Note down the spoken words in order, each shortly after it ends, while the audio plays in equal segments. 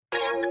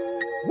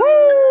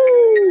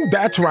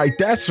That's right,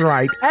 that's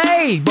right.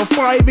 Hey,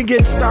 before I even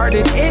get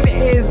started, it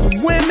is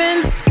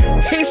Women's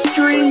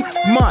History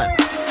Month.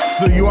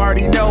 So you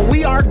already know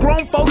we are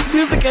Grown Folks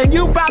Music and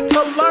you about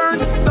to learn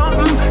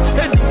something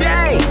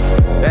today.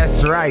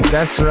 That's right,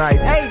 that's right.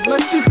 Hey,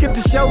 let's just get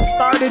the show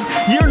started.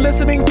 You're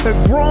listening to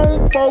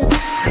Grown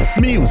Folks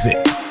Music.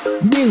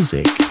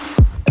 Music.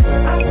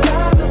 I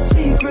got a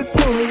secret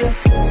for you,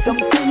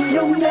 something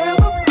you'll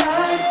never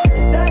find,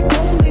 that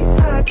only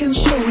I can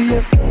show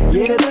you.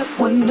 Yeah, that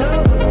one of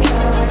a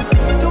kind.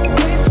 Don't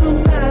wait till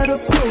night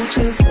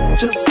approaches,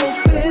 just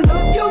open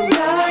up your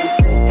mind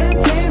and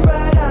fade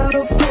right out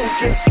of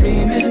focus,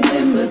 dreaming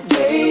in the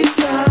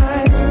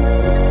daytime.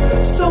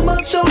 So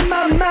much on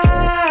my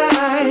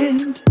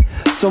mind,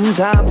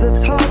 sometimes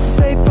it's hard to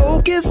stay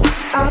focused.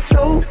 I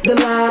told the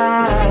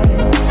lie,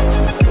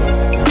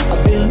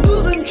 I've been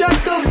losing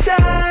track of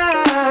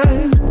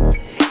time.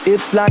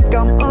 It's like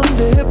I'm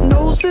under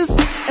hypnosis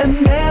and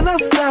then I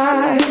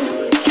slide.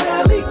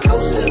 Cali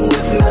coasting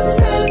with my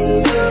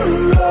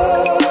tenderone,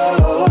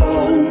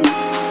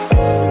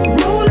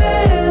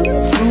 rolling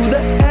through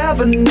the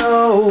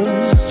avenues,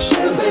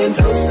 champagne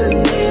toasting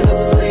in a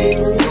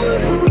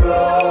Fleetwood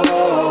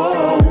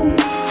Road.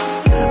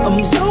 I'm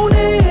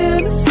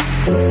zoning,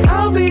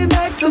 I'll be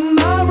back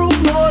tomorrow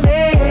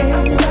morning.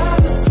 I got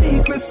a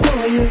secret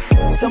for you,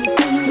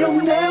 something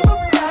you'll never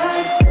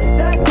find,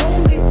 that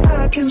only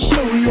I can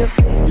show you.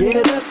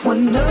 Yeah, that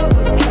one of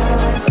a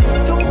kind.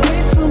 Don't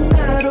wait till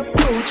night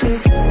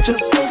approaches,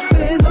 just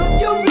open up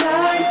your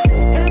mind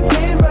and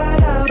fade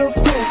right out of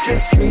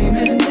focus,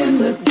 dreaming in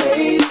the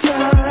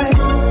daytime.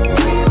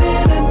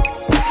 Dreaming and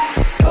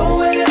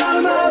going out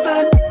of my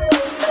mind.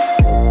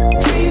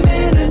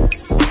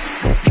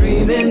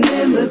 Dreaming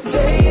in the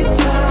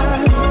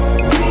daytime.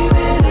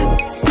 Dreaming and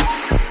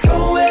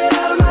going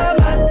out of my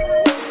mind.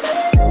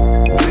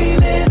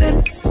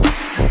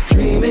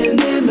 Dreaming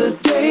in the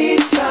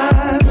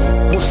daytime.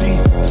 We'll see,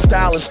 the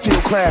style is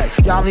still clad.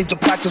 Y'all need to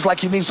practice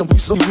like you need some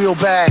pieces of real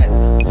bad.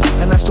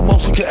 And that's the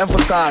most he can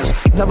emphasize.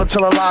 Never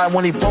tell a lie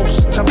when he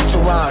boasts, temperature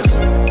rise.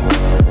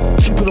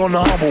 Keep it on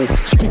the humble,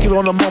 speak it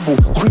on the mumble.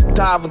 Creep,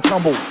 dive, and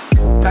tumble.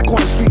 Back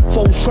on his feet,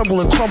 fold,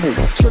 tremble, and crumble.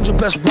 Send your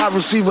best wide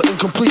receiver,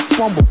 incomplete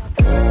fumble.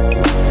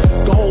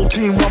 The whole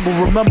team rumble,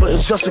 remember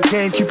it's just a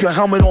game. Keep your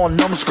helmet on,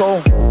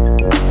 numbskull.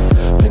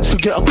 Things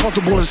could get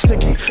uncomfortable and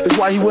sticky. It's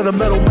why he wear the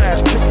metal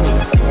mask, kick me.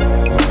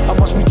 I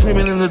must be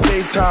dreaming in the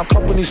daytime,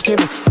 company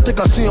scheming. I think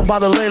I see him by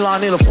the ley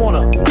line in the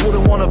fauna.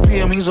 Wouldn't wanna be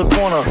him, he's a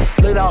corner.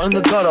 Laid out in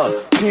the gutter,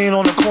 peeing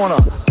on the corner.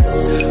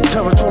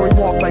 Territory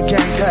marked like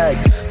gang tag.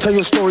 Tell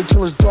your story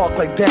till it's dark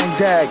like dang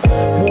dag.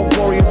 More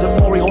glorious than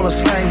Maury on a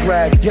slang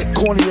brag. Yet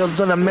cornier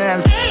than a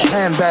man's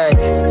handbag.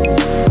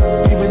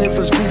 Even if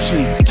it's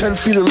Gucci, 10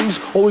 feet at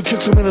least, or he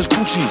kicks him in his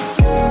coochie.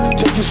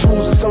 Take your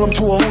shoes and sell them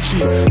to a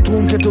hoochie. Do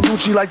him get the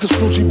Lucci like the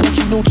Snoochie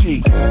Boochie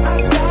Noochie.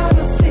 I got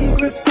a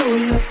secret for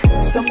you,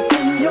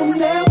 something you'll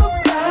never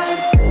find,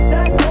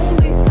 that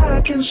only I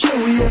can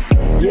show you.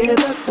 Yeah,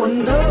 that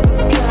one of a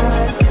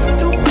kind.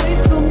 Don't wait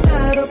till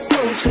night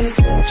approaches,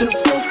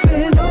 just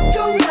open up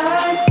your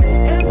mind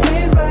and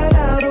fade right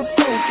out of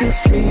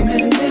focus,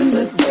 dreaming in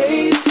the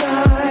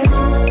daytime.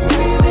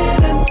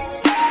 Dreaming and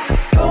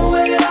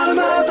going out of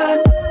my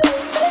mind.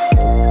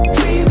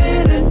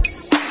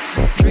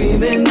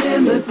 Dreaming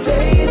in the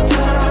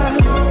daytime.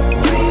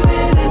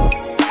 Dreaming and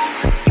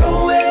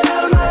going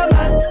out of my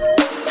mind.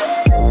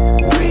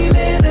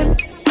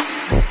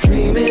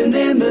 Dreaming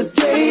in the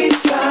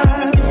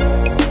daytime.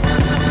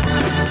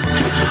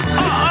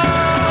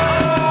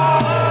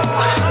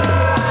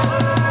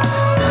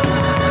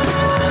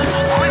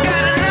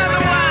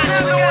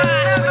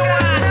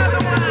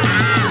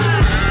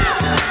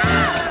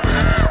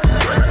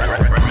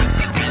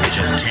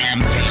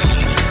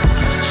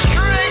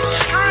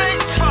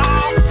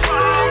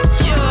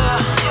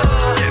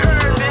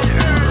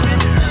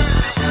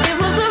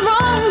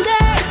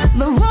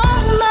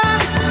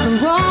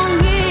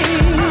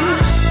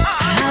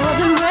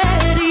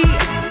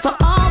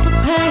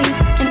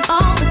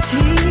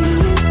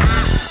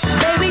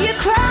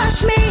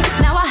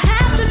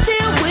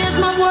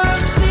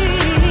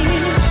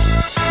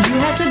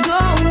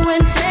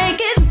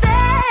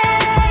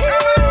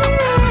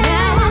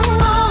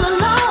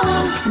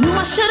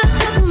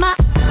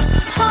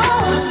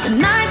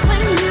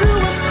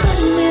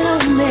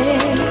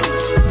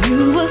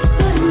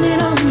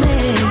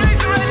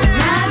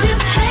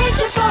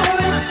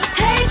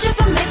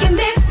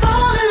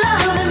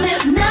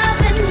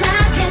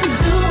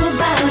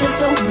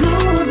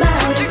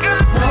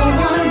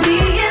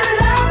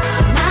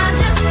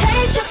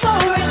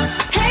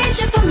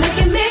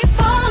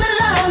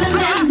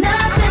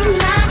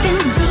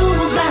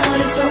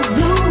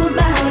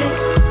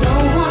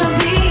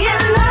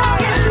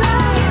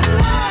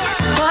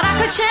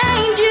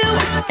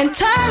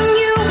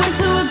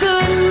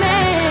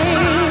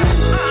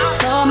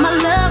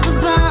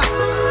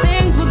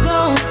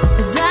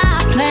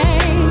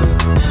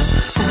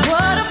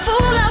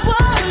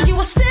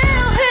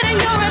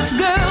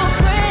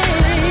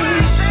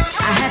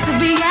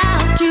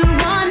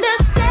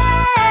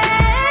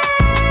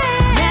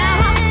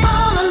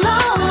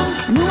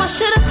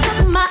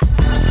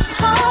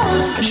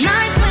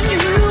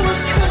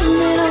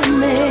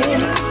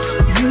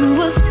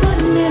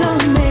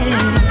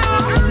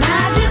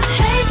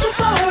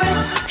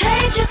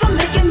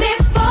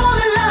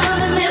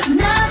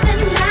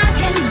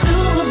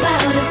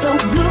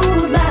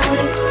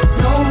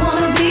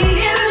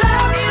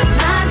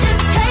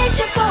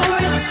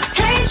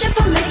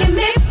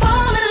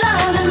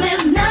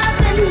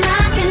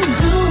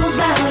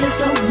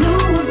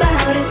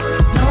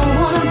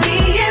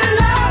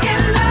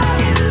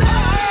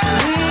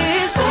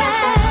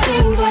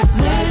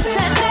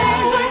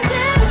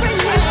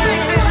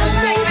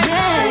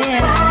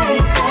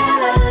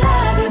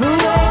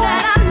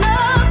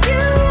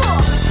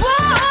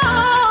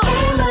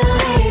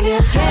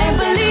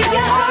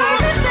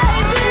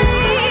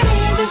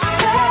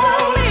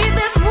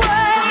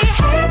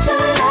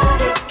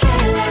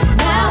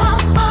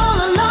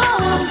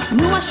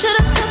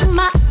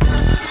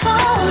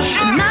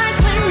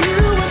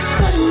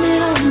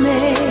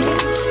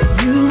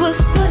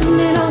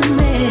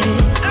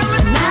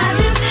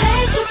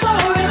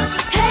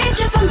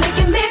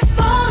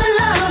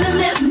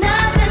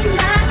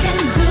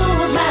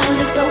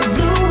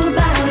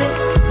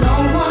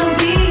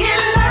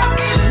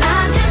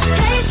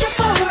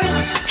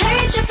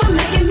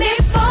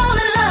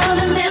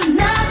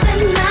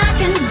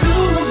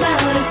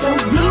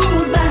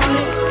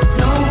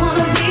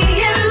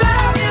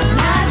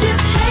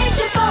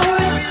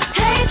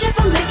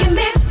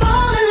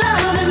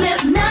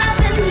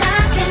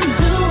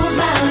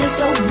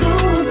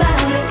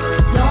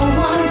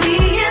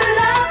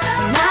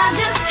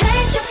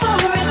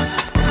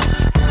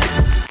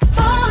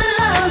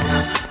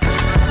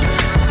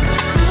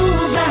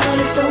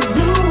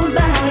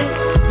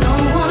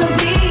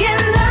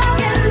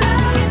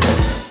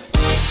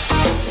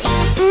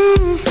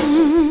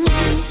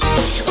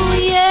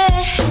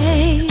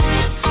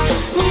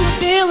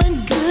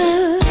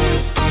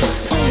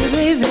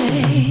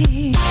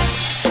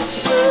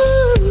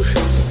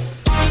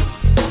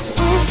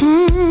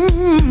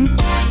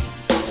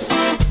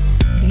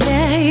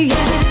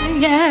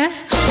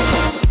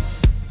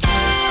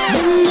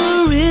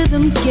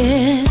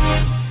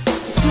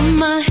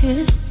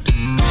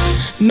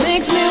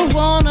 makes me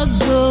wanna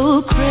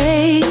go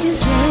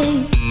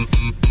crazy.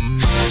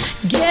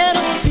 Get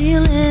a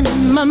feeling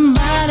in my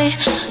body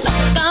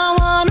like I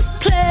wanna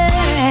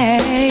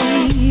play.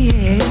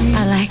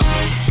 I like that.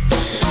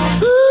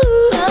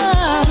 Ooh,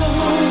 oh.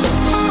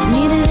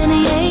 Need it in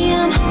the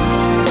AM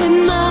with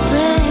my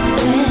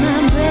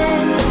breakfast.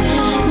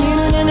 Need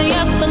it in the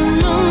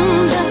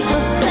afternoon, just the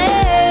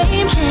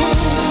same.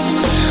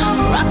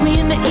 Rock me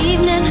in the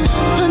evening,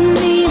 put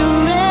me to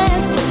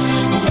rest.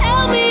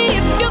 Tell me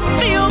if you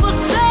feel the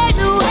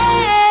same way.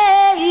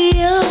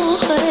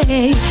 Oh,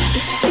 hey.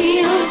 It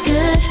feels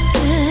good.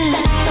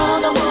 That's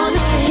all I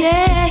wanna say.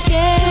 Yeah,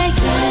 yeah,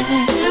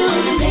 yeah. To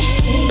me.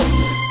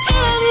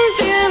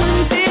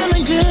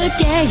 Feeling good,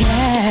 yeah,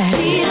 yeah.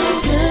 Feels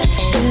good,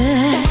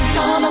 good. That's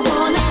all I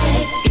wanna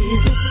say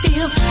is it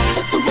feels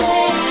just the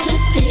way it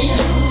should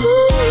feel.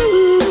 Ooh.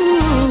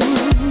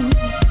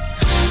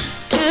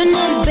 Turn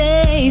the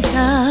bass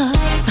up,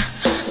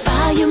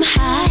 volume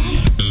high.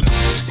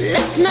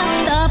 Let's not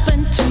stop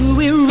until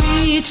we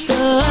reach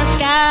the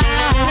sky.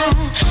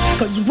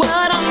 'Cause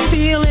what I'm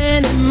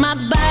feeling in my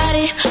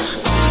body,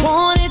 I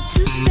want it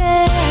to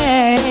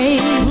stay.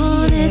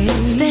 Want it to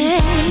stay.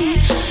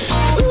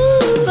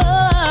 Ooh,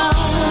 oh.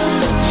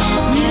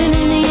 Need it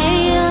in the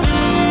AM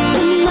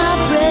with my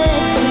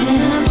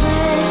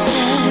breakfast.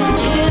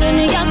 Need it in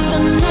the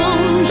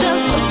afternoon,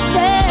 just the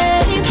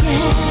same.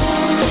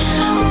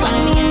 Rock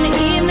me in the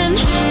evening,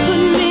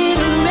 put me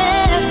to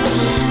rest.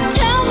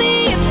 Tell me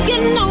if you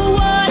know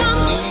what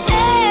I'm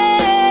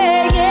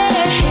saying.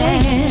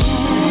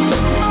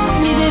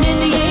 Need it in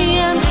the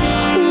AM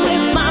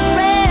with my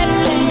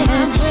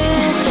breakfast.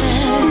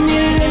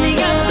 Need it in the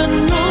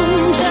afternoon,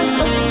 just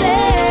the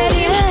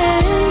same.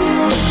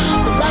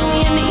 Rock me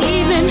in the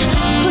evening,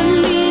 put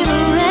me to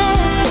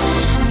rest.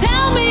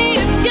 Tell me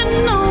if you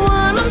know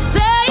what I'm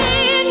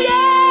saying.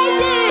 Yeah,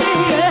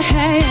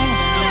 yeah.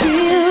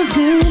 Feels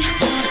good.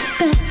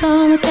 That's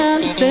all I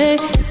gotta say. It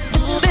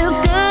feels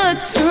good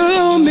to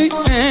me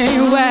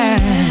anyway.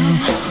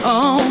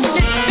 Oh,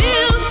 it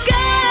feels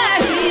good.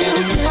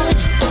 Feels good.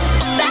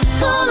 That's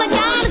all I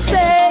gotta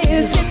say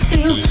is it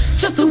feels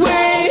just the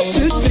way it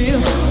should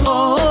feel. Oh,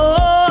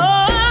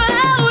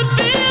 it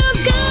feels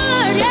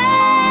good,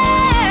 yeah.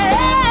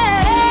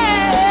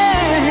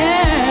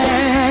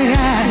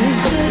 Feels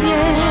good,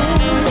 yeah.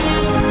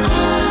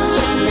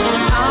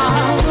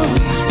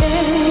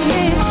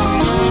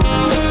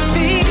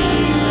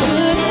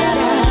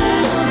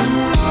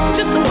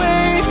 Just the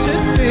way it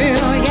should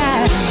feel,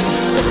 yeah.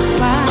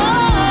 Wow.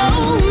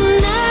 Oh,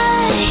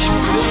 night,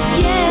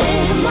 yeah.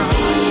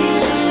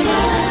 Feels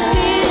good.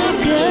 Feels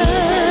good.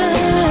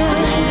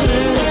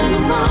 In the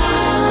morning.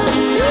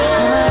 I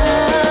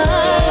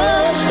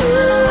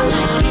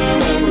like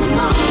it in the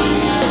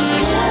morning.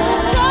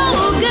 So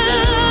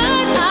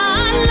good. I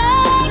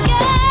like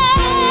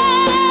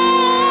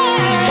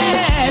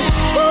it.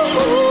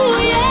 Ooh,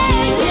 yeah,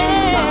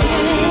 yeah.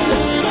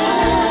 Feels good.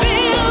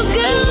 Feels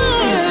good.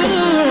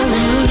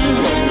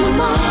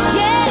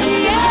 Yeah,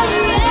 yeah,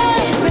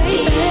 yeah, baby.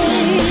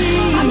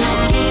 I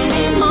like it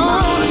in the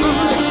morning.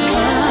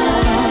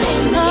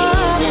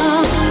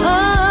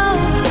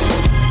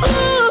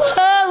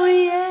 Oh,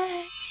 yeah.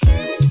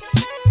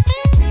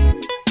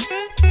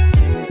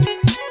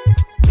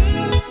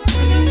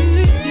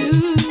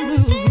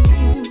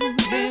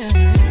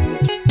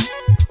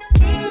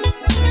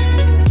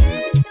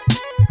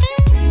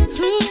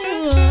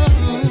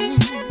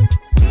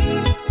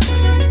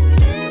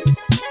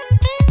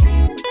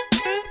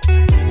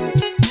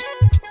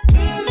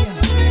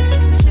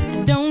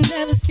 I don't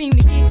ever seem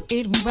to get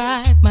it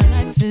right. My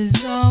life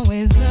is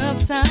always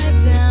upside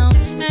down.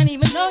 And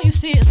even though you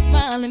see a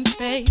smiling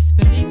face,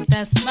 beneath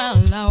that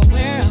smile I'll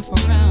wear a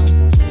frown.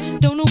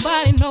 Don't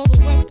nobody know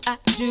the work I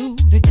do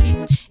to keep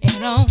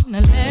it on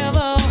the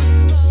level.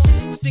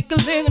 Sick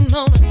of living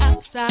on the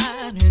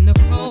outside in the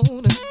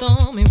cold and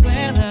stormy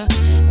weather.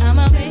 I'm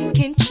a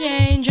making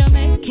change, I'm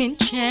making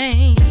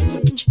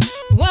change.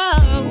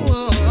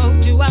 Whoa,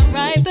 do I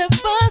ride the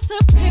bus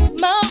or pick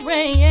my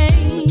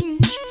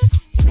range?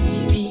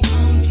 See me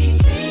on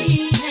TV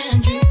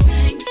and you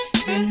think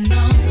you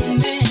know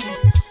me,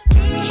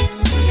 but you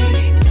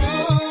really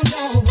don't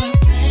know a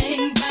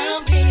thing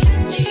about me.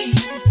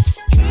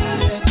 Try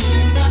to be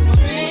my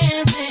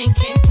friend,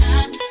 thinking I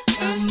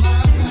got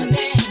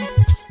money,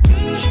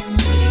 but you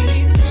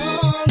really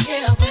don't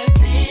give a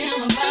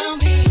damn about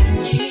me.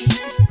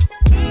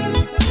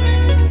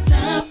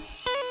 Stop,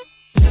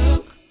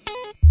 look,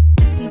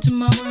 listen to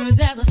my words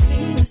as I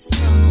sing this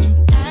song.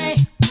 I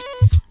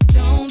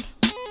don't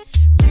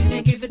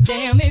really give a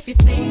damn if you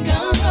think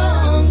I'm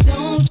wrong.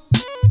 Don't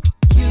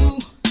you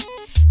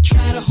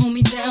try to hold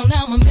me down,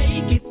 I'ma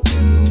make it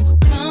through.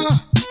 Come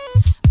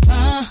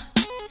on,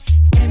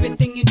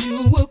 everything you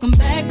do will come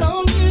back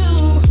on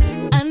you.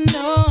 I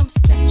know I'm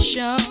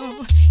special,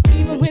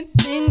 even when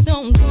things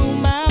don't go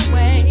my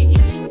way.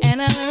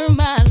 And I learned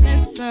my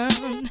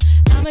lesson,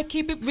 I'ma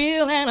keep it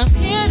real and I'm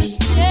here to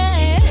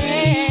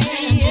stay.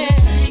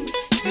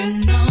 You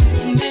know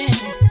me,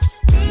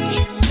 but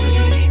you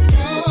really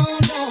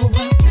don't know a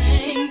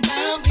thing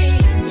about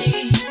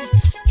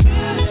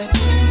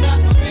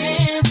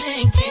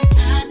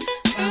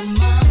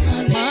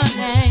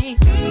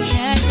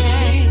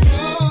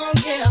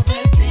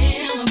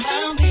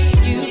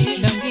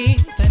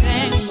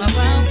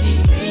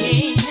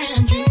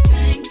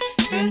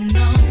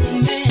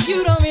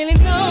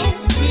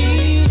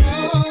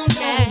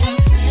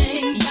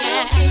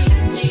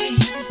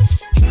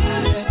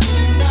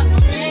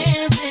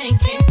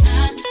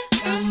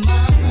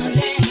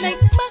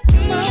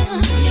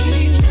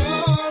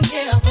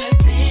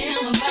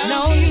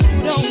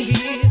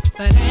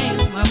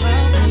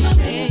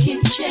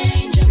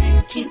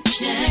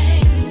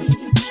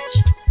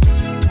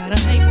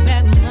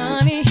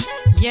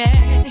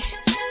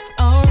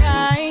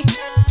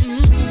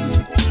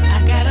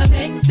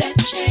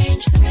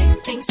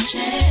things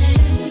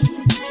change.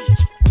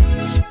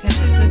 'Cause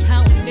this is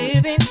how I'm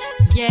living,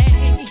 yeah.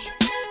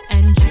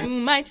 And you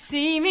might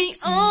see me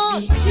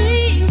on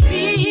TV,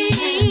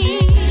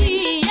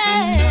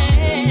 yeah.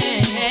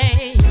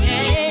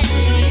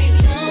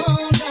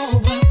 Don't know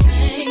what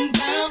thing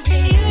about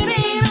me. It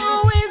ain't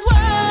always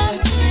what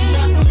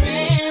I'm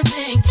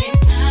thinking.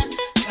 I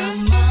got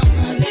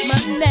money,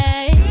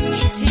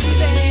 TV.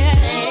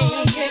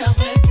 Don't give a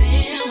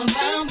damn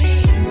about me.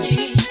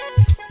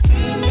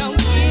 You don't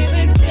give a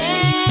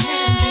damn.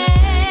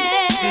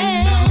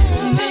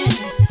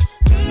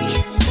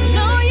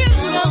 No, you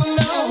don't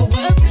know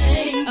what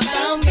thing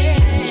about me.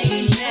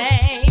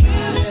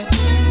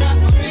 My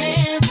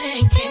friend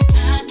thinking I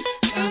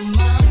got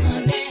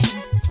money.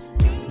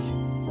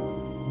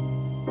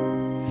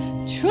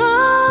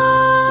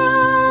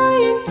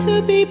 Trying to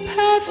be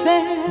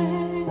perfect,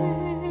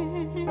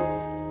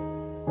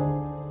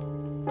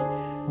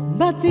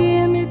 but the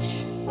image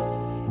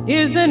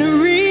isn't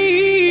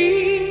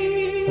real.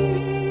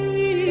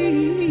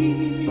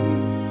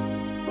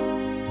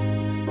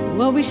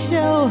 What we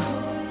show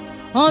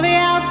on the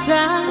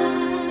outside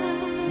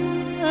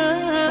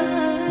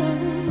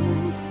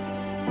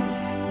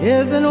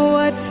isn't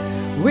what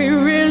we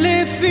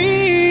really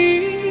feel.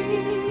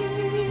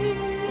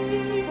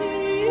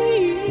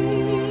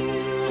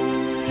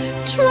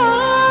 Trying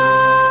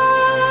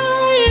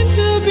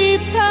to be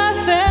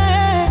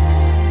perfect,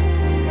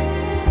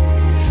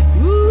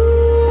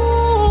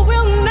 ooh,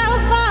 we'll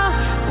never,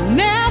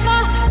 never,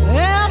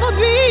 ever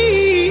be.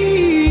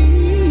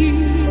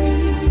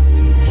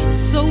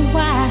 So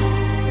why,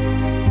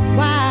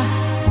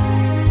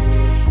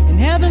 in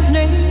heaven's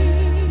name,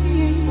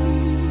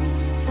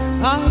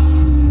 are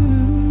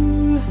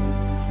you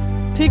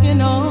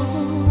picking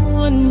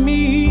on me?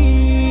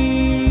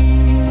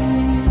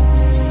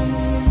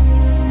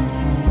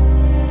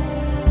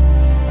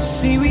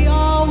 See, we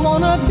all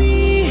wanna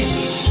be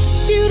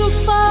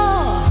beautiful,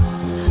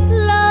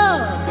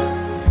 loved,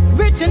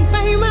 rich and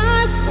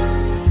famous,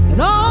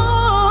 and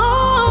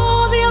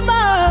all the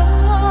above.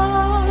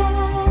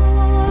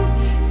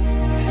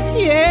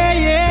 Yeah.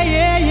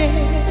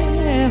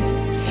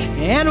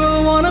 And we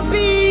wanna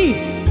be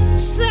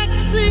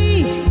sexy,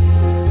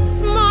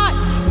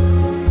 smart,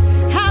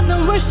 have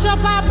them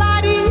worship our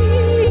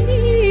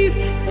bodies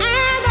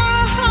and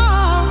our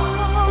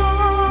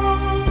hearts.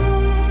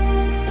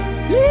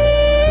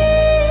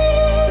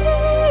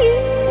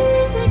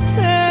 Please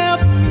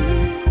accept me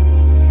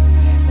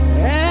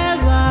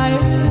as I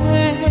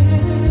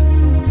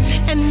am,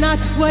 and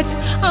not what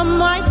I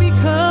might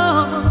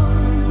become.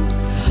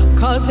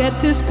 'Cause at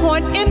this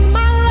point in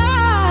my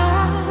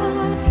life,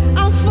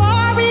 I'm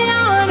far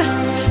beyond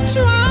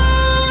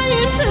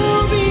trying to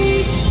be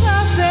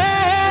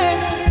perfect.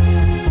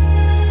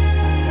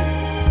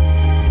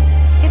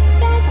 If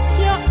that's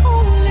your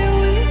only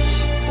wish,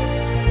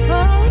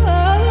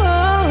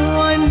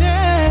 one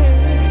day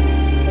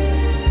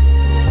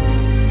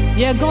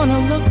you're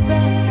gonna look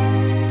back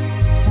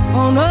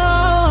on all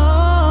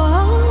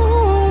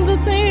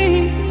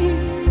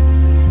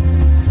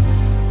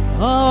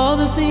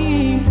the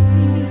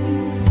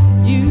things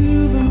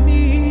you've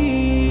missed.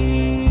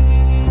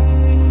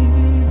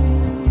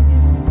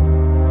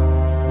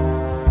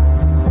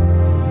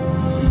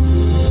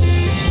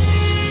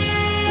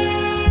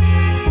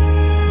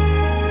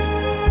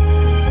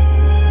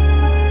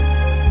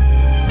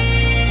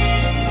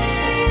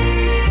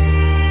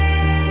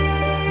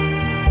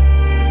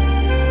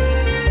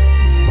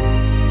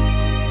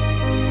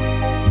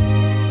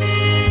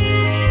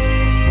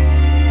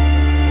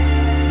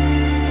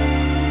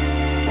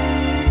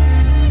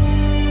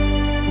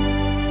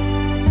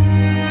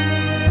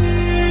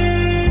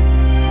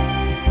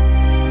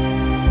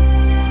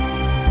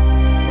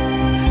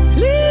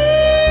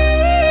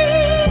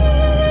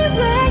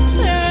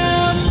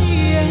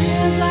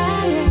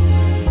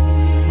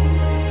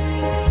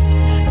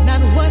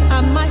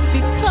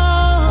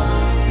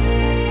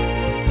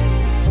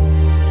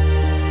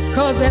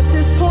 At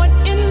this point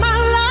in my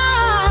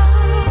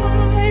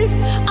life,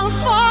 I'm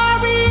far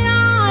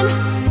beyond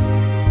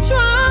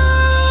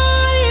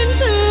trying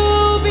to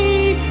be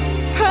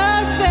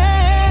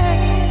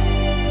perfect.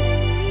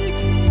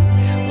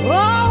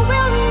 Oh,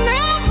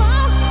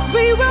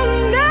 we will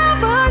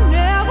never,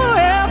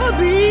 ever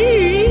be.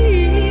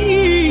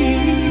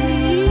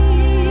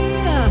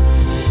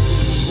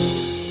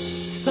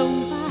 So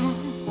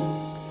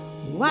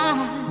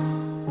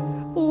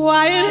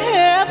why in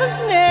heaven's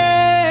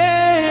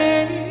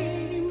name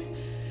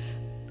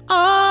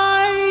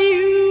are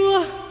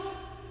you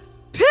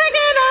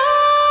picking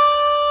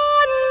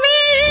on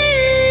me?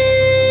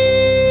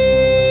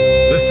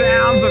 The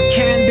sounds of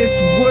Candace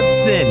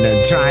Woodson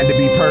trying to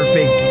be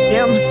perfect.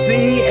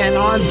 MC and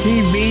on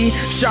TV,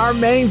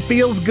 Charmaine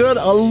Feels Good,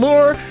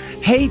 Allure,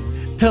 Hate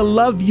to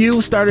Love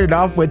You. Started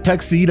off with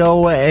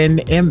Tuxedo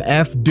and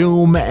MF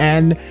Doom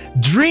and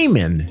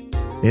Dreamin'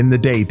 in the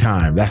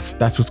Daytime. That's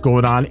what's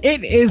going on.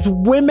 It is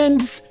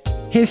Women's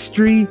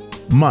History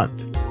Month.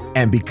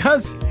 And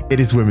because it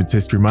is Women's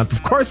History Month,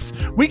 of course,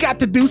 we got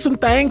to do some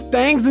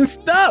things and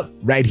stuff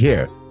right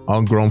here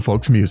on Grown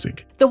Folks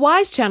Music. The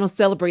Wise Channel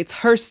celebrates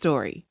her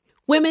story.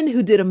 Women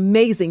who did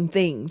amazing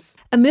things.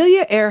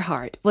 Amelia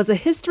Earhart was a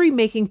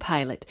history-making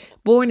pilot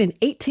born in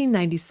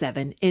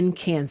 1897 in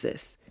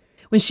Kansas.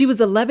 When she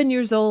was 11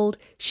 years old,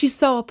 she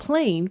saw a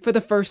plane for the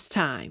first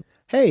time.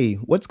 Hey,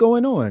 what's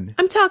going on?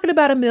 I'm talking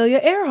about Amelia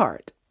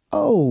Earhart.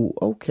 Oh,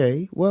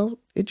 okay. Well,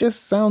 it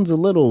just sounds a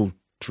little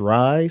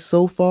dry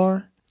so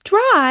far.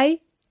 Dry?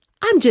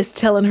 I'm just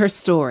telling her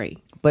story.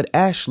 But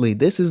Ashley,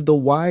 this is the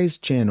Wise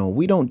Channel.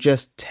 We don't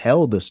just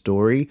tell the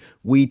story,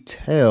 we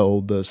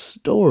tell the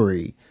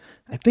story.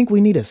 I think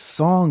we need a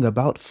song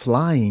about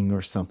flying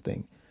or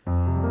something.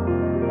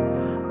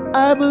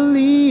 I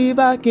believe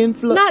I can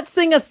fly. Not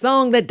sing a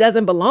song that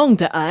doesn't belong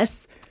to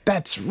us.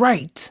 That's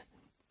right.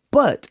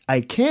 But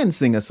I can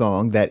sing a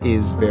song that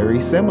is very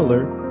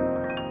similar.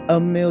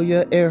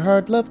 Amelia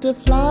Earhart loved to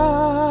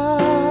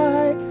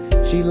fly.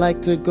 She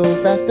liked to go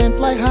fast and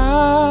fly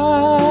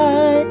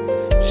high.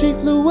 She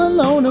flew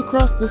alone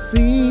across the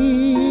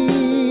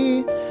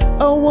sea.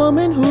 A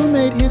woman who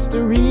made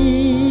history.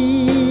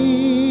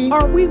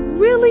 Are we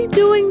really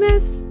doing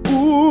this?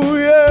 Ooh,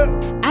 yeah.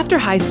 After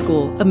high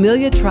school,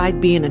 Amelia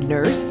tried being a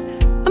nurse,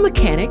 a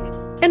mechanic,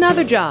 and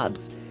other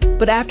jobs.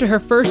 But after her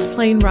first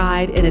plane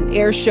ride at an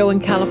air show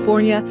in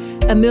California,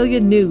 Amelia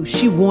knew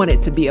she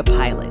wanted to be a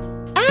pilot.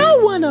 I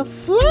wanna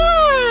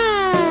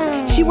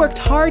fly! She worked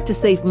hard to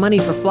save money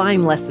for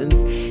flying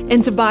lessons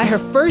and to buy her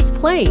first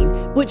plane,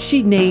 which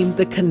she named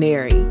the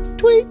Canary.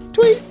 Tweet,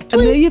 tweet, tweet.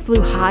 Amelia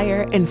flew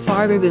higher and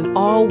farther than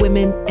all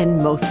women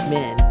and most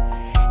men.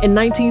 In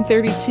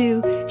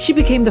 1932, she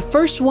became the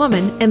first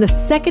woman and the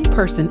second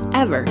person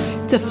ever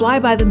to fly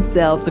by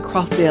themselves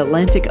across the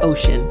Atlantic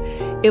Ocean.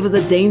 It was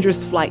a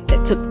dangerous flight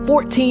that took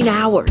 14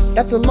 hours.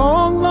 That's a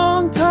long,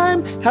 long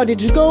time. How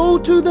did you go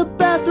to the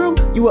bathroom?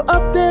 You were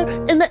up there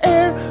in the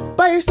air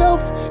by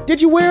yourself.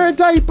 Did you wear a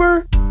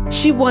diaper?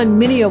 She won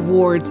many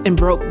awards and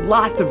broke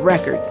lots of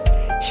records.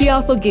 She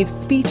also gave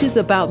speeches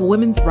about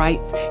women's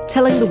rights,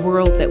 telling the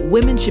world that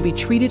women should be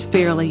treated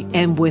fairly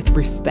and with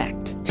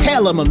respect.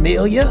 Tell 'em,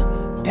 Amelia.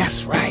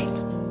 That's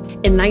right.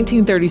 In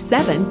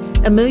 1937,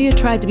 Amelia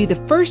tried to be the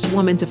first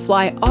woman to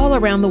fly all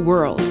around the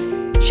world.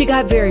 She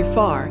got very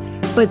far,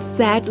 but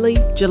sadly,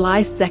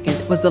 July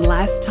 2nd was the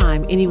last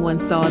time anyone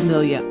saw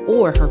Amelia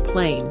or her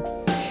plane.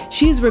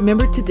 She is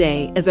remembered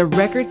today as a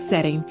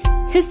record-setting,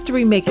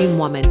 history-making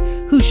woman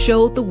who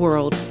showed the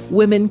world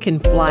women can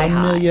fly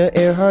high. Amelia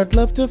Earhart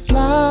loved to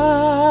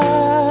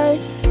fly.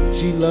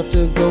 She loved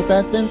to go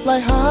fast and fly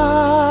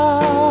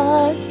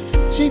high.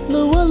 She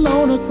flew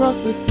alone across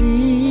the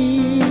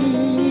sea.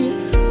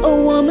 A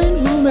woman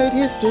who made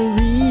history.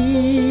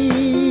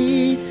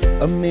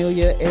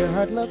 Amelia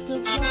Earhart loved to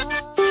fly.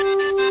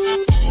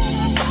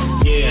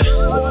 Yeah.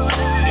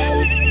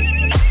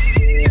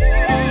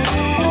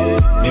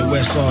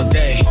 Midwest all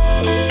day.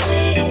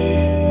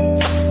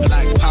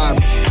 Black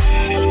Poppy.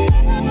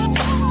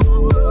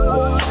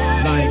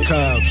 Lion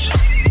Cubs.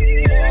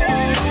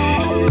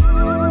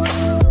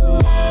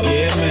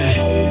 Yeah,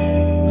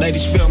 man.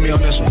 Ladies, feel me on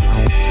this one.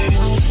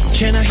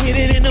 Can I hit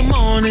it in the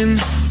morning?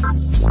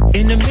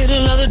 In the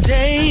middle of the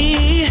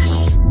day?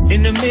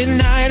 In the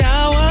midnight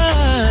hour?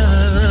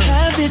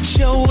 Have it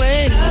your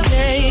way.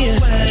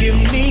 Give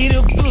me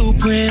the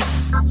blueprint.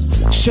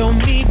 Show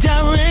me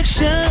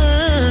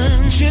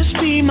direction. Just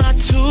be my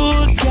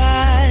tour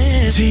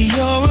guide to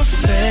your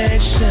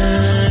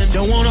affection.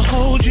 Don't wanna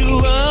hold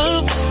you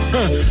up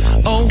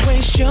or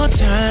waste your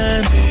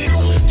time.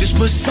 Just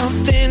put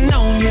something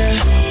on you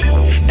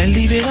and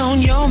leave it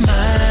on your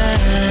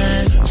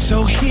mind.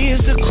 So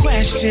here's the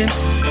question,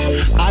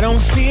 I don't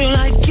feel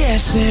like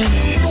guessing.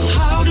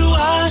 How do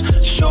I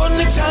shorten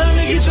the time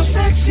to get your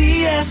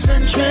sexy ass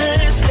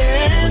undressed?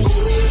 And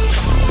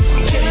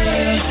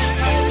yeah,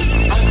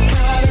 I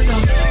gotta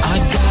know.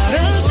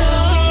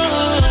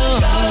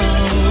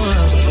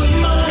 Put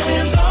my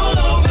hands all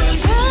over.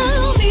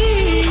 Tell me,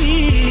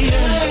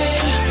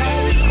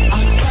 yeah, I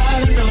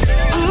gotta know.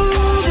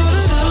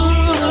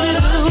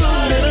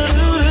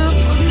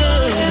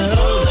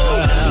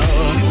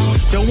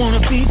 Don't wanna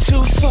be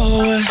too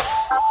forward,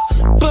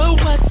 but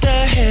what the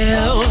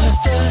hell?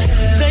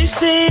 They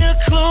say a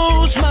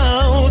closed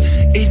mouth,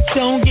 it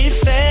don't get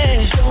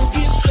fed.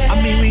 I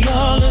mean, we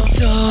all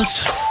adults,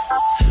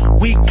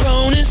 we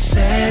grown and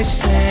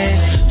sexy.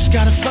 Just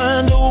gotta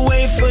find a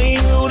way for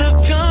you to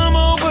come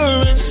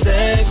over and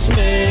sex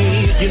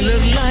me. You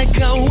look like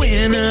a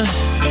winner,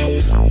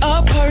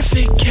 a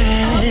perfect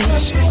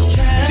catch.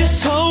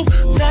 Just hope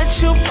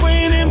that your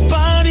brain and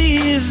body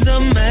is a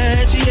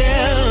match,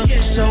 yeah.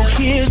 So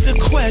here's the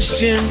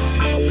question,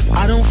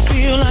 I don't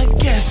feel like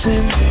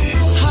guessing.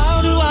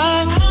 How do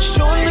I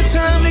shorten the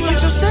time to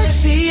get your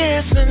sexy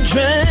ass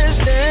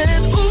undressed?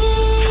 And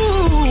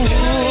ooh,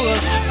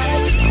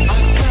 I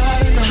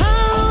gotta know.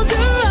 How do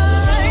I?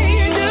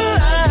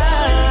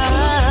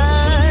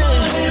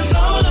 Hands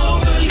all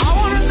over you. I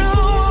wanna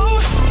know.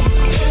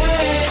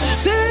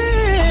 Hey,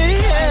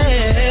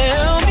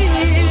 tell me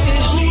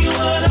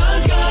what I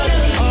gotta.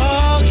 Oh,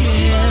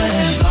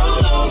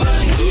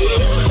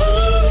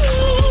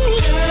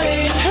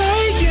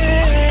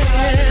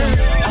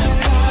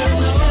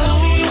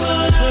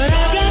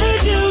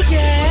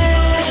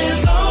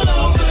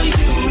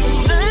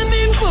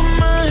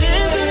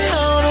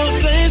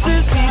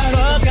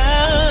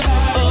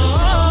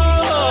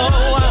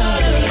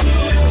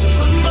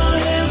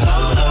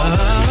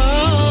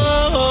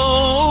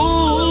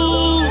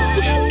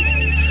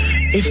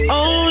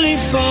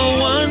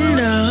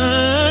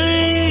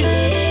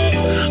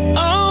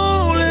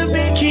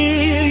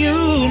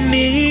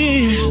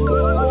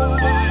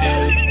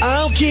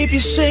 keep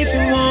you safe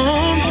and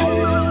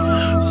warm.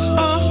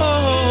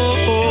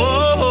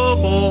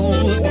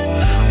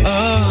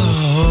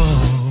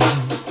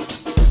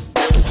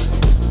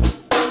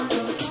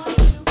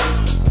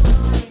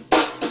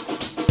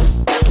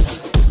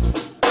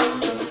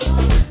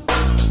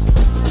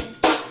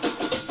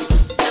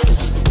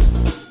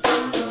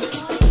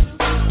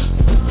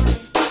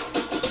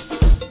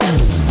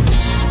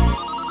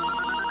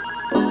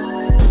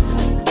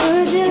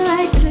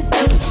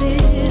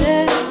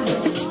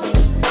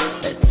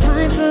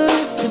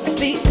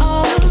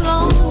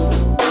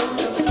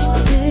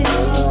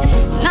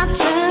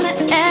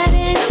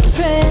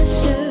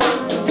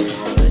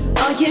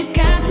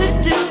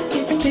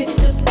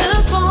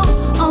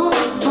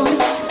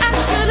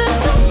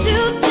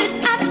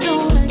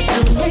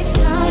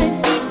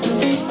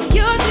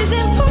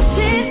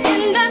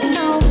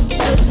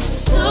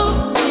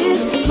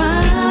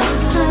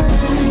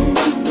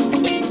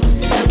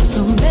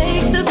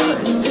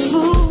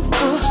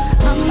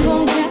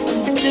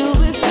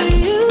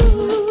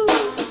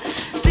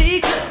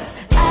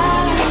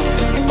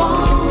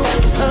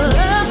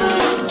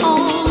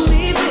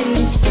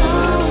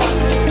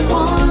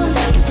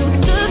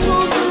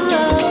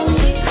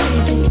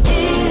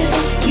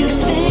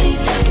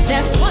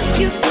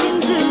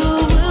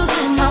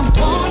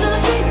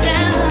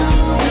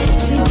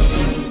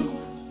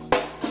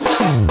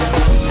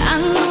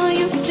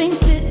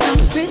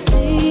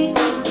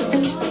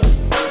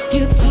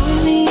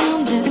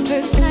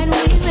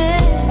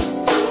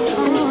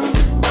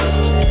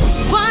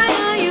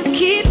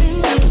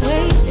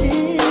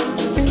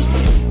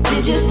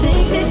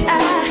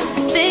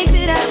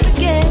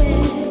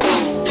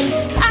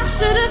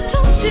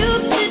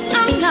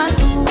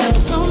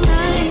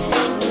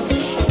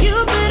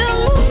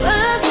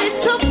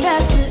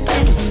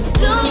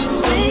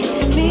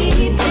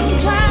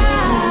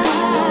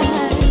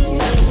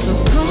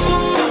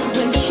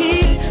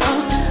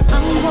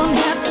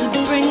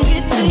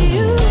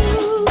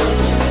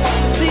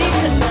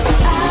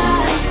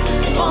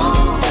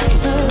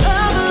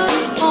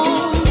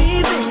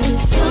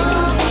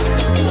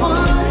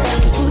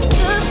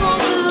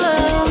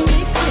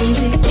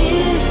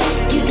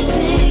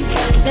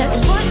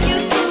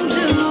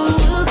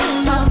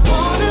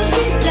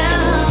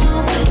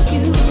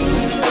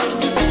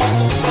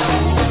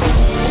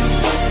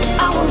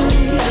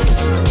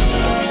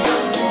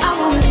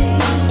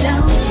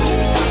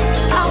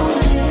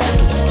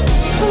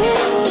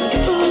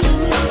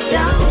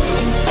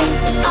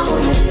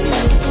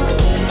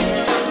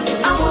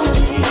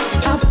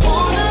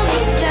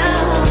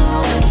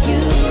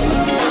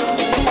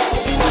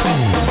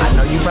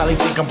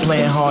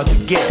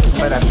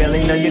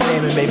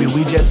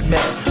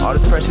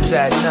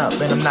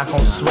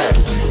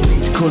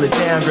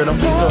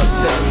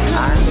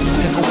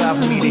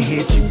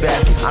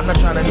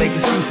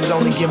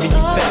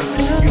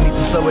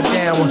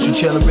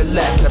 Chill and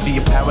relax. I'll be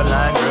your power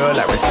line girl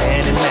like we're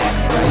standing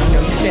max. You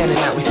know you standing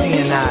out, we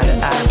seeing eye to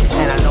eye.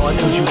 And I know I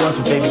told you once,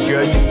 but baby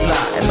girl, you fly.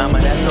 And mama,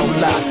 that's no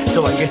lie.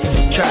 So I guess I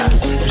should try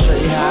to show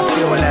you how I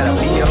feel when that I'll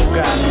be your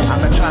guy. I'm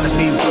not trying to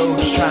be rude,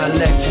 just trying to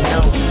let you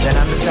know that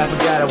I'm the type of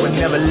guy that would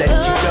never let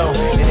you go.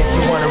 And if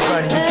you wanna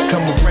run, you can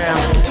come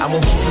around. I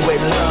won't keep you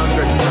waiting long,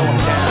 girl, you know I'm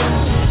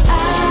down.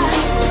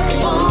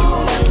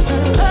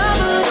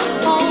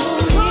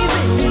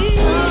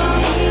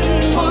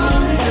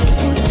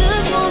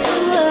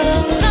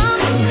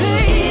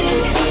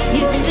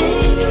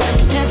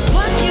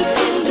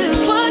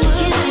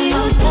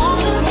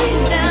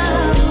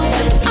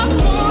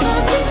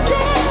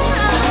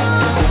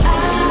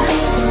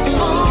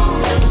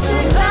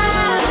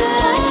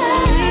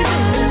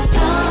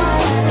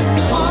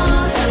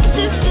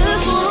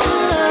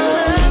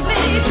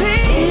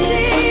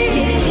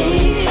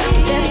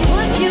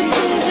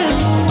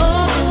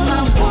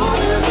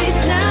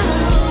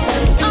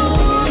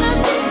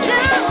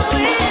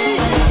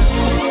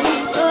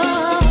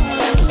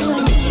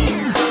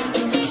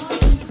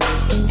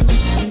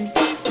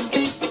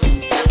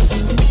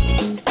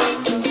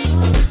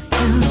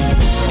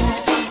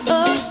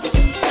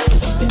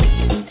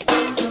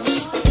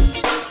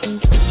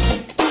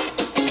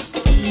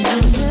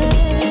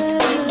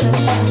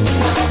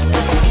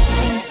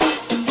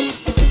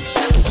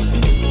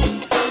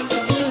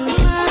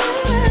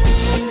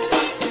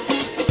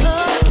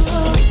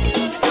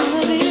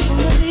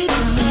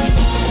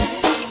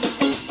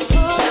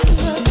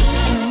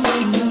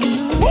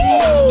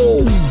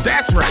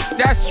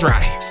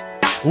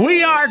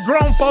 We are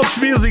Grown Folks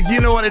Music. You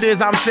know what it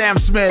is. I'm Sam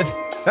Smith.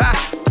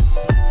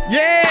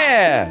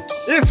 Yeah,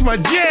 it's my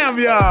jam,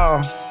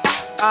 y'all.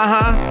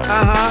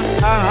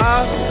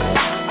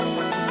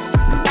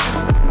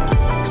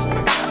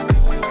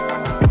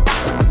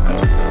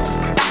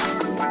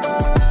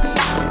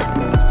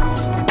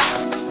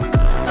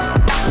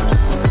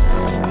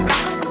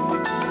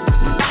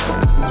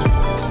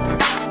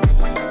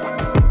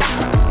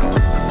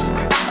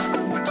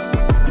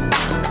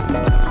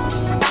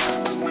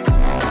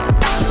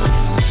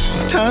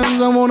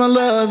 Sometimes I wanna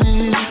love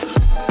you.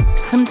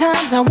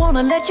 Sometimes I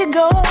wanna let you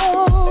go.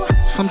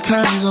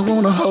 Sometimes I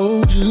wanna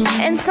hold you,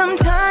 and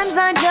sometimes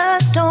I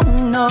just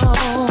don't know.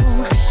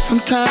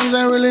 Sometimes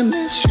I really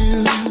miss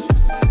you.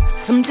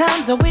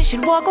 Sometimes I wish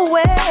you'd walk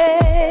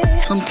away.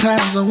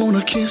 Sometimes I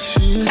wanna kiss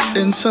you,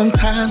 and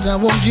sometimes I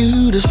want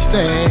you to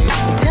stay.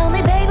 Tell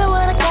me, baby,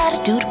 what I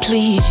gotta do to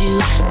please you.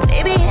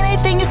 Baby,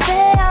 anything you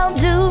say I'll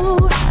do.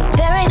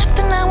 There ain't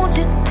nothing I won't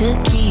do to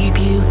keep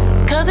you,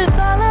 'cause it's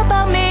all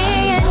about me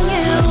and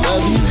you. I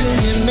love you when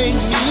you make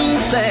me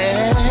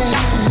sad,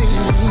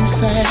 make me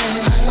sad.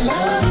 I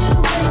love you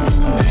when you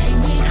make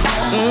me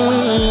cry.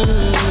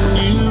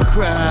 You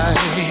cry.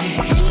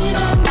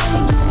 Even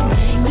when you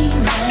make me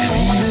mad.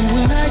 And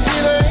when I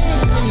get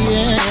angry,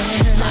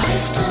 yeah, I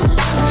still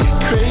love you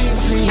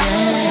crazy,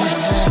 yeah.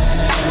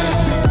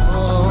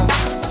 Oh.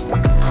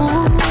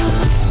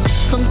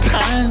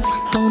 Sometimes I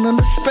don't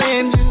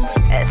understand you,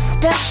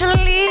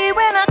 especially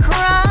when I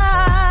cry.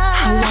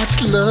 I watch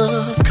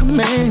love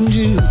command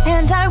you,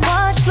 and I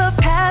watch love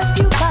pass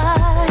you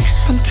by.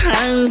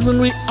 Sometimes when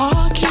we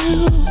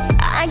argue,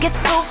 I get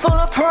so full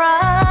of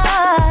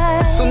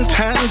pride.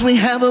 Sometimes we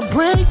have a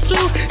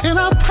breakthrough, and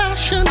our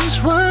passion is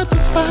worth the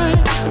fight.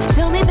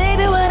 Tell me,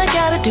 baby, what I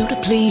gotta do to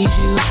please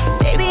you.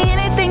 Baby,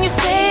 anything you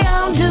say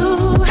I'll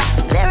do.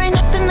 There ain't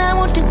nothing I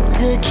won't do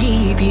to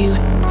keep you.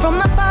 From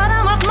the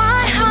bottom of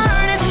my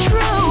heart, it's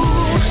true.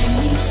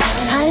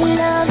 I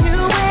love you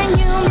when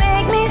you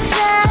make me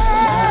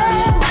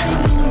sad.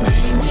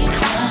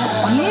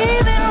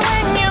 Even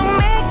when you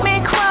make me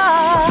cry.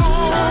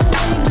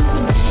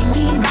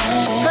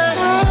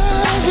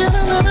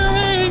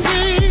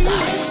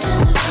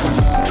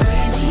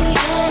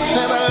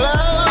 Said I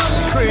love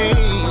you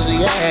crazy,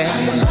 yeah.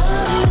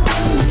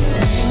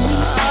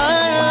 I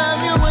love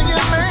you when you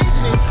make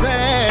me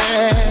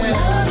sad.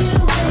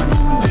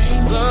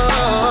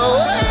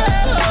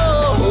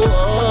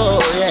 Oh,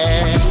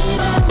 yeah.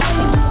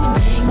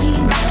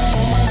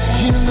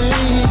 You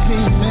make me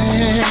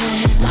mad,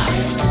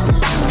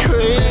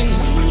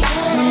 crazy.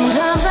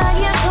 Sometimes I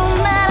get so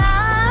mad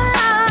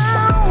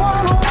I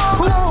wanna walk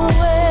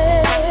away.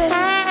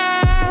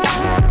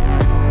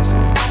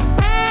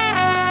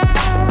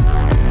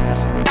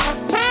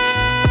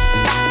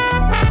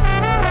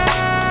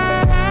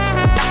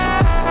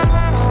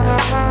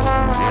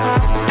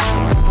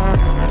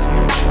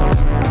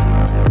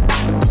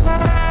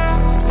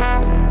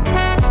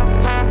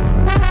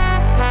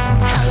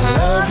 I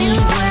love you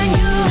when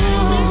you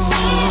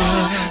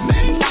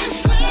make me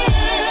sad.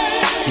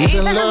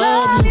 Even I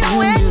love you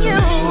when you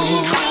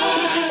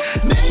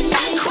make me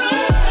cry.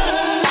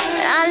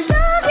 I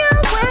love you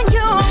when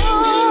you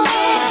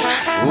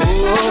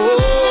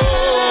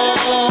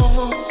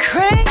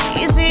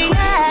crazy,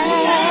 yeah.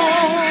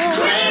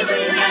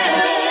 Crazy, yeah.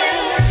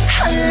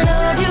 I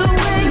love you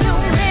when you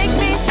make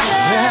me There's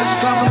sad.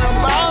 something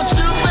about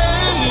you,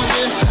 baby.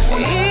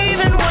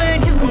 Even when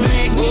you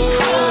make me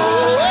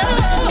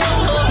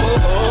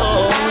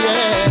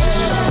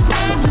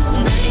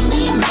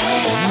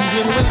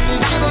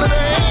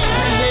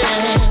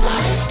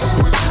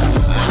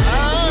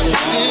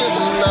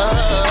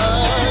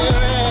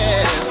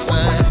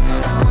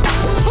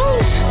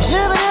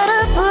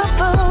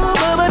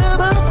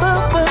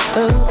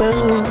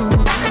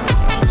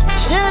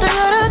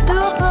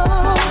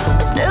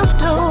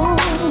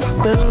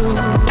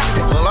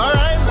Well, all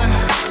right.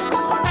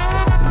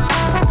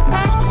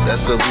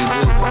 That's what we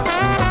do.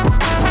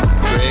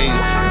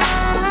 Crazy.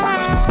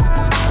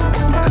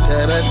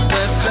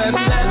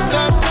 Da-da-da-da-da-da.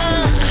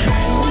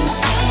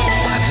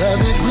 I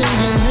love it when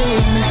you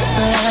make me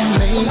sad,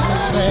 make me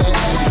sad.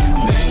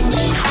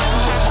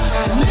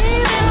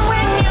 Even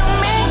when you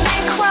make me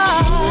cry.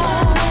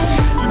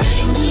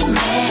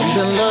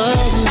 The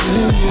love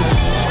you.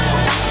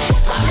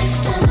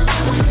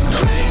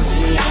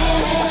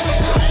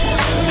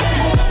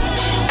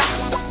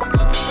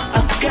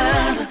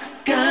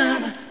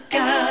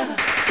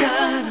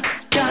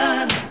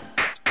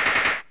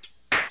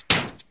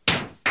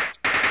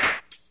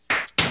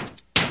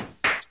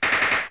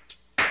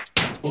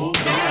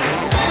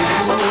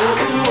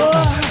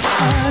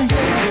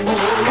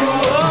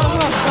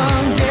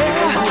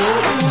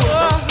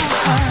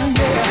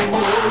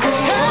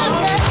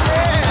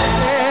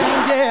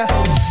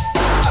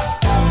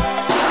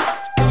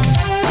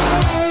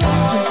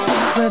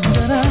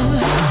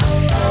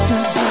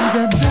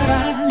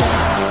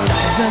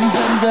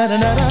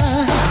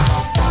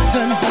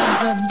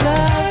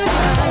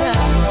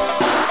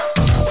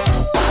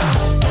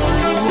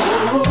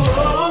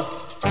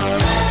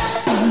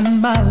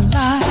 Spend my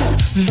life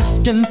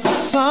looking for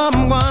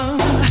someone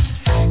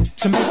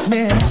to make me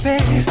happy,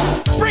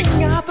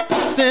 bring out the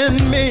best in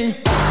me.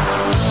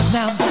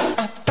 Now that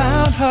I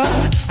found her,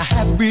 I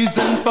have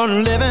reason for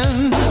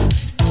living,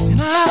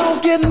 and I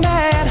don't get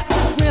mad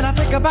when I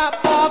think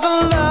about all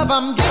the love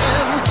I'm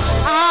getting.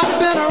 I've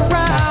been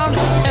around,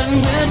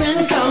 and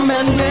women come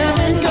and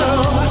women go.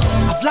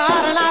 I've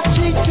lied and I've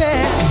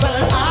cheated,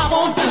 but I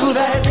won't do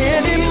that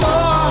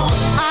anymore.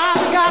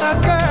 I've got a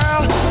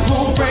girl who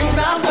brings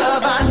out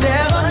love I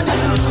never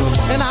knew,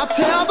 and I'll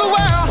tell the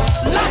world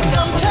like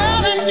I'm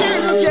telling you,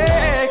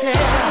 yeah, yeah.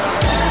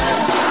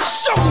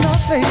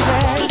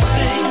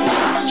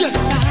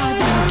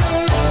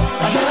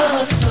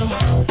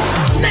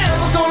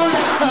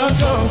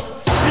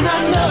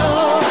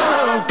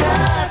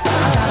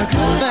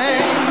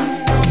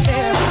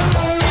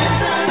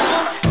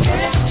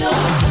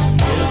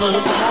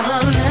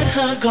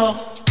 her go.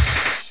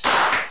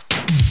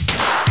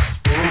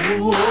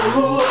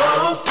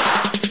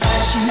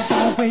 She's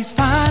always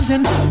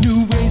finding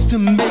new ways to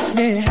make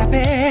me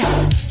happy,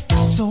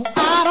 so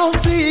I don't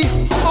see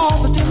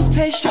all the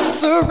temptations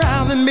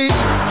surrounding me.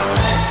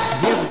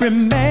 Every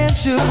man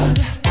should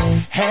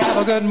have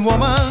a good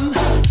woman.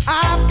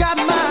 I've got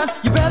mine,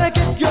 you better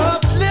get yours.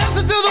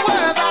 Listen to the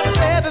words I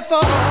said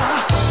before.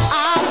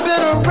 I've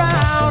been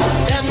around,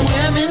 and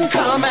women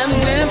come and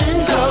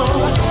women go.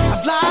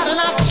 I've lied and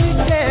I've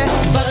cheated,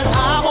 but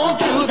I won't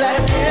do that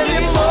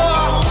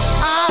anymore.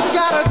 I've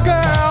got a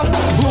girl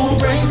who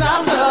brings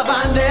out love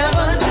I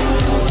never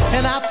knew,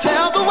 and I'll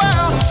tell the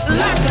world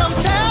like I'm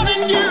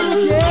telling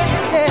you.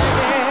 Yeah,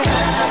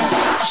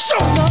 show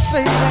my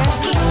baby.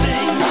 Good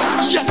thing.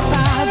 Yes,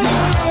 I do.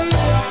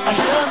 I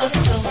love her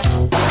so.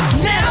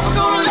 Never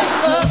gonna let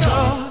her go,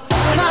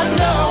 and I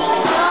know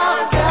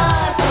I've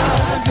got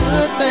a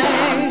good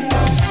thing.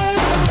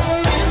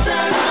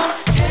 Inside out,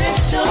 head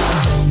to toe.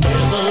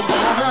 Never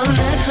gonna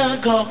let her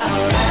go.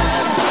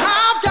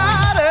 I've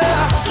got a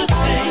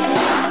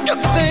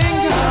Good thing.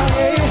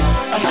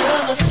 yeah. I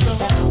love her so.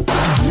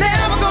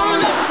 Never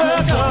gonna let her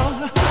go,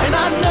 and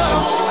I know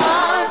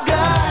I've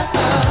got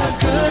a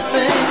good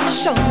thing.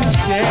 Show me,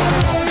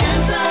 yeah.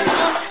 Inside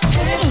out,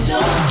 head to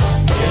toe.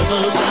 Never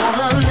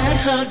gonna let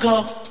her go.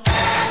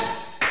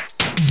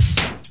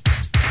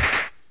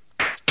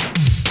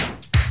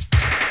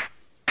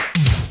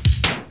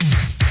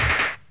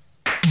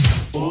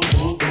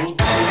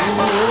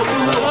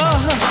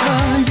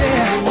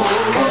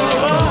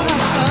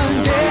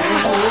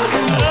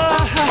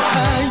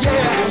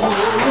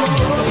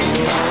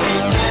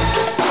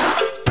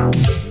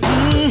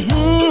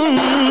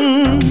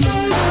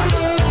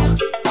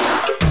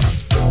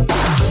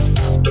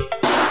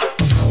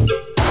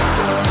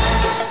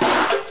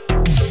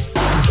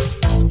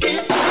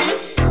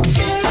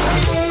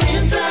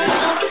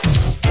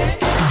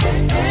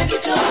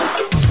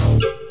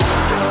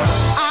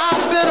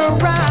 I've been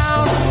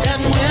around,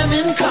 and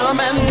women come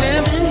and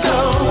women go.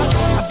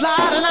 I've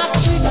lied and I've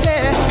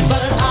cheated,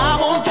 but I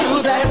won't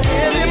do that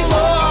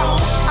anymore.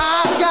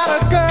 I've got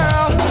a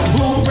girl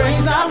who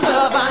brings out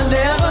love I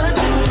never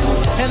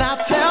knew, and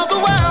I'll tell the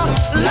world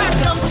like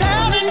I'm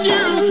telling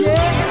you.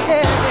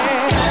 Yeah,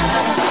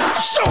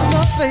 show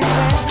my baby.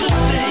 Good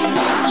thing.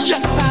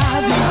 Yes,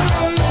 I do.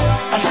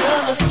 I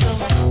love her so.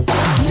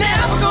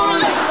 Never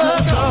gonna let her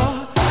go,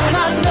 and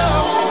I know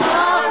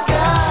I've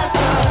got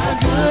a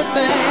good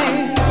thing.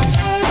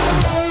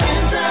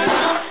 Inside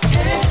out,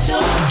 head to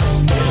toe.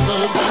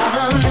 Never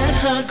gonna let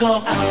her go.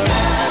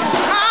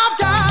 I've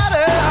got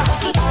a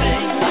Good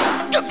thing.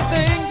 good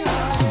thing.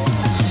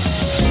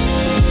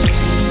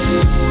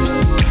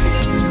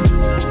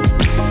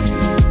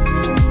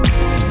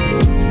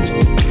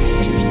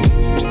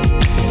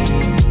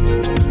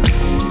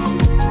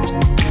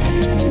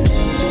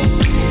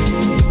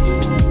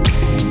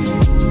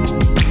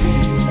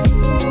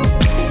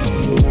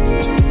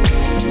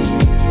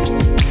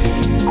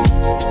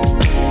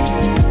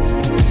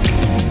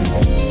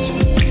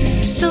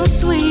 So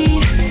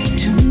sweet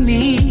to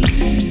me.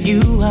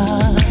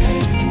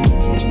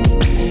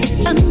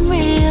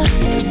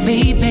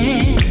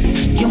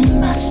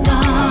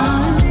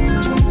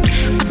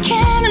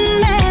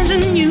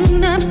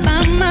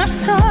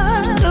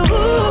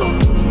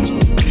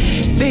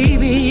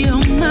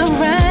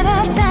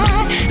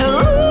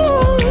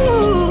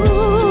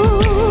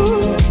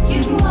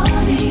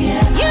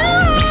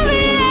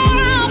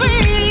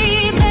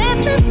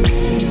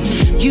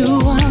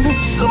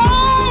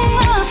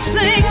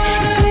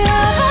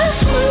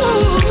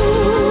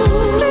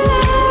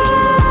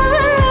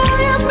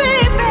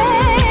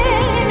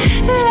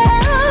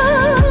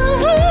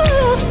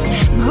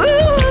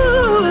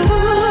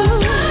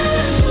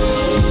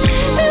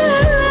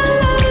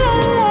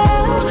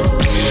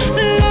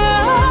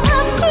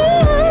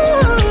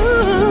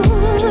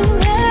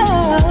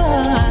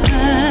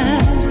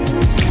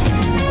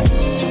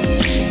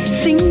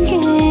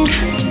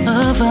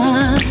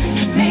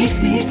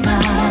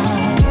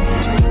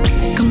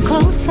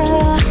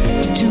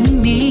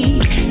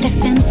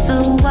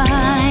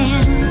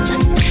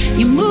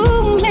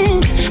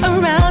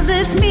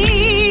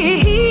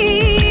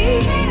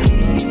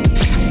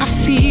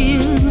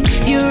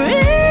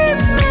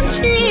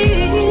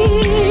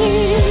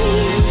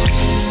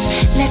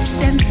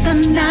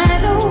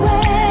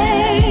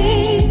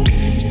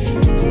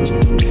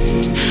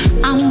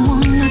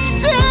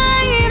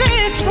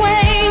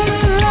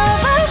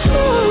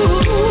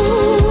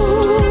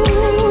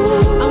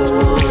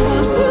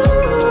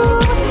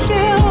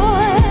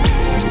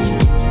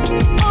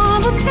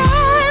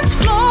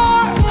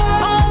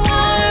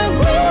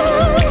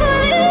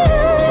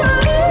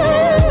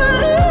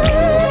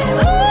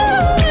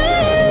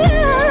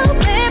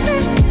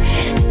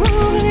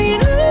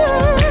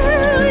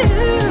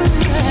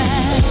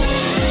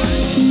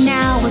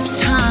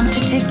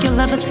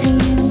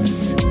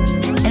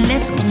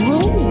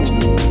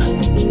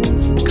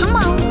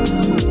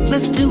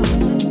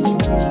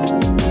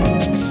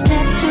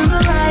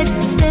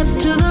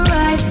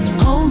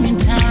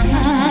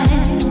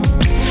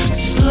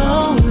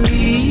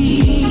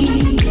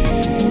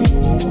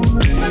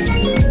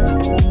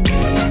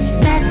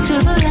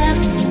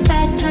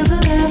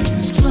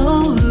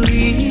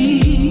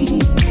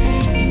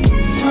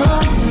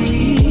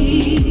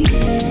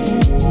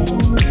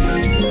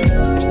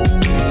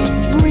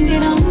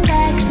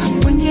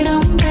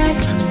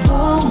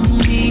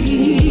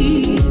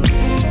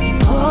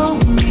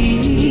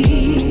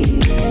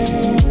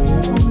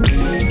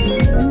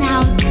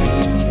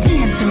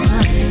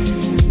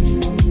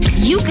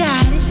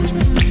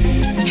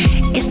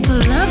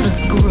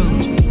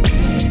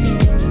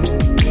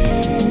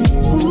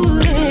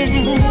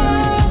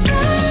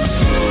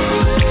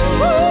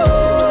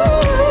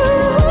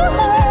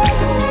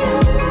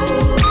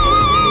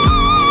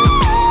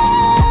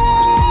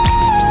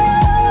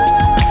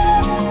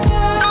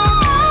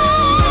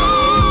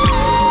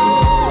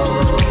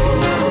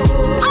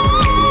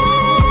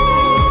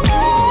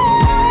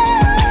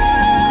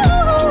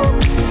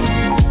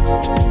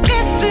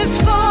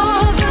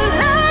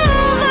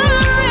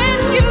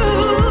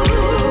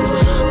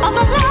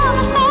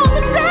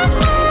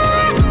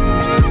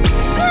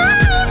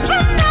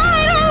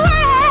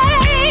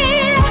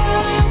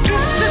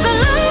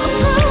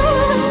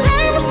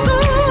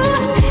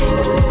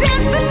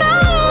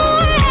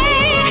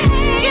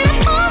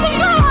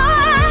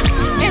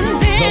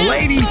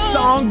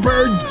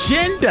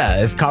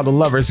 agenda. It's called The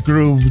Lover's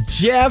Groove.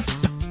 Jeff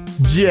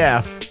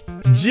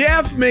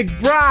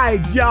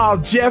McBride, y'all.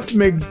 Jeff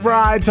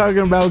McBride talking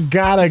about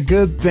Got a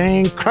Good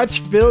Thing,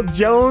 Crutchfield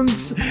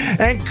Jones,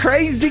 and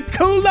Crazy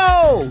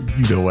Kulo.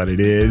 You know what it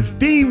is.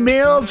 D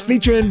Mills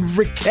featuring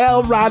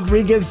Raquel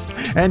Rodriguez,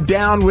 and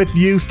Down With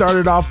You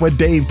started off with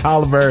Dave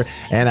Tolliver,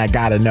 and I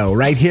Gotta Know.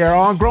 Right here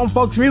on Grown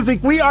Folks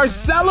Music, we are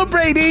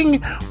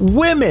celebrating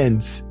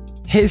Women's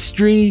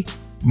History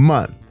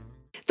Month.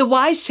 The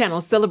Wise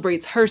Channel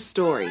celebrates her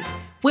story.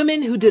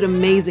 Women who did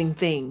amazing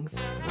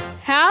things.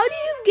 How do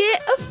you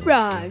get a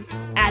frog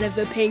out of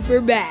a paper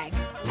bag?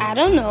 I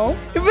don't know.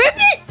 Rip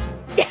it!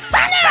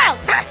 No!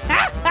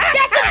 That's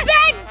a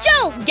bad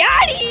joke!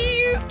 Got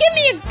you! Give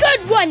me a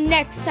good one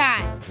next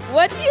time.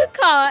 What do you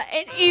call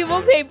an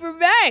evil paper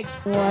bag?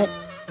 What?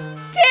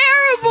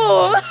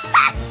 Terrible!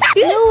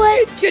 You know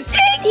what?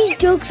 Cha-ching! These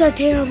jokes are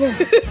terrible.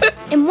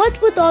 And what's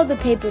with all the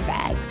paper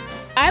bags?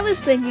 I was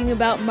thinking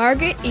about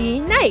Margaret E.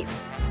 Knight.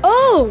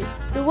 Oh,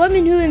 the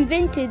woman who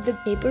invented the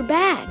paper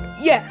bag.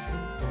 Yes.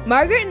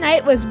 Margaret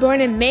Knight was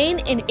born in Maine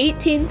in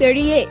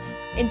 1838.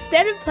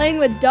 Instead of playing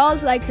with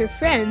dolls like her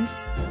friends,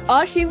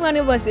 all she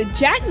wanted was a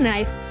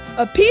jackknife,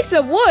 a piece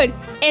of wood,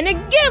 and a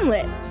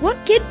gimlet.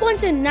 What kid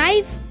wants a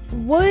knife,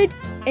 wood,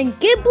 and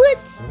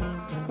giblets?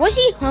 Was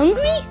she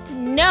hungry?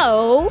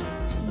 No.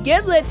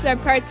 Giblets are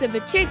parts of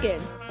a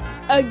chicken.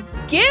 A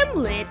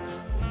gimlet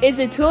is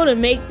a tool to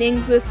make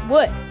things with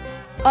wood.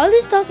 All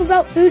this talk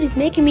about food is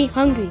making me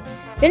hungry.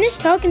 Finish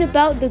talking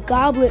about the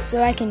goblet so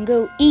I can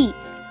go eat.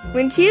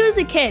 When she was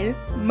a kid,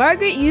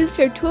 Margaret used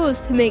her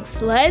tools to make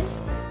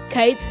sleds,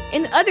 kites,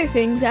 and other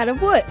things out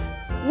of wood.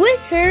 With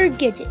her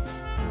gidget.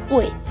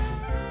 Wait,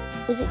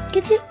 was it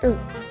gidget or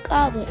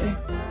goblet?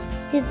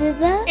 Is it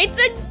that? It's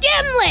a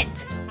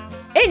gimlet!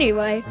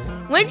 Anyway,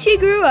 when she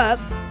grew up,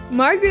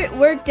 Margaret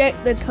worked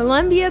at the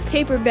Columbia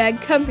Paper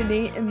Bag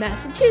Company in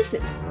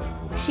Massachusetts.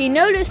 She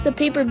noticed the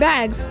paper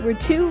bags were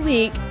too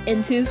weak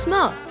and too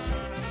small.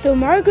 So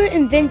Margaret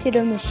invented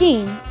a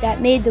machine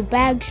that made the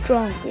bag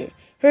stronger.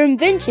 Her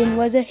invention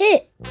was a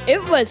hit.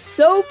 It was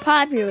so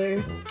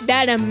popular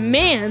that a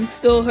man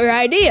stole her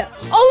idea.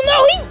 Oh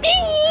no, he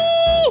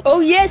did! Oh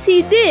yes,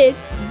 he did,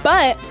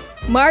 but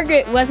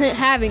Margaret wasn't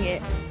having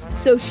it,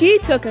 so she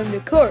took him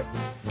to court.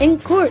 In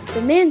court,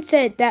 the man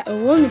said that a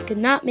woman could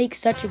not make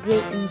such a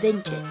great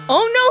invention.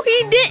 Oh no,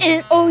 he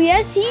didn't! Oh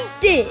yes, he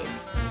did!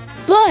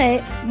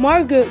 But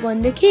Margaret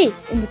won the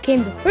case and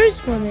became the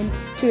first woman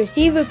to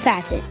receive a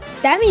patent.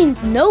 That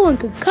means no one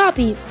could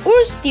copy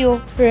or steal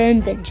her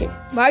invention.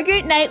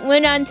 Margaret Knight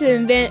went on to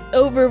invent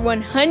over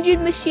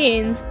 100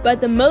 machines, but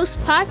the most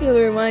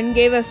popular one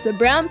gave us the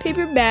brown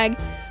paper bag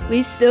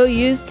we still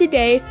use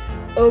today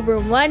over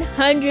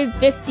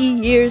 150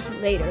 years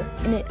later.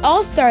 And it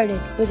all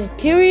started with a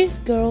curious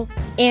girl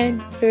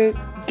and her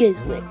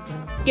gimlet.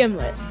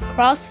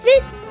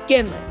 CrossFit?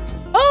 Gimlet.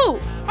 Oh,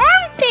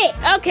 armpit!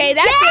 Okay,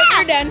 that's it.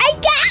 We're done. I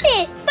got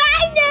it!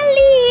 Finally!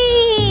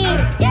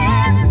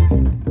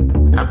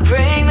 I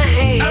bring the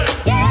heat.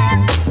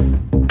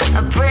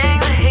 I bring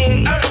the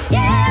heat.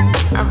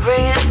 I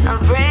bring it. I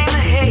bring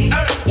the heat.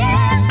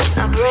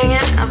 I bring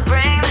it. I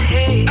bring the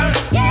heat.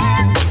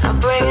 I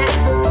bring it.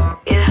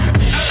 Yeah.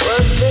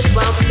 What's this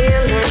wild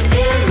feeling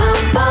in my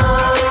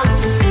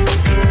bones?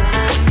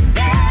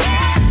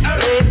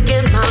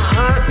 Making my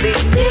heart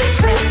beat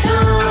different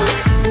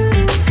tones.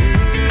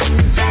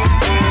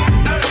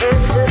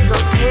 It's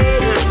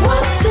anticipating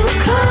what's to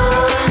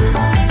come.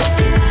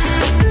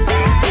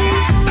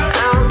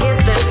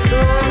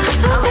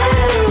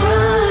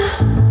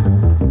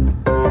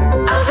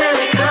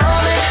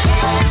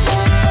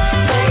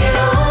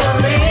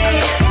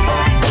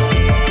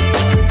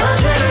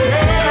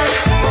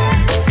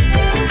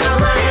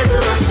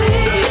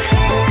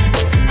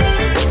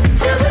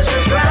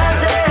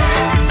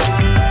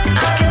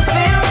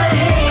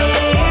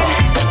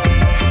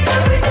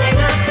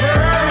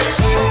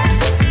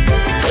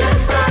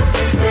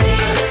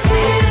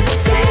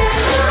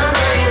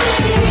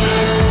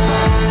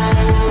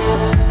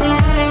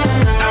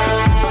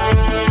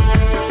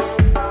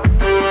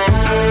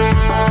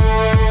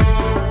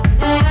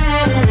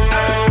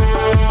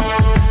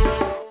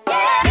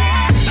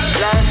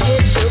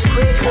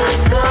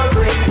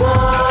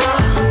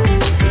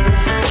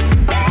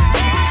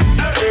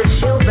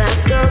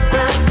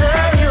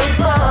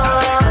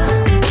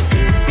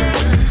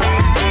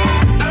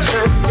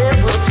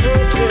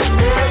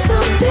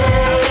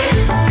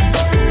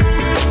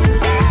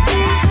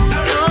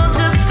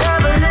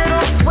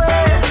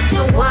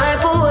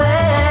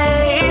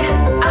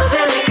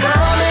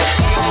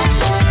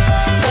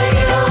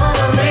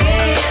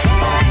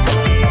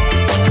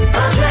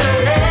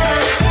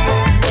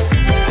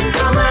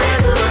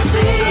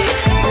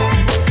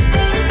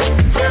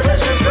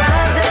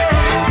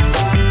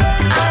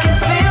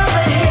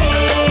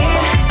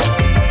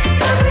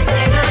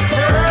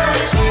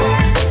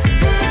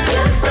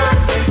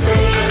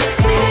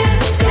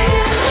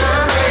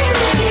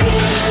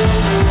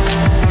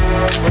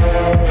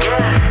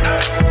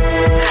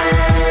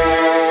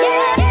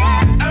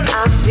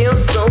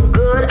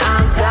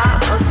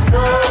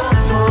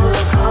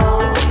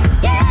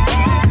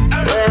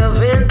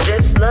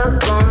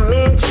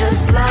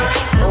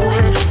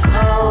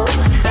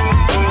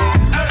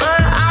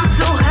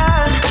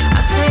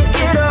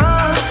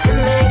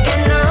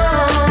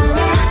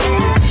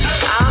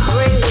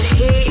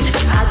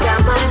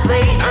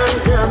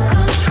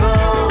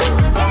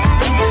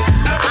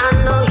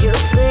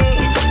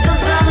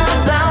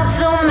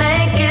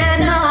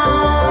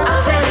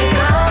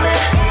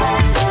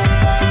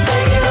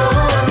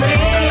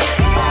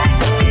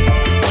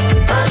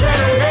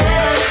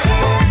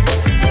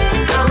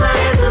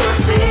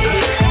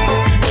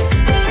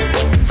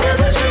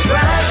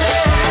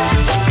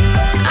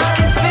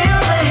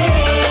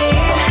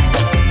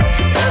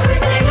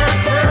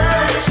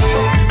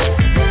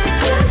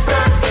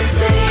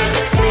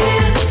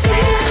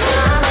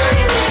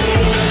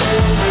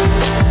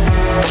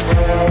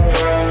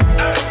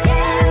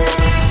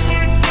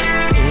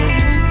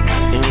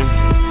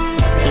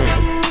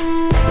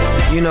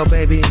 You know,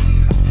 baby,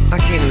 I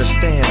can't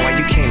understand why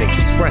you can't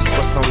express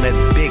what's on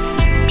that big,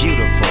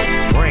 beautiful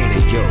brain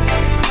of yours.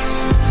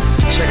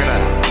 Check it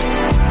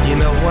out. You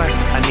know what?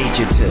 I need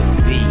you to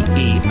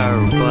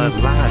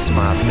verbalize,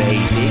 my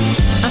baby.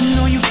 I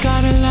know you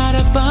got a lot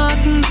of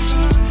buttons.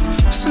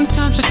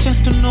 Sometimes I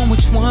just don't know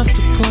which ones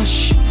to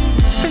push.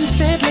 Been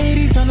said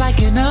ladies are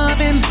like an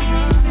oven,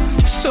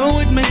 so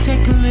it may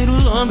take a little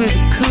longer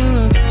to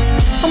cook.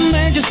 A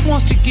man just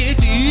wants to get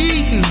to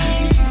eating.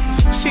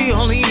 See,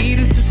 all he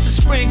needs is just to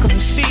sprinkle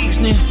the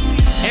seasoning.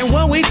 And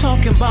what we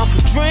talking about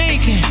for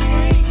drinking?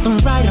 The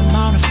right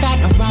amount of fat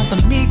around the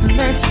meat, and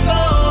let's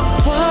go.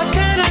 What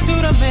can I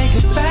do to make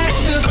it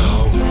faster?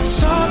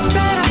 So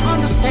that I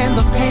understand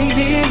the pain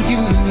in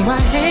you. I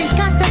ain't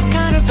got that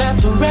kind of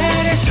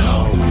apparatus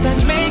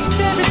that makes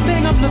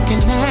everything I'm looking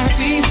at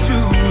see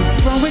through.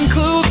 Throwing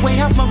clues way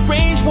out my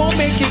range won't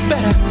make it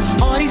better.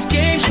 All these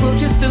games will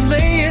just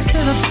delay us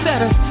and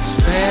upset us.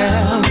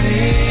 Spell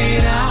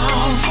it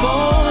out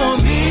for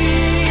me.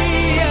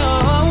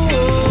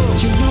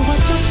 You know I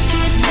just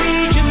can't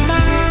read your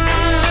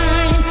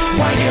mind.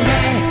 Why you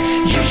mad?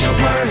 Use your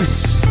words.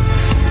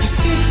 You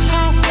see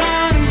how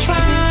hard I'm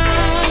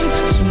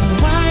trying. So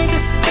why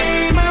this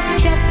game of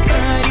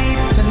Jeopardy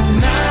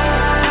tonight?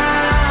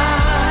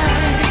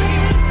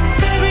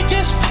 Baby,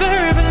 just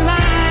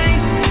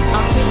verbalize.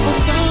 I'll take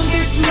what's on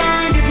this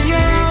mind of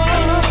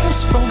yours.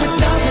 From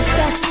 1,000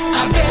 stacks,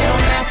 I bet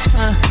on that.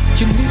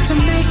 You need to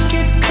make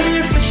it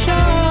clear for sure.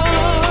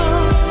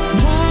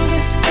 Why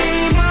this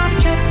game of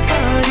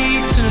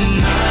Jeopardy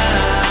tonight?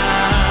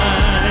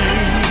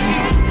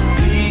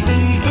 Be the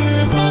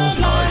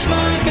herbalize,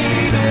 my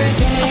baby.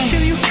 I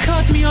feel you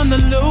cut me on the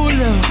low.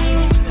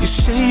 You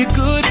say you're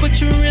good, but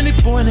you're really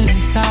boiling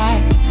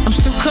inside. I'm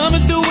still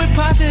coming through with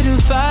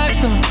positive vibes,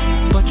 though.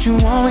 But you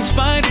always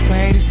find a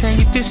way to say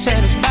you're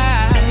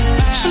dissatisfied.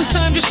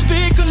 Sometimes you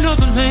speak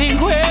another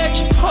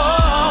language.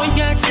 Oh,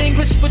 yeah, it's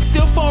English, but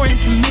still foreign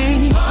to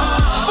me.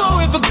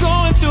 Forever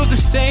going through the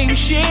same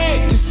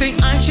shit. To say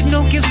I should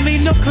know gives me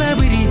no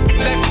clarity.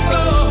 Let's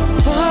go.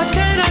 What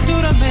can I do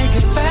to make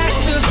it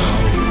faster?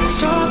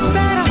 So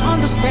that I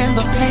understand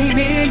the pain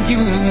in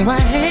you. I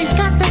ain't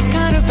got that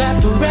kind of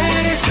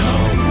apparatus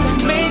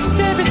that makes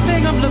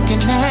everything I'm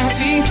looking at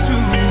see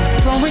through.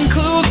 Throwing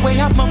clues way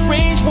out my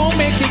range won't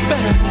make it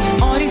better.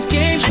 All these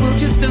games will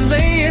just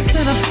delay us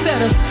and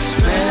upset us.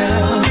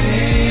 Spell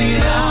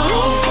it out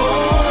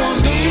for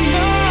me. You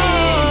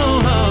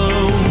know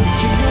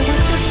I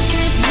just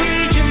can't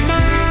read your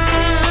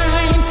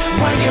mind.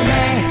 Why you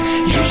mad?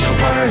 Use your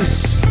words.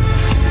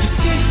 You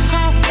see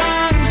how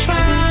hard I'm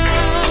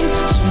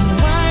trying. So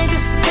why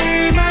this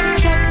game of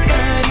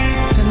Jeopardy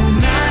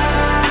tonight?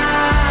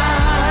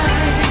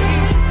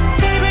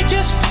 Baby,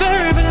 just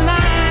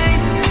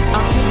verbalize.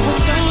 I'll take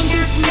what's on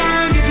this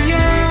mind of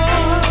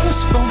yours.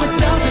 From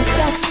 1,000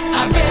 stacks,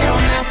 I bet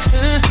on that.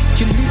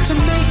 You need to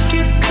make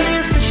it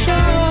clear for sure.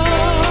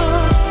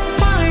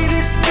 Why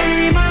this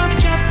game of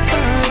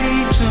Jeopardy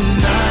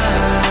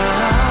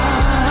tonight?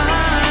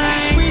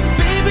 Sweet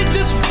baby,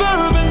 just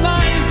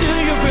verbalize. Do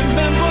you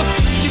remember?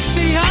 You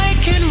see, I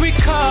can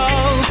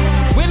recall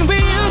when we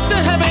used to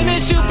have an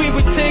issue, we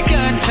would take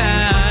our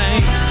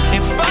time.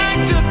 If I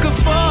took a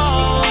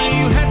fall,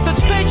 you had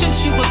such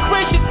patience, you were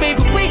gracious,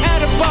 baby, we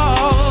had a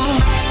ball.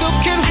 So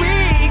can we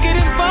get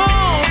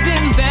involved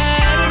in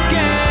that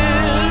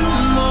again?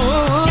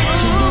 Oh,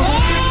 you know I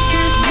just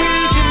can't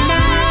read your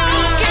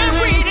mind. Can't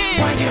read it.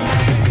 Why you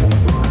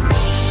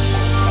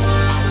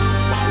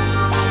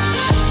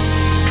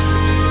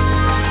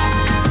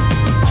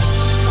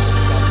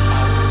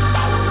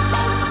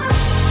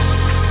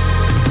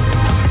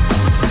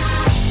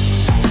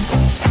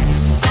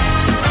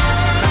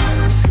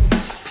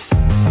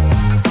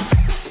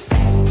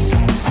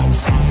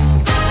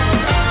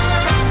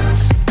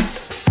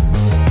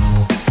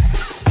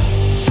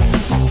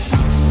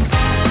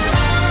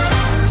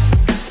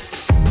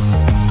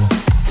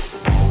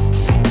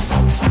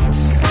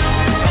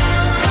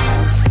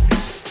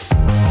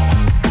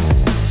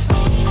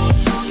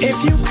If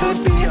you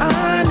could be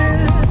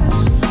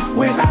honest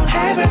without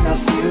having a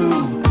few,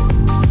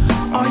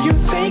 are you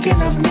thinking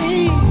of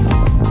me?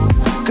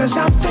 'Cause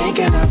I'm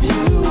thinking of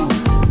you.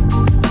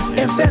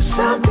 If there's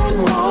something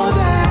more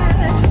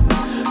that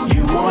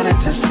you wanted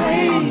to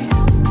say,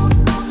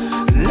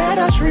 let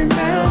us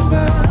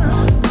remember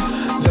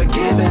the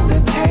give and the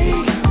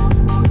take,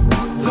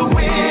 the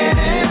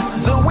winning,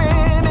 the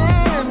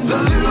winning, the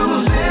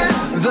losing,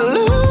 the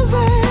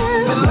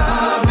losing, the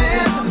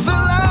loving, the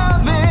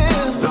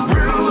loving, the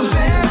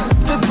bruising,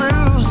 the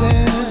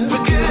bruising, the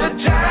good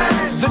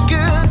times, the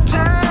good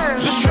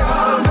times, the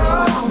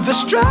struggle, the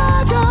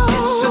struggle.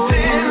 It's a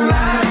thin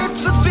line,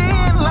 it's a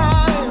thin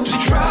line to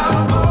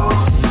trouble.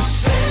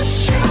 Since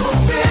you've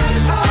been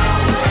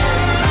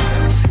away,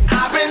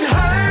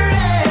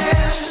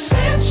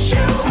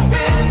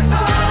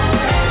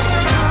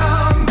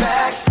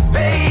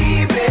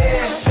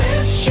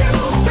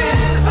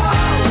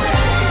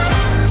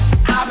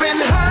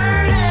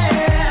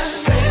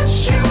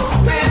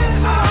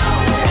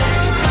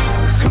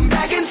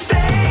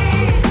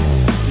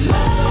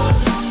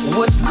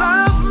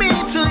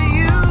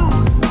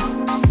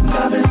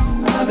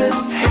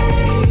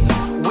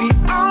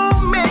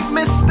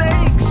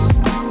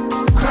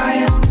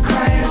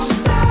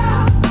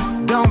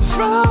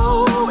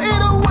 throw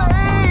it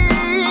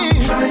away.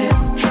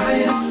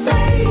 Try it,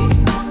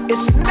 faith.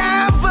 It's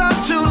never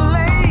too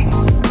late.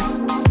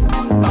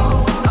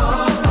 Oh,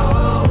 oh,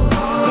 oh.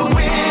 The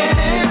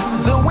winning,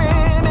 the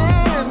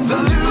winning, the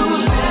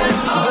losing,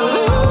 the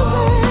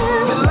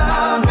losing, the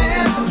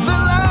loving, the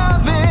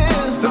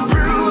loving, the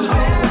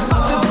bruising,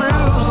 the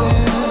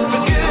bruising, the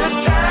good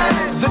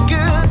times, the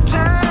good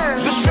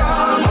times, the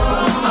struggle,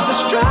 the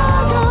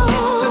struggle.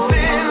 It's a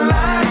thin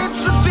line,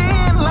 it's a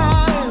thin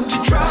line to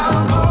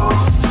travel.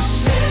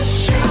 Since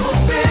you've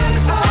been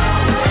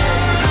away,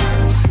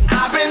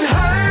 I've been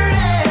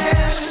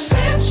hurting.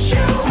 Since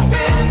you've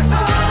been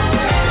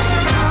away,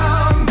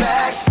 come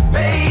back,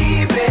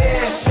 baby.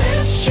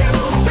 Since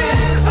you've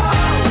been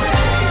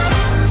away,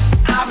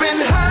 I've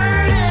been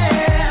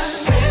hurting.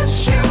 Since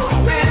you've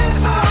been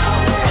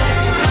away,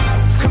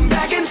 come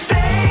back and stay.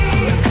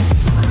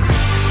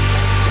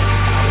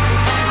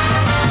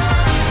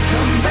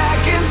 Come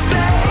back and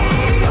stay.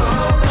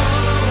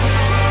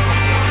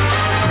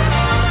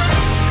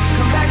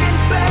 Come back and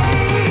stay.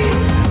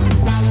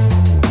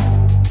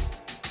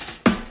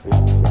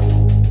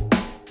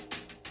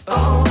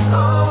 Oh,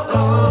 oh,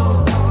 oh.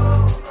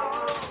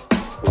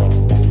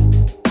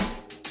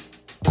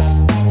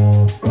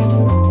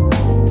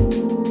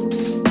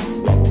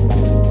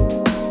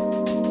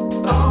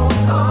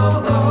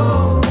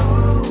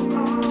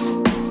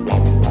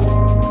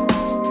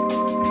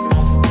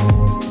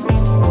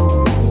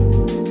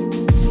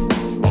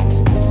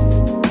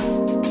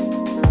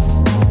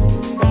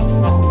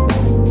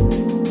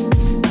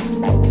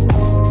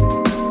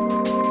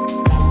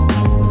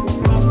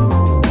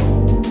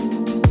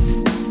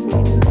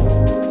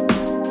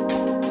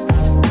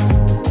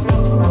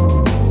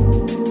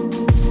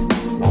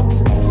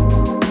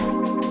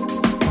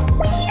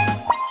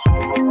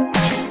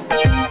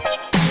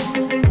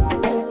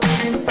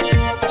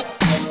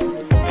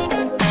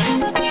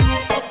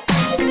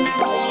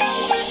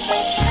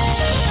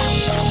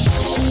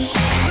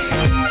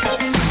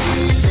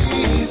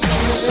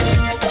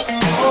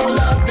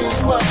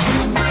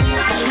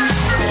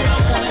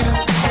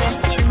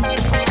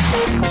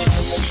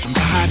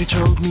 Somebody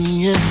told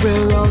me it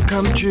will all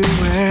come to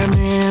an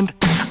end.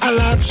 Our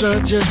lives are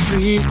just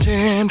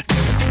pretend.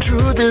 The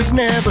truth is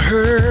never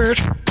heard.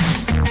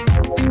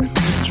 And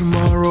if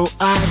tomorrow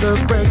either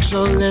breaks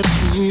or let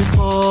me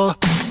fall,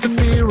 the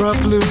fear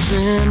of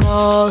losing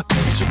all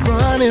is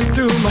running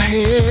through my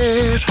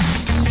head.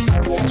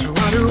 So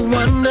I do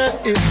wonder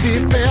if he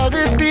felt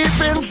it deep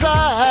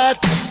inside,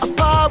 a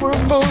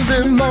powerful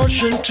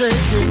emotion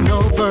taking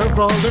over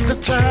all of the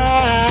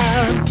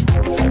time.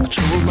 I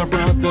told my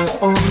brother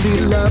only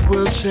love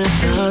will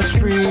set us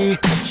free,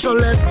 so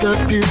let the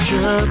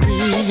future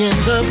be in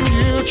the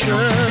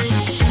future.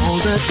 All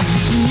that we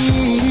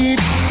need,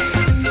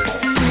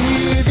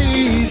 breathe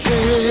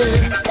easy.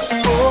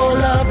 Oh,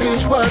 love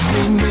is what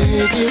we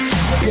make it,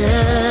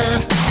 yeah.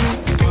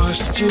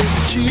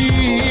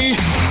 Positivity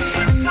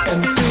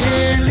and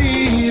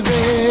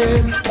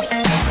believing,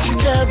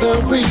 together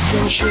we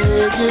can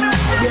shake it,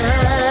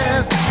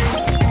 yeah.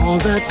 All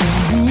that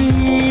we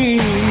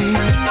need,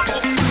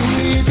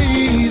 breathe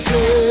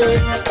easy.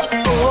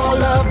 Oh,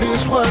 love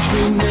is what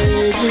we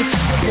make it,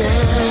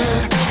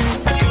 yeah.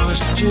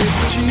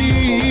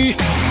 Positivity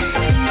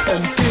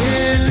and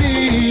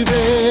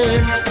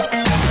believing,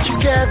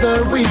 together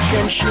we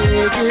can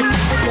shake it,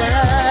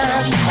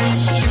 yeah.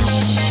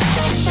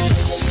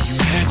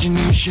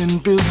 Imagination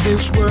built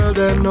this world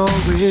and all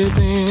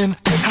within.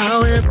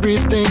 How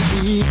everything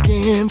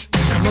begins,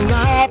 come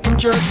alive from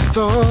just a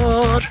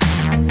thought.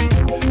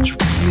 To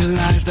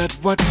realize that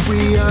what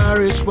we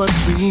are is what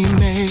we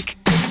make.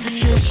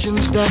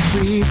 Decisions that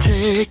we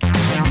take,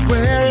 and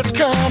where it's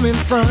coming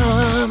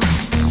from.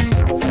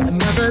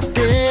 Another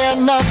day,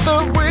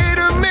 another way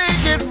to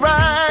make it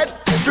right.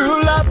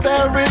 Through love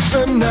there is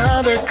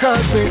another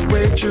cosmic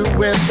way to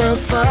win the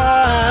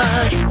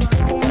fight.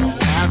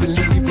 I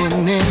believe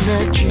in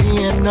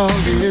energy and all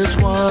is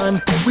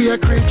one. We are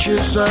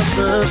creatures of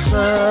the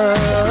sun.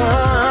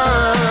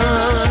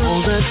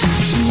 All that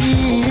we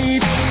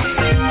need,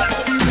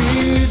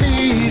 breathe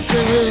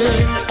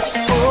easy.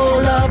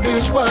 Oh, love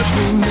is what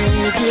we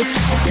make it,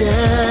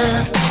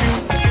 yeah.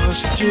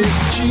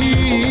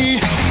 Positivity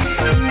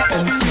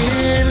and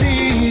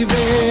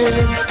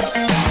believing,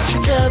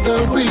 together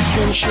we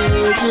can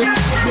shake it,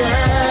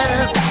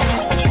 yeah.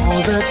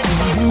 All that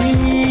we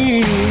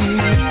need,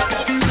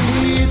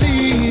 breathe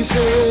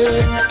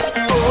easy.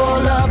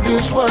 Oh, love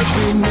is what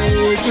we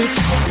make it,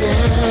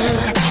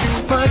 yeah.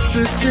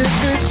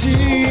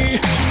 Positivity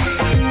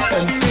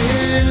and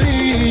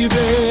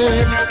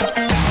believing,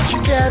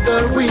 together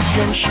we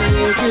can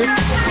shake it,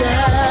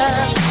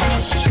 yeah.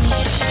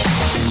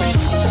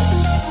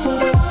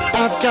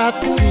 I've got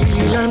the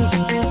feeling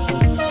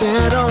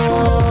that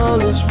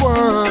all is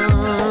one.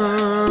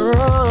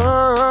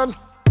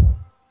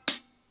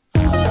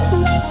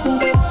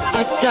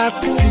 I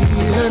got the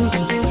feeling,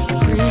 the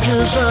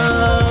creatures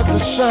of the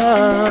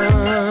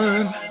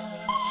sun.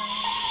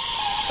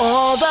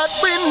 All that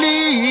we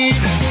need,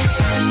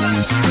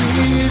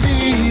 breathe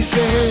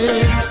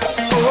easy.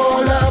 Oh,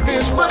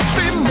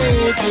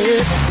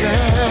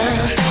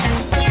 Yeah,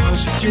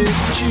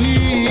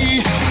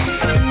 positivity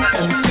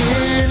and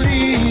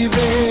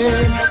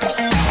believing.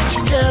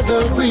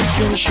 Together we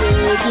can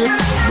shake it.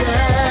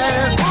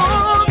 Yeah,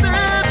 all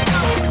that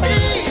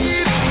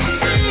is.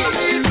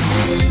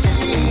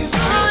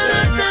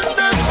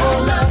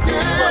 All I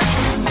get.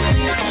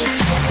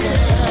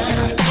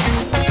 Yeah,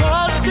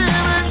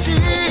 positivity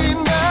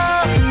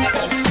now.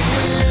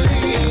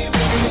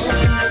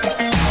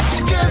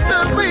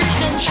 Together we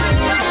can shake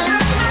it.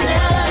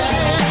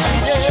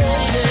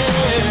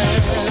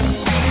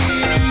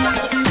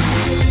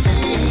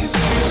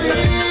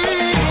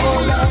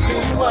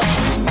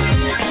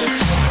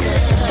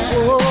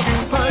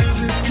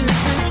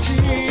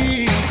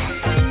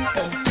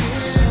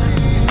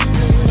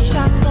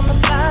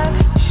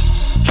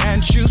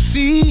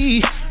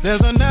 See,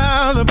 there's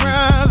another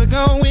brother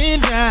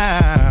going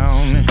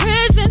down.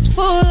 Prisons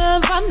full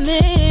of our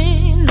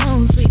men,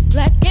 mostly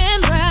black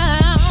and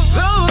brown.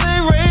 Though they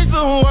raise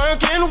the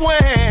working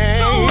wage,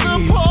 so the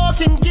poor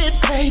can get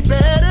paid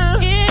better.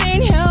 It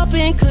ain't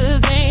helping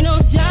cause ain't no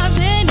jobs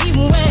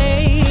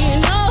anyway.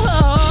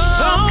 No.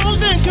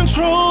 Those in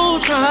control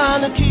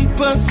trying to keep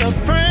us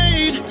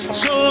afraid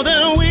so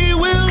that we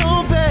will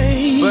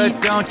obey.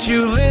 But don't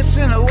you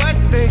listen to what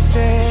they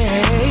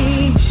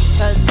say,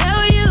 cause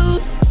they'll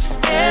use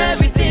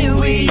everything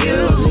we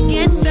use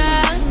against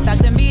us. Stop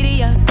the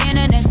media,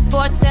 internet,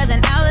 sports as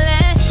an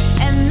outlet,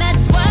 and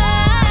that's why.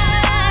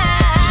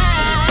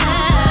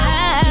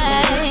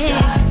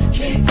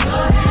 Keep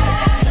your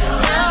head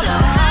down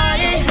high.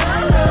 It's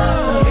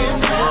never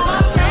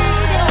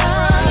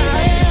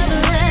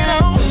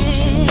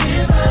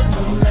give up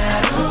no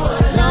matter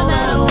what. No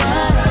matter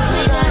what, we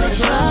gotta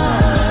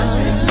trust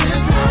in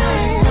this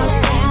life.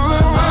 Things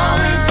will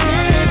always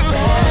get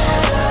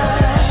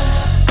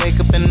better. Wake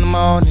up in the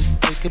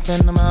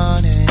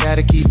morning,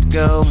 gotta keep it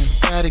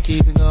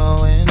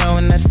going,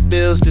 knowing that the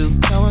bills due,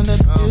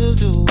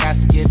 got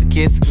to get the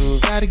kids school,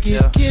 gotta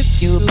get the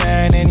kids. You a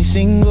parent and you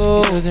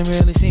single, doesn't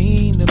really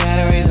seem to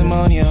matter, raise them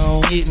on your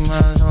own, getting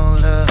money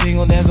on love,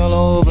 single dance all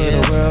over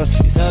the world,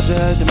 it's up to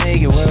us to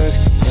make it work,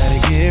 gotta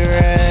get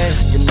right,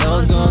 you know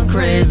it's going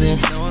crazy,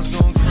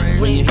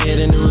 when you hear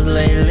the news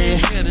lately,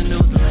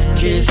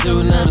 kids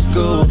shooting up the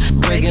school,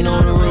 breaking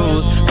all the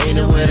rules, ain't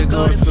nowhere to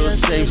go to feel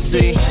safe,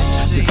 see,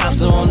 the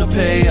cops are on the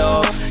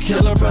payoff,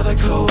 kill a brother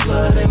cold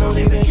blood, they don't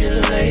even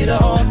get laid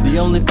off. The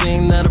only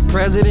thing that a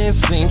president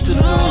seems to do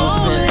is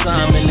spend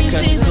time in the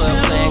country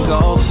club playing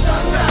golf.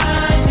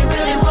 Sometimes you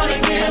really wanna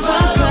give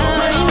up,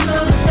 look to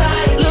the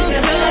sky, look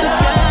to the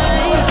sky.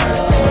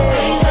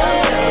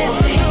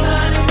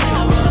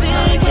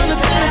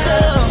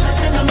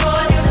 In the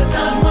morning the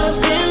sun will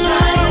still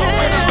shine,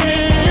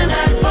 and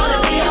that's gonna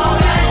be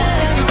alright.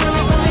 If you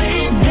really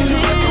believe in the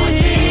work to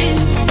achieve,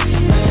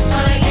 it's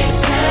gonna get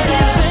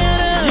better.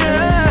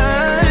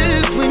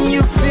 Just when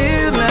you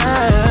feel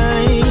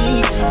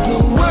like the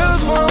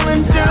world's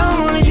falling down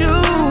on you,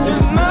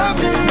 there's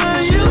nothing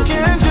that you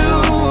can do.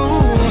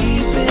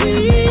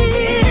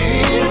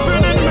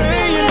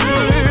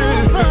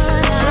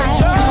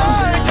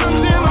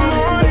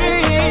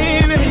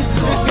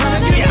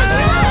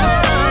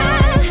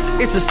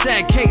 It's a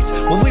sad case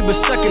when we were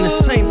stuck in the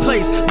same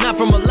place, not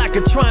from a lack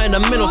of trying, a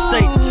mental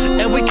state,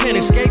 and we can't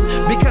escape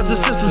because the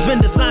system's been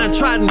designed,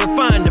 tried and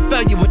refined to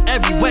fail you in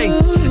every way.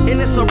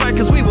 And it's alright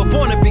cause we were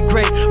born to be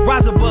great,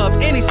 rise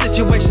above any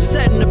situation,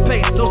 setting the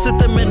pace, don't sit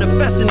there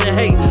manifesting the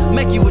hate,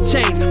 make you a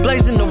change,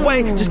 blazing the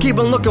way, just keep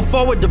on looking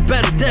forward to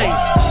better days.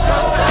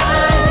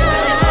 Sometimes you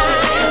really wanna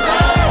give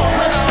up,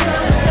 look to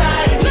the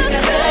sky, keep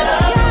your head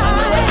up,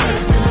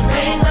 and the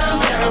pain's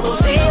unbearable,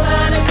 see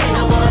time and take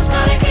the one's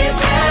gonna get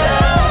better.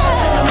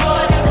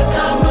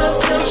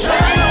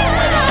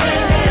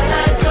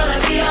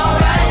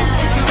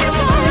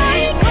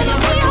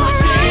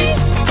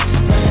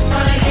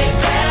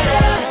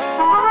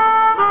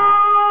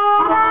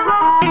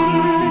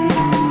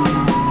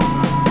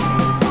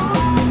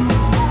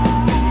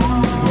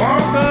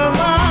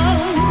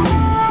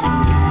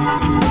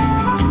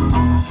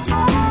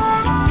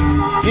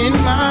 In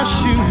my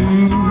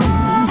shoes,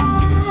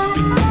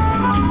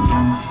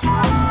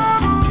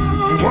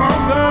 walk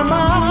the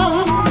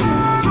mile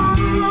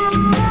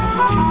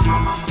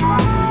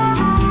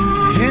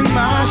in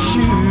my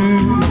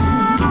shoes.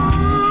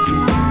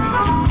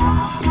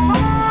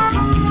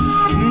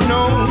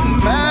 No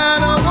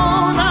matter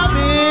what I've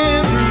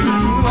been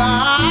through, I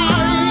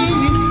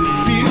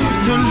refuse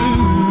to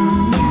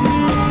lose.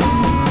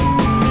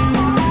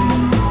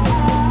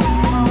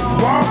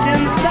 Walk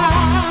in style.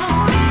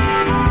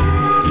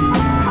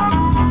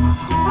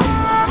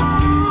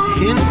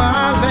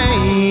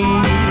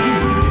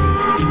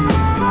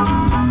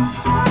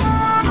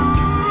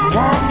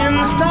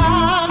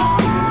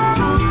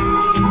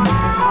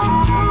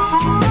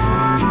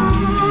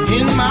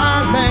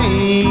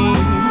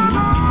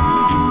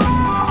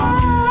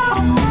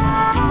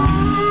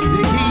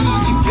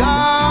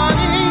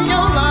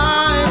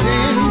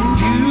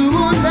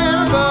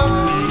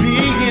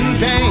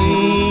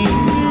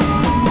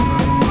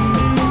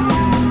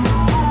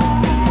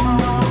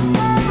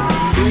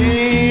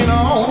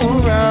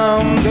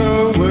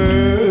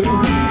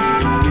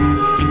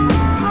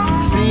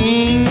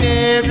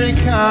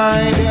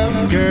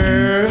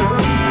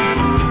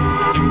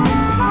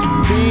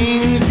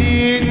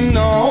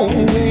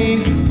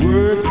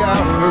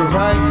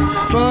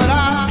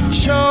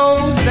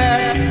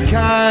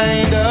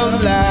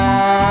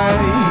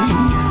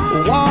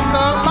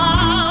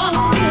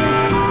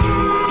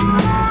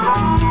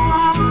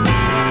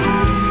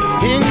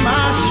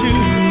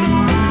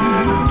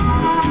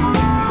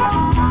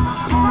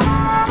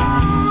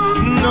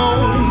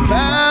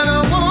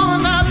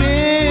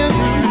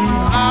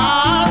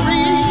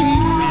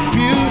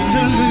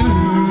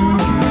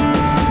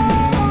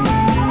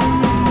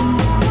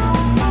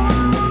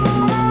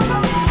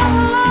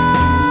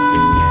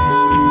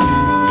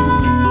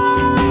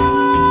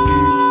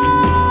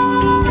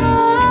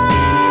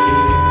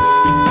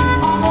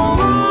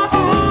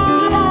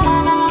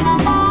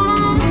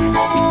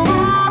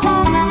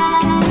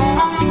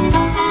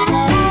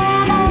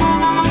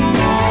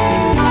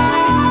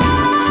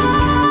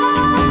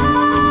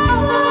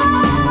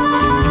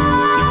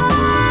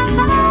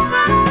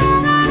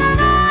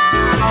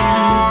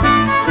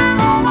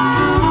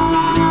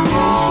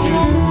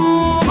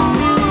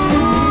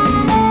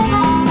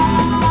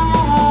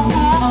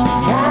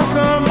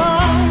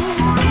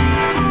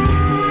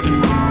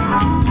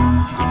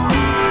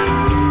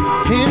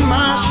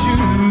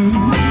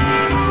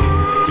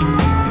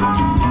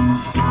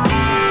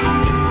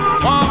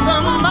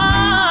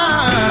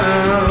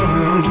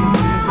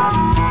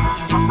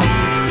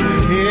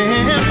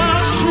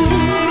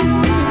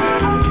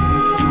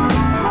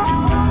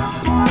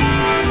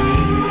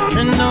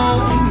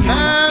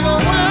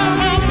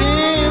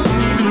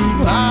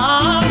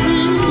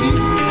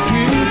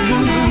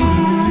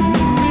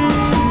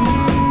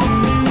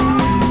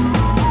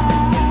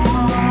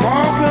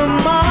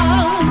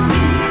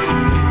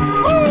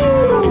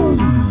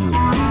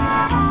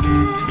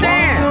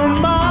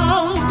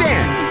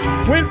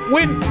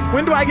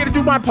 When do I get to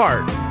do my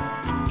part?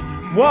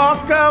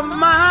 Walk a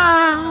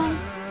mile.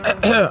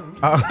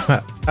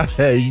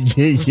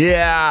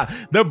 Yeah,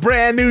 the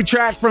brand new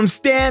track from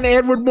Stan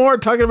Edward Moore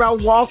talking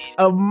about Walk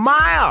a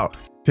Mile.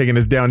 Taking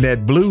us down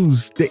that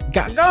blues. Go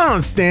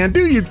on, Stan,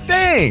 do your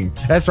thing.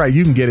 That's right,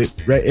 you can get it.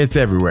 Right, it's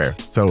everywhere.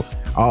 So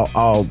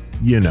I'll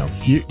you know,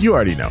 you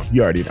already know.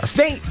 You already know.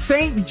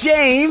 St.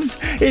 James,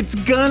 it's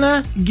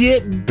gonna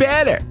get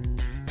better.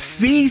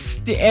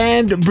 Cease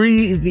and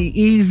breathe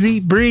easy.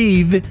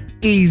 Breathe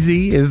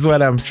easy is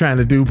what I'm trying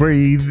to do.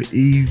 Breathe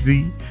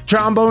easy.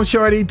 Trombone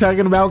Shorty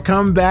talking about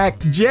Comeback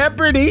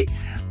Jeopardy.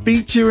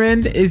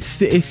 Featuring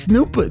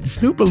Snoop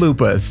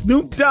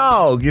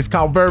Dogg. It's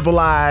called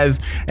Verbalize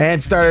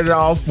and started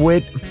off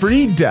with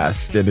Free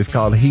Dust, and it's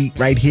called Heat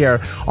right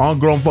here on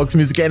Grown Folks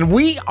Music. And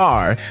we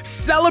are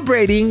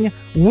celebrating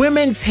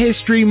Women's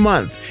History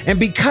Month. And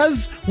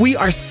because we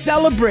are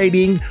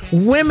celebrating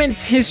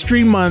Women's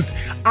History Month,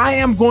 I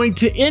am going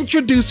to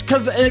introduce,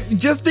 because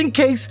just in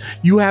case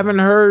you haven't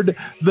heard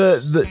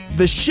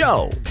the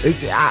show,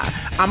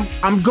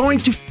 I'm going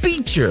to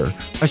feature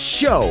a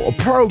show, a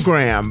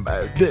program,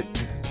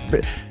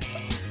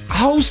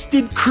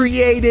 hosted,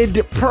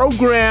 created,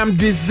 program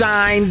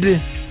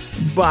designed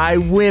by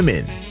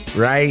women,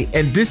 right?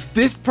 And this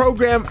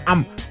program,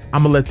 I'm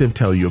gonna let them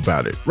tell you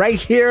about it right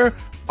here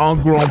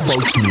on Grown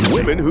Folks Music.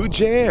 Women Who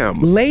Jam.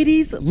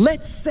 Ladies,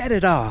 let's set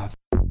it off.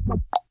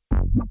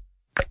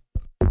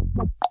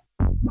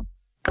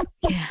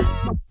 Yeah.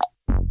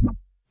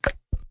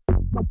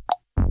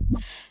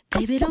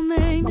 Baby, don't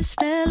make me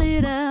spell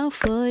it out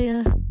for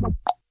you.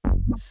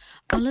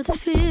 All of the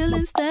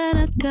feelings that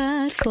I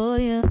got for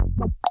you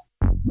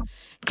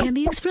can't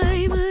be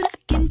explained, but I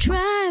can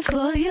try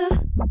for you.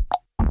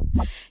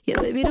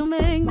 Yeah, baby, don't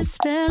make me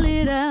spell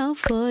it out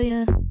for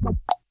you.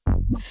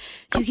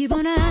 You keep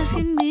on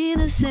asking me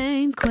the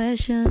same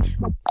questions.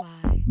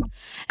 Why?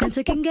 And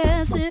second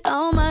guessing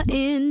all my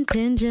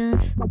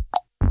intentions.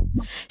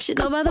 Should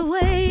know by the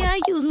way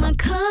I use my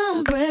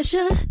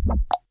compression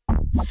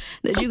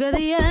that you got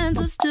the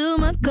answers to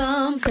my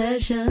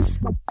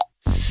confessions.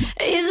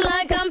 It's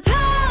like I'm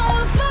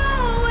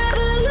powerful with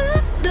a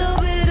little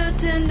bit of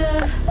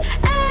tender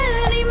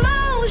and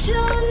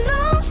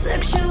emotional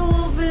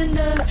sexual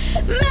bender.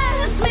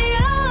 Mess me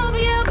up,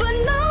 yeah, but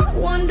no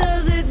one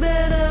does it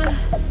better.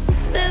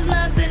 There's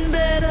nothing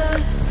better.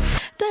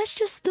 That's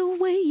just the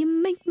way you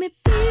make me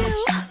feel.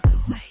 That's just the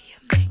way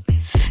you make me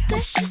feel.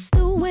 That's just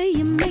the way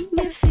you make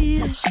me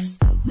feel.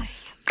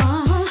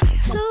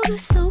 So good,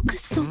 so good,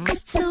 so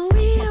good, so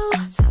real.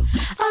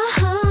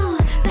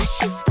 That's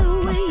just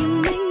the way you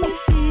make me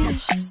feel.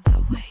 That's just the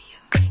way you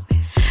make me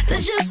feel.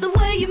 That's just the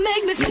way you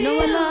make me feel. You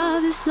know I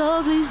love you,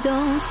 so please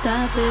don't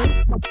stop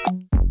it.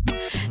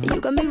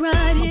 You got me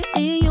right here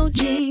in your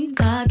jean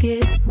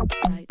pocket,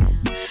 right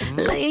now,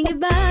 laying your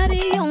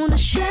body on the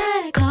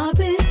shag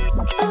carpet.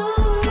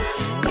 Oh,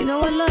 you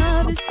know I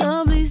love it,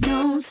 so please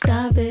don't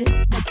stop it.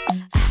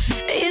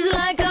 It's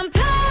like I'm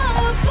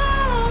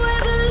powerful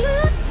with a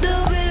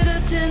little bit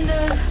of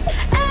tender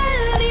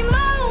and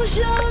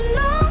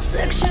emotional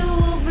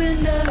sexual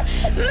bender.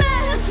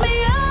 Mess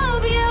me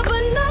up, yeah,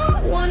 but no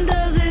one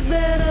does it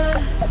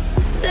better.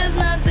 There's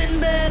nothing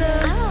better.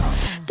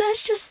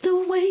 That's just the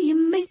way you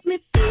make me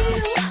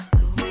feel.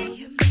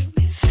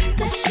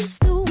 That's just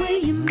the way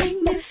you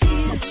make me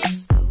feel.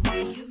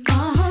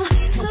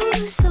 So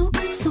good, so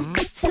good, so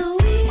good, so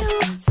real.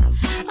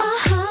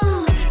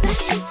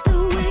 That's just the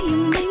way you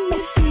make me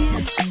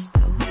feel.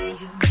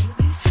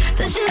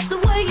 That's just the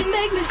way you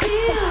make me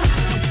feel.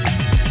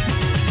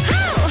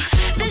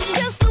 That's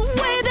just the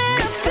way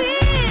that I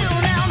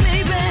feel now,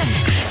 baby.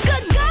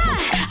 Good God,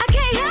 I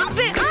can't help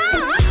it.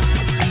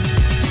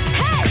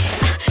 Hey,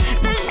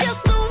 that's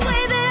just the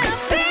way that I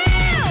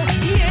feel.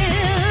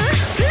 Yeah,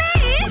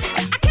 please,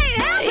 I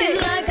can't help it. It's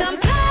like I'm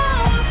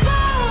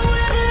powerful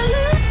with a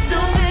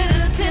little bit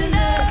of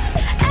tender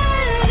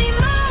and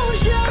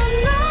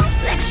emotional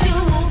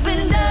sexual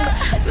bender.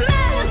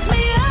 Mess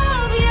me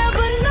up, yeah,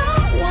 but no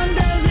one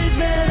does it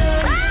better.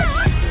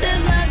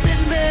 There's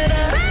nothing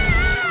better.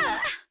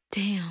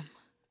 Damn.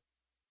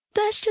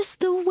 That's just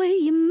the way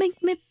you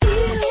make me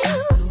feel.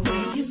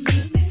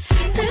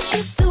 That's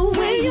just the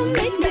way you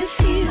make me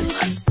feel.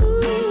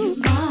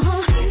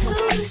 So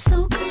good,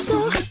 so good,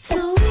 so good,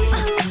 so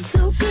good,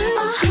 so good.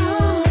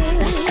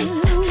 That's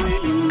just the way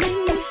you make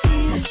me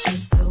feel.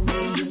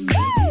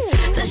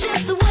 That's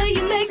just the way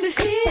you make me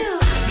feel.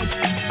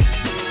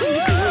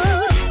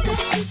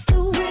 That's just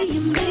the way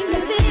you make me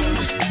feel.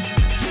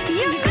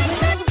 You make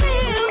me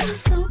feel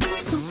so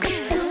good, so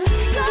good, so good,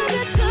 so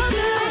good, so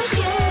good,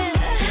 yeah.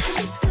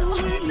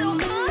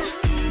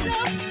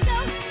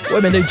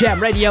 Women Who Jam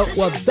Radio,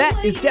 well,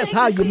 that is just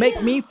how you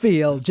make me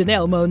feel.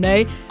 Janelle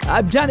Monáe,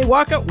 I'm Johnny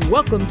Walker.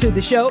 Welcome to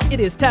the show. It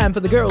is time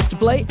for the girls to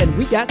play, and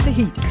we got the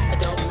heat.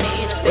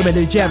 Women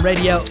Who Jam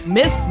Radio,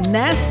 Miss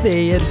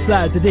Nasty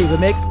inside the Diva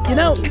Mix. You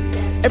know,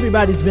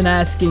 everybody's been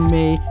asking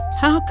me,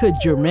 how could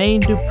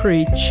Jermaine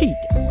Dupri cheat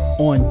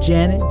on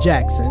Janet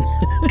Jackson?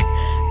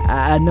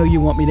 I know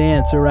you want me to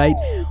answer, right?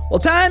 Well,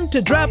 time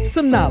to drop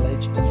some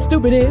knowledge.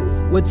 Stupid is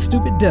what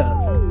stupid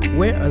does.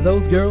 Where are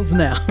those girls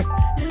now?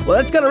 Well,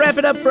 that's going to wrap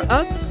it up for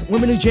us.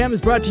 Women Who Jam is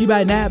brought to you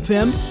by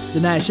NABFEM, the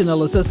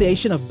National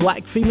Association of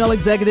Black Female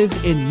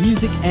Executives in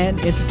Music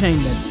and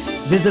Entertainment.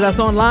 Visit us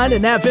online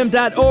at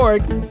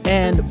nabfem.org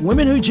and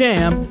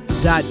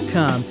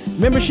womenwhojam.com.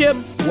 Membership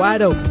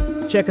wide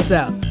open. Check us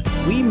out.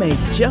 We may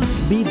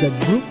just be the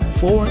group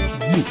for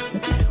you.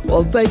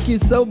 Well, thank you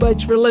so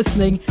much for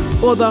listening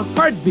for the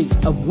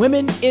heartbeat of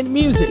women in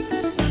music.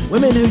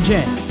 Women Who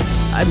Jam.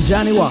 I'm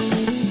Johnny Walker.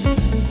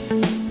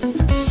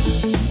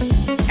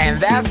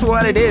 And that's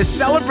what it is,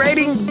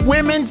 celebrating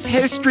Women's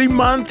History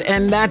Month,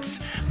 and that's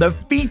the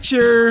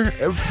feature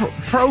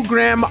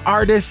program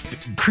artist,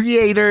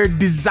 creator,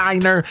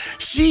 designer.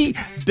 She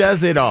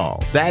does it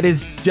all. That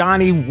is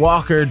Johnny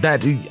Walker.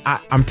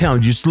 I'm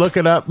telling you, just look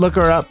her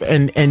up,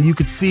 and you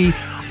could see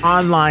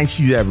online.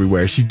 She's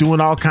everywhere. She's doing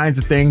all kinds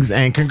of things.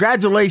 And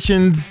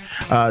congratulations,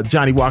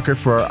 Johnny Walker,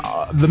 for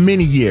the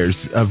many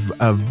years of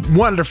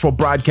wonderful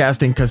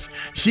broadcasting, because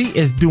she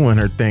is doing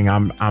her thing.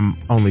 I'm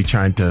only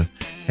trying to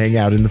hang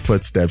out in the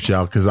footsteps,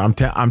 y'all, because I'm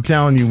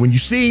telling you, when you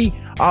see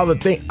all the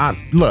things,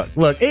 look,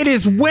 it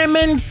is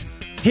Women's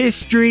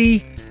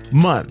History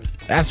Month.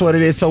 That's what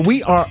it is. So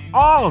we are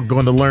all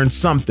going to learn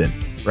something,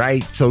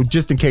 right? So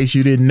just in case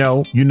you didn't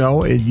know, you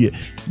know,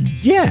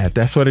 yeah,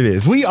 that's what it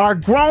is. We are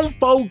Grown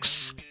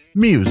Folks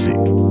Music.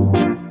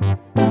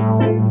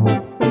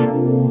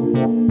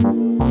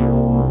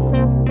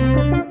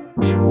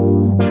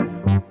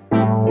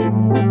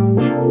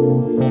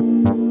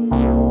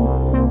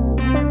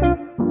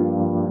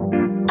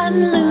 I'm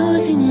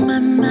losing my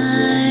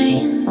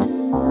mind,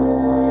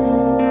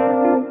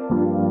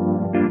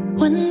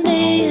 one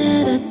day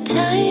at a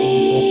time.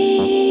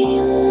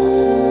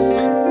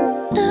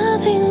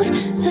 Nothing's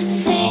the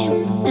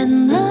same,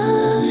 and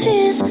love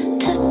is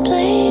to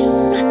blame.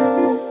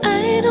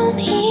 I don't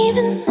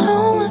even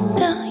know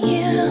about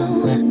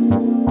you,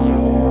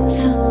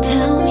 so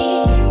tell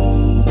me,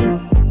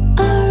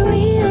 are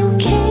we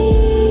okay?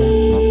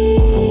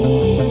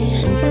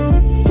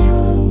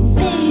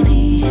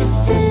 Baby,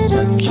 is it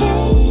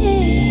okay?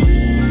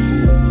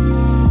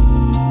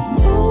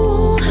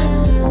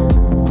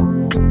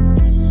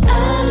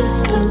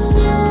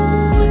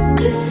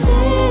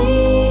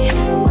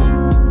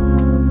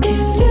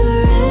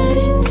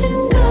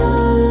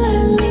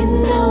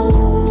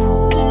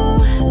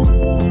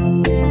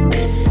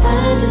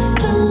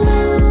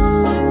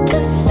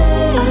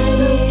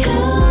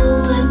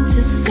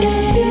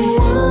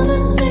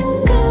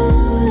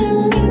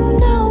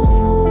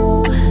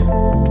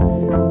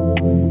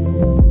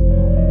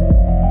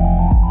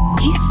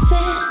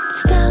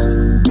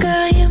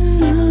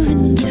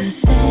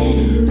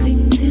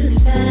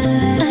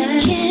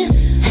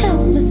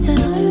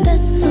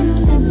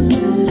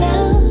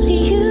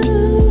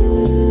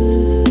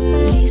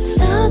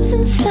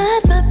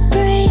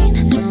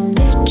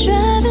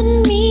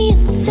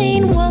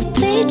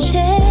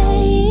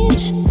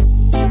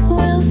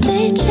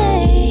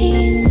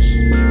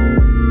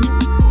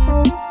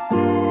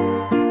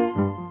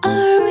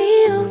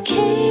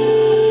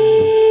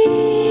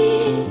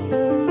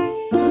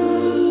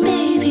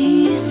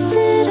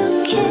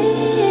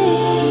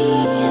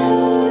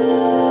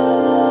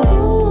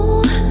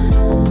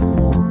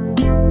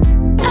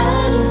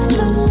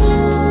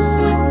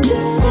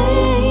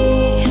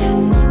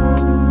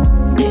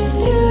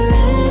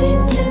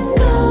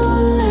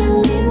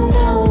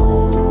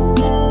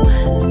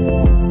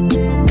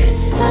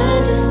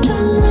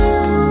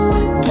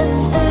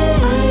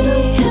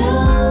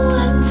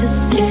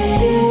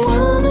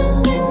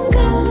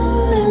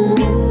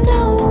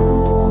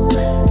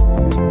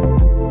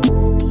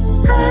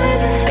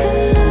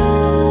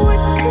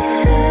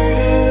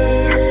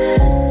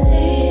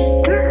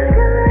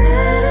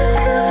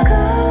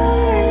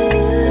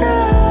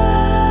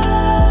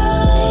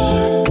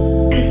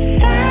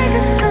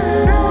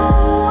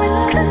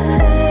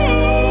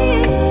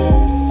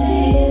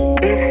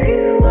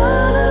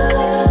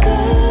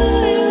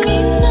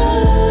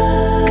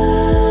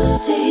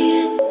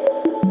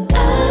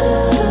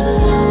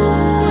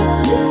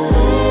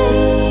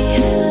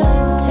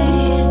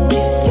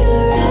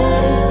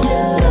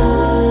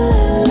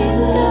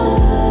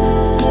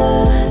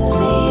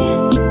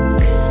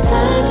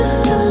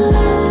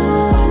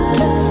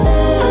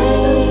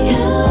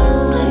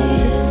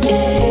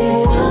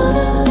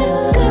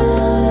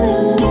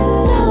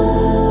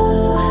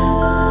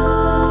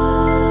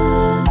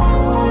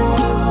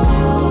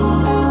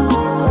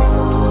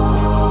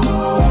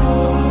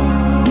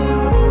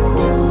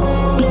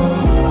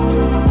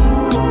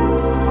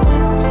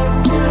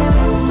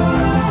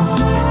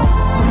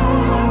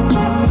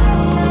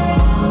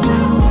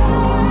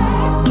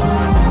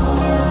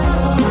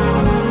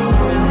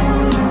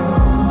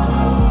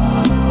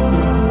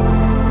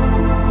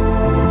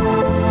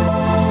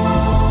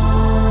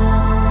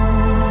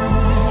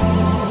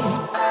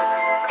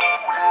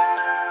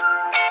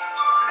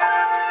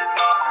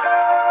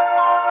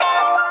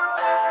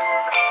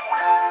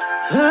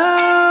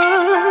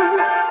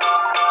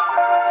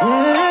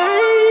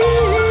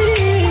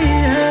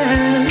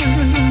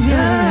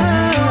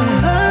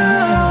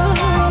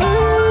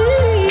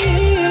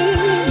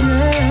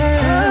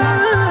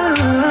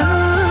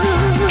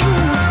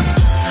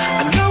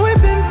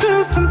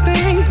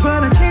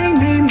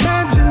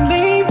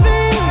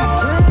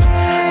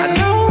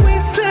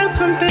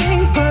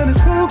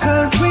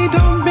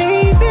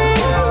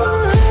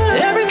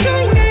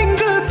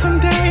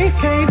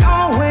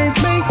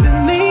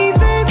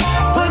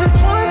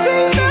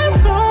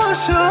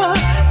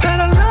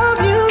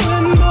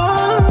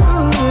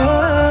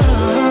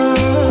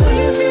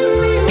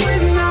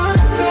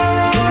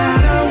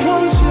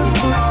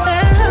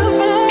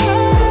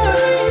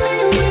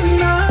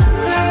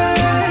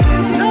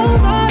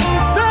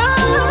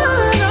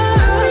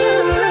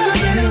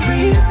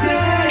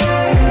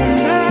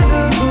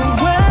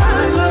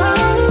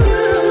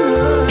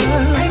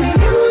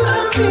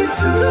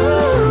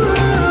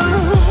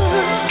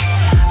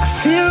 I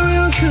feel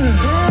real good.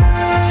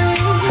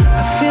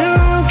 I feel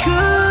real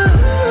good.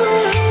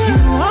 You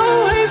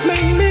always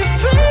make me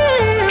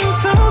feel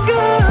so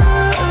good.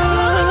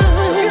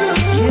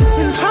 It's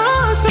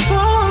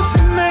impossible to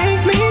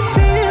make me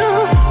feel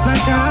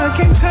like I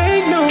can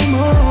take no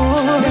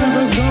more.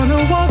 Never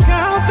gonna walk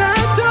out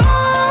that door.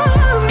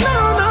 No,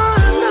 no,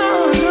 no,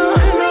 no,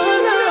 no,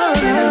 no.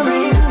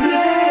 Every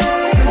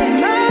day, no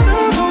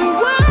matter the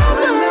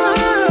weather,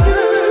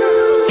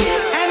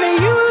 and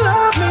you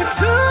love me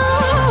too.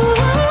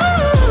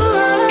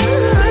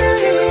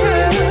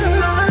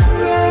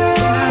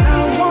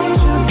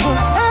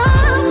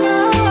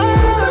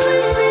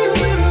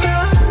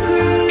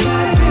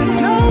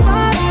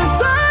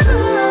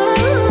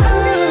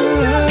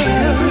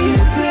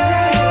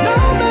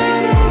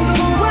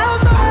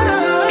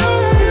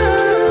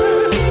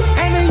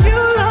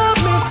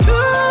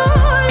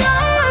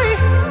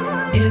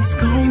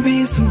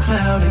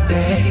 Cloudy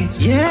days,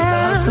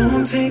 yeah, love's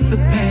gonna take the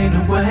pain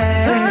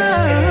away.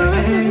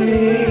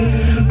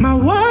 My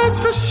words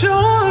for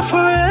sure,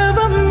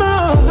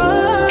 forevermore.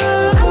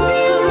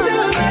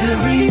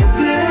 Every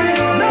day,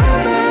 no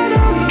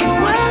matter the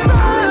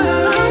weather,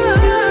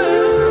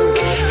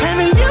 and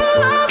you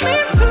love me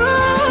too.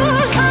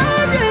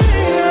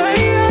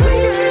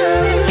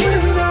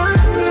 When I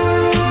say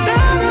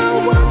that I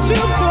want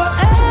you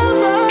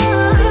forever,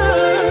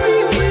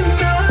 when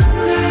I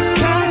say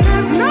that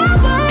there's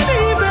nobody.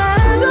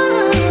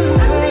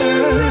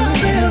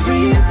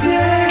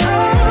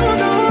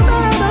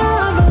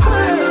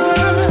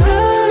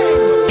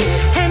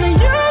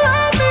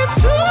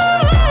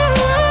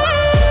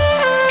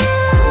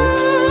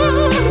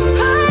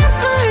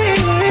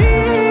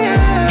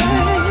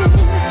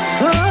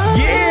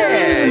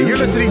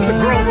 Listening to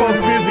Grown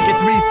Folks Music.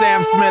 It's me,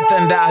 Sam Smith,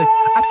 and I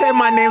said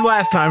my name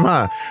last time,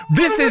 huh?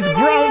 This is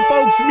Grown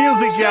Folks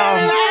Music, y'all.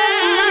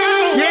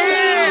 Yeah!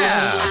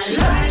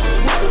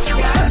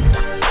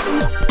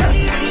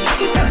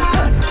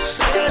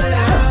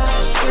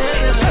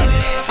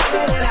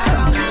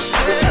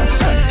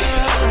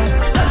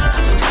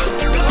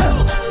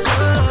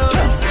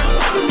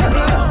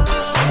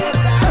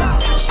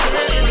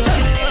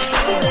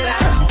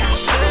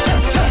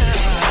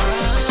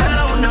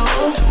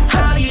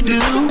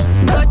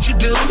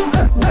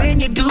 When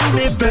you do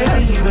me,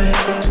 baby,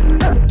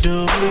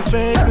 do me,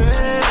 baby.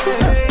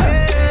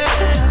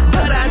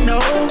 But I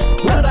know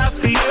what I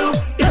feel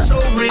is so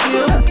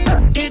real.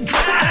 It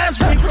drives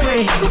me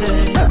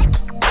crazy.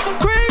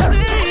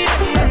 Crazy.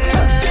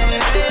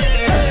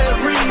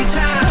 Every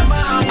time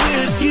I'm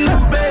with you,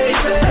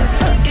 baby,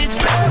 it's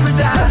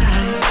paradise.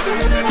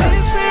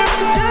 It's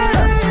paradise.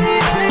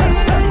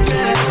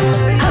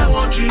 I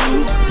want you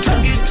to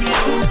get to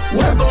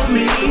work on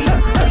me.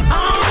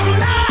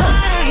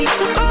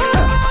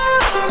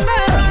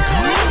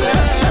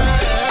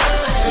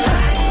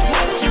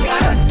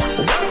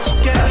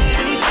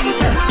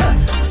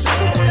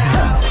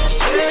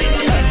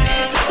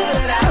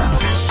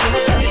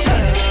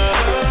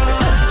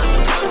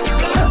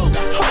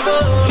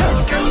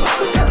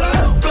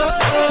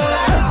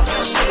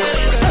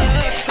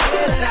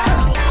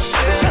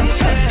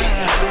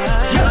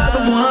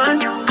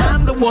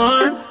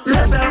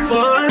 Let's have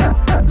fun.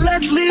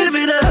 Let's live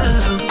it up.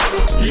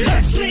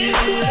 Let's live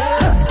it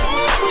up.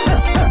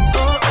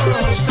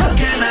 So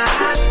can I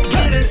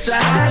get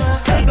inside?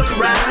 Take a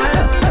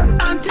ride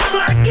until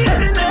I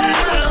get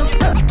enough.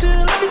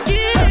 Till I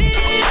get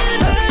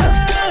enough.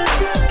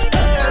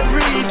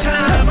 Every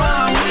time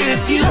I'm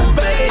with you,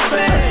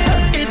 baby,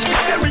 it's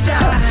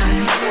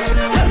paradise.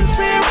 It's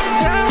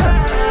paradise.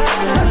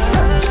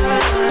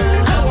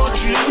 I want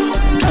you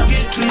to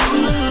get to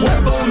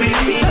work on me.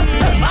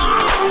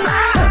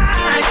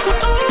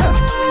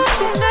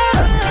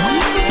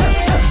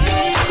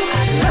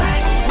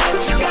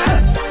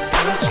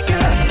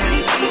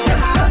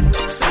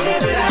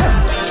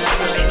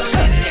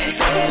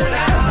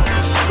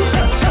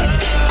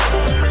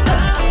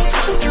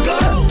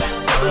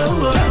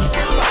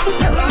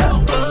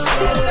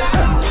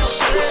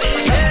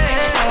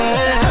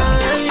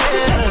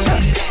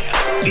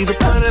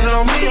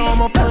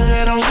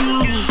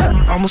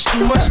 Almost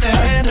too much to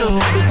handle.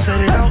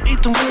 Said it, don't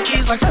eat the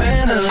Winkies like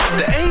Santa.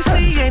 The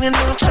AC ain't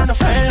enough, trying to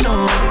fan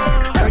on.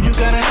 Girl, you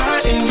got it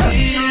hot in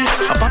here.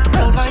 About to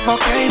blow like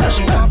volcanoes,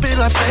 you pop it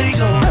like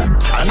Fago.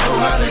 I know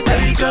how the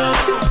day go.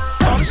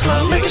 All this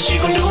love making, she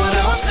gon' do it,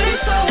 I'll say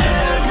so.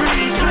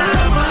 Every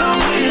time I'm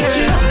with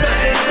you,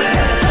 baby,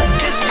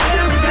 it's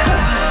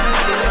paradise.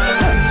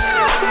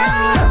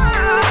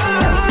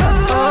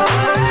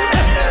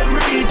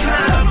 Every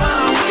time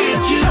I'm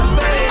with you,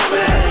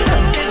 baby,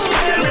 it's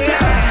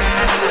paradise.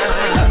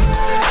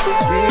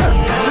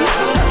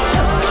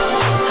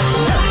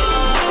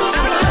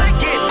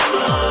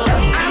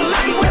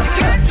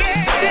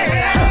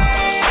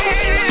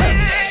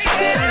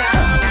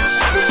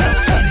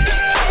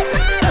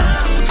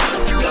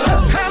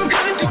 I'm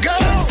good to go.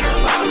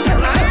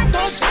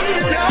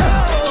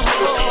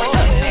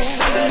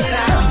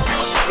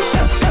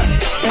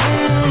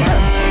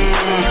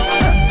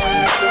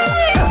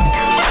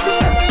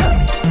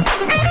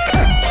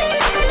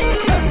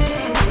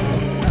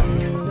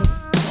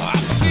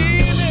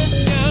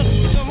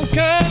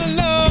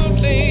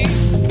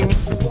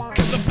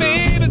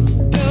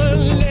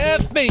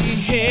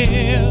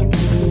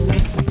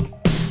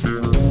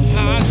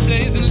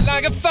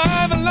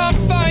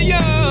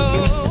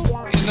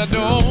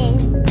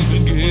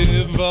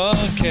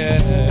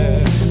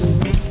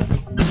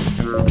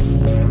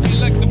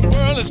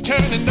 is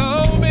turning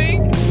on me.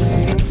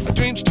 My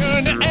dreams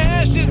turn to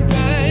ashes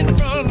right in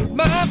front of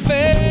my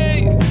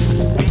face.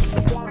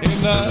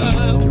 And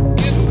I'm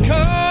getting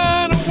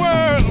kind of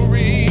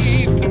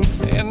worried,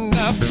 and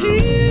I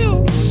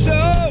feel so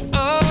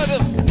out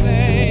of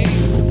place.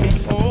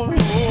 Oh,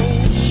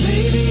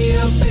 maybe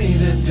your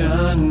baby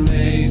done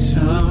made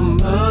some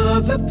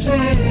other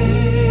plan.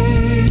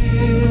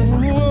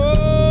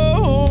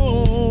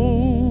 Whoa,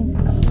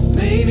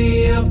 maybe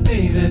your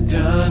baby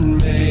done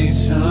made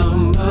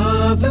some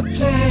other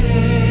plan.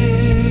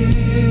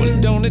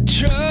 Well, don't it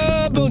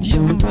trouble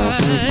your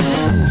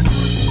mind?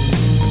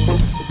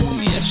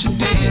 Yes, you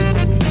did.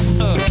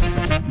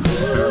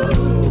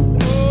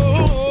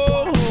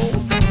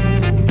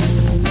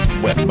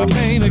 Where'd my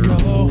baby go?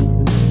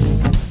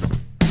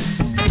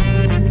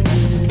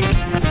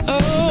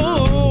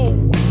 Oh,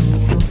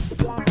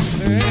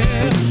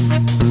 yeah.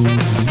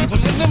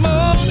 Well, in the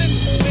morning,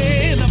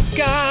 man, I've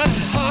got a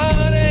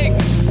heartache.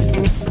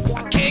 I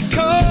can't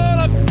call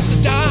up the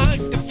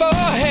doctor for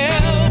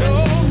help.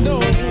 No,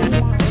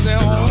 the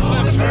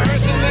only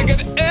person that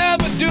could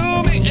ever do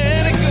me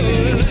any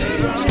good,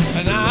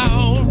 and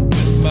out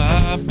with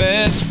my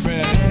best friend.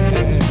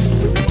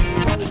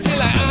 I feel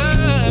like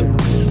I'm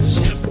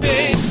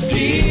slipping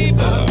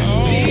deeper,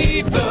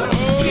 deeper,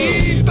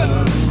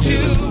 deeper to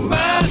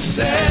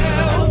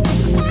myself.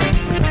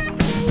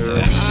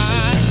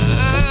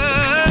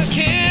 I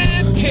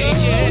can't take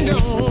it.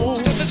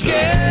 Stuff is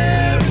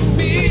scaring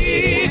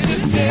me to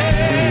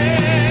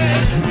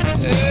death.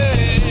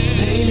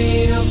 Maybe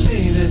your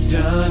baby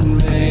done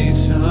made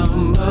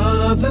some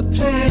other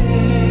plan.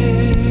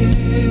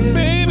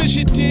 Maybe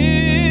she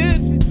did.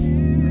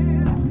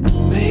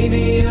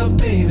 Maybe your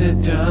baby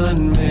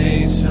done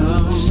made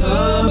some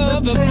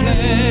other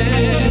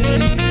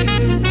plan.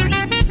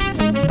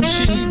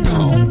 She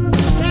gone.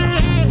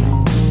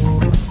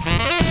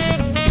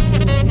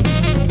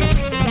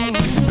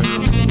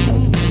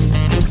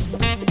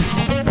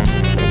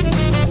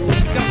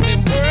 Got me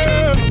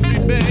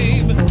worried,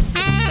 baby.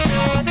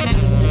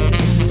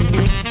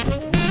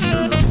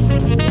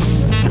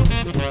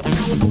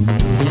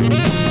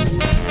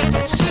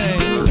 Say,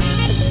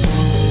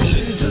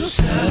 little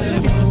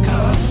sidewalk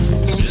car,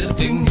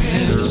 sitting in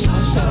the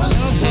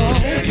sun,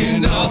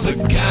 checking all the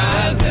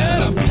guys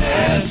that are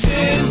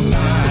passing by.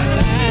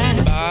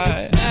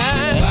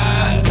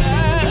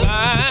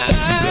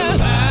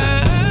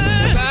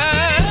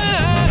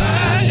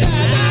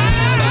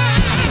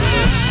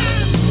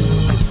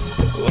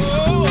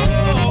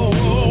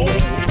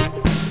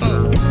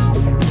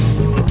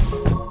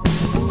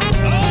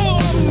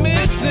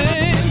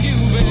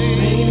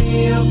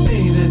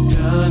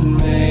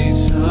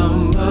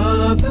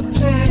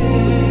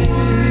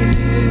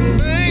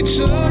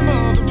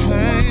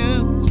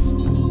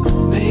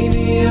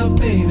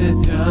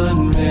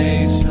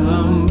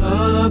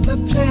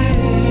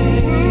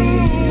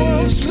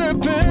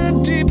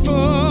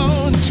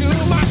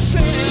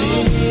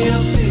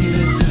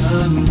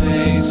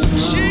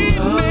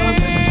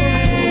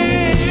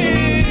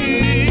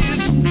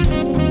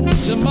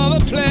 Some other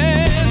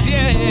plans,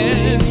 yeah.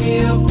 Maybe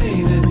your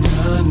baby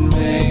done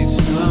made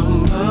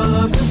some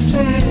other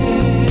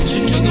plans. She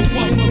took a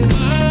walk with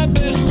my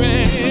best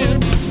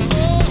friend.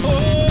 Oh,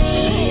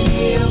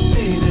 maybe your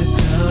baby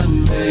done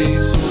made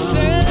some.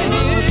 Say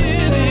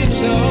it ain't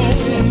so.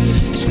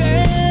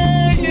 Say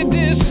it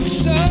isn't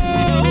so.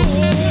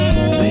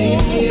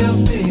 Maybe your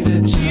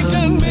baby she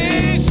done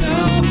made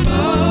some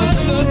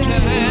other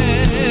plan.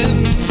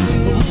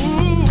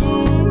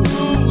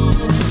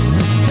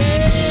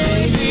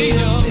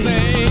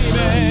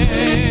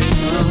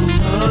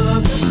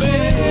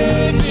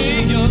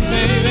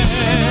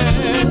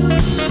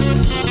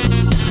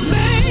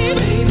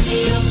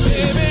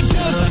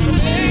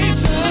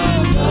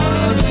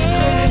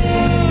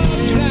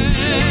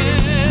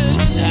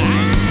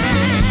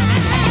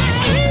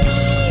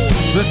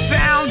 The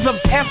sounds of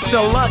F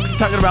Deluxe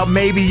talking about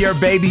Maybe Your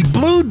Baby,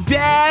 Blue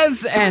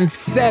Daz and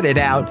Set It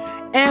Out,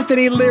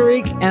 Anthony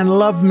Lyric and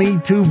Love Me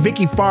Too,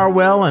 Vicky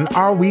Farwell and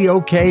Are We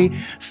Okay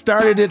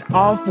started it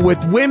off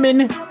with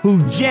Women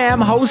Who Jam,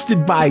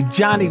 hosted by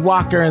Johnny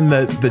Walker, and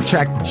the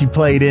track that you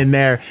played in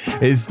there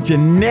is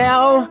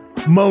Janelle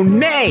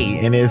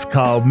Monáe and it's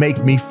called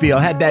Make Me Feel.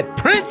 Had that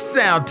Prince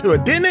sound to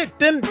it, didn't it?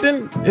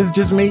 It's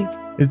just me.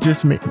 It's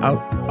just me. Oh,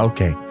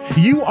 okay.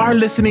 You are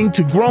listening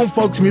to Grown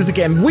Folks Music,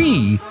 and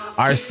we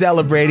are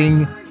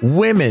celebrating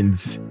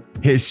Women's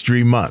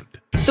History Month.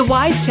 The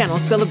Wise Channel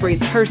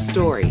celebrates her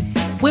story,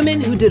 women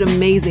who did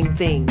amazing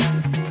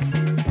things.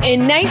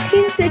 In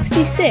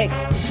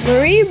 1966,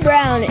 Marie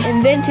Brown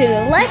invented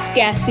a less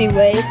gassy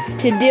way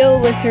to deal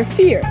with her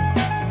fear.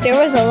 There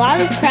was a lot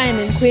of crime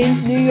in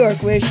Queens, New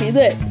York, where she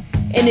lived,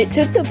 and it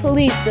took the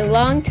police a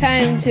long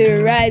time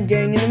to arrive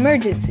during an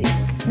emergency.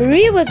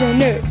 Marie was a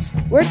nurse,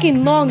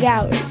 working long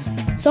hours.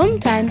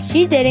 Sometimes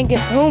she didn't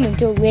get home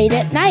until late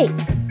at night.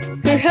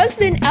 Her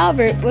husband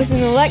Albert was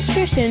an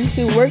electrician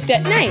who worked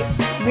at night,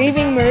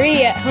 leaving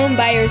Marie at home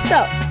by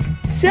herself.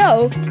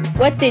 So,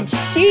 what did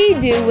she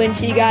do when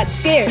she got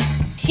scared?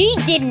 She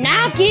did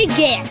not get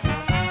gas.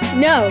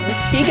 No,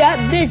 she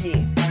got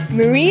busy.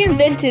 Marie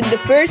invented the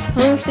first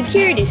home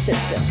security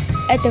system.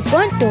 At the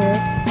front door,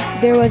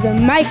 there was a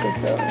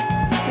microphone,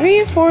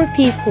 3 or 4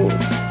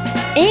 peepholes,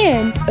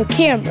 and a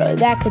camera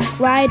that could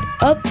slide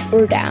up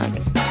or down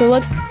to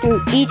look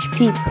through each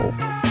peephole.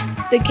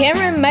 The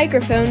camera and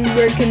microphone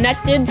were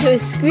connected to a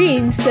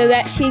screen so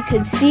that she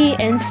could see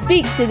and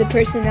speak to the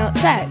person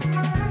outside.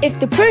 If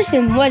the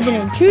person was an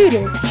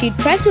intruder, she'd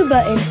press a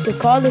button to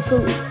call the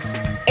police.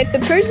 If the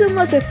person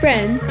was a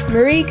friend,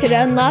 Marie could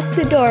unlock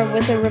the door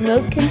with a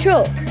remote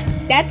control.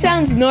 That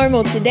sounds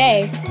normal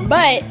today,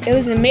 but it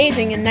was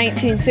amazing in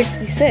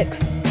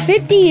 1966.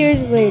 50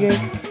 years later,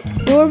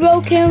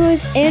 doorbell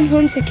cameras and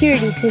home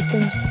security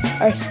systems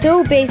are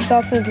still based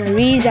off of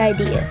Marie's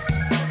ideas.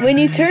 When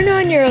you turn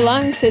on your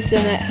alarm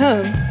system at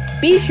home,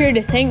 be sure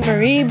to thank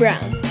Marie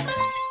Brown.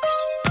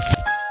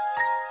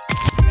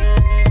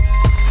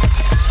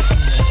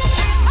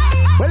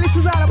 Well, it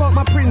is all about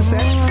my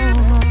princess.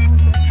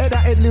 Edda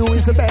Ed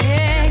Lewis the best.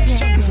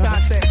 Check this out,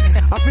 say.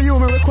 I feel you,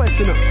 my request,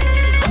 you know.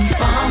 I'm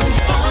falling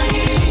for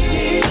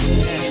you,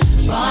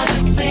 for the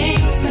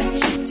things that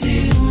you do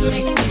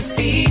make me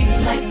feel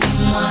like I'm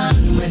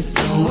one with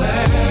the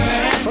world.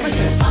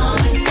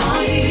 Falling for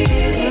you,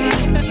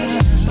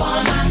 for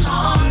my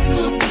heart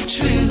will be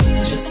true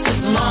just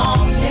as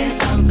long as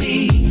I'll be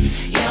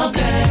your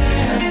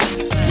girl.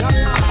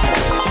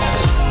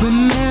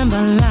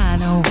 Remember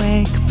lying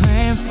awake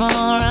praying for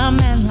a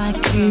man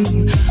like you,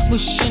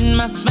 wishing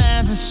my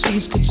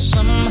fantasies could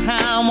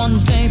somehow one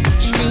day be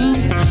true.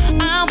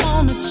 I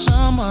wanted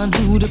someone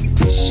who'd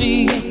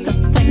appreciate the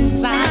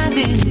things I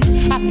did.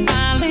 I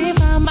finally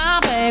found my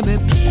baby,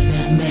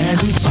 that man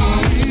is you.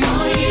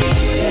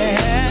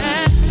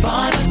 Yeah.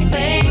 For the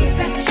things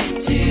that you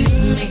do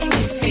make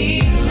me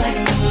feel like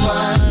I'm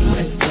one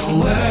with the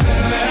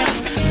world.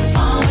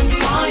 Falling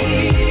for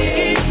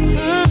you,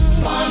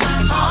 for my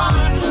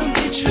heart will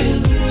be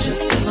true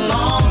just as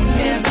long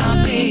as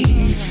I'll be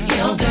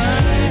your girl.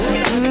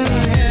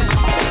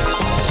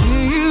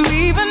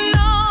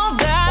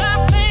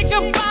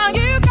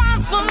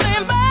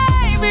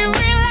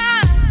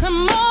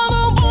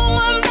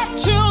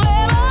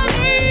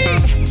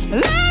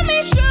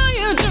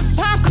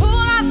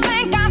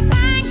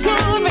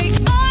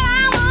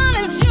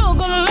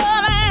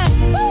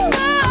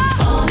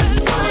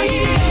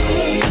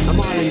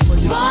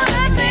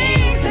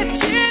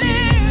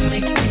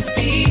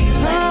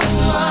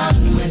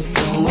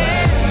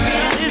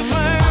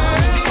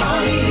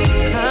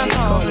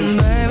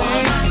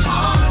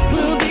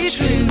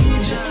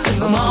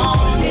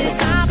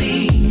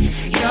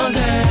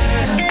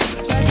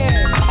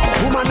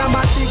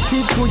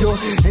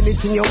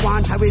 Anything you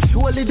want, I will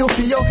surely do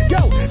for you.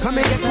 Yo, come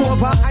and get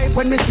over hype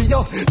when me see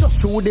you.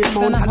 Just through the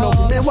amount of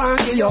love me want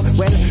give you.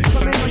 Well, so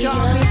me know you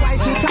have me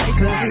wifey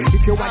title.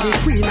 If you are the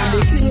queen and the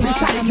king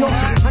beside you,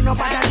 and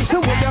nobody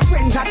listen what your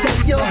friends are tell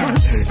you.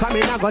 Come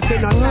in, I got to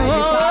know life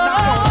is all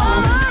about.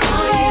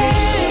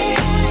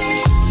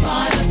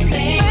 For the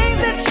things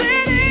that you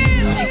do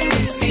make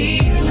me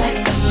feel like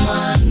I'm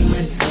one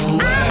with the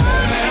world.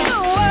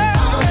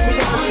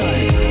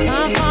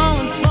 I'm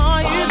falling for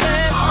you,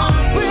 baby.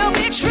 We'll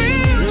be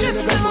true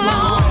just as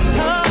long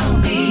as I'll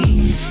be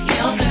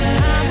your girl.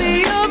 I'll be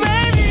your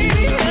baby.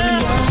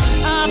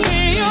 I'll be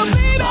your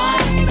baby. All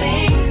the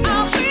things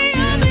that you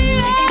do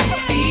make me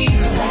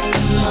feel like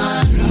I'm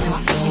one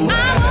with the world.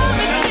 I won't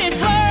make this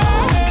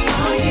hurt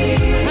for you.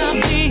 I'll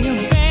be your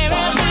baby,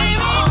 baby.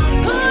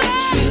 We'll be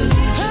true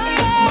just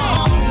as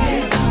long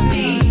as I'll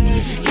be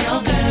your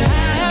girl.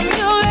 I'm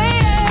your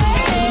lady.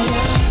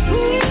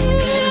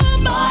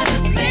 All the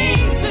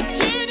things that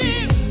you do.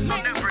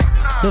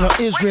 Little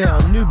Israel,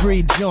 New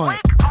Breed Joint,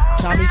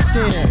 Tommy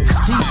Sims,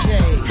 TJ,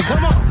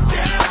 come on.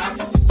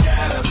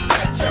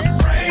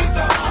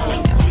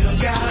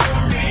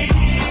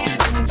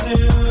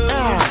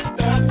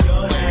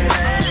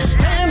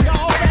 Stand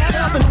all that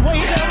up and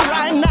wait up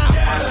right now.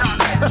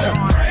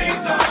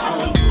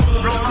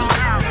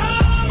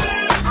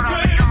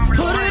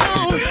 Put it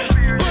on,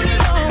 put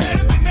it on.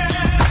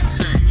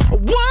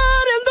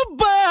 What in the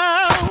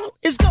world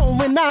is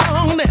going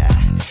on?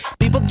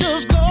 People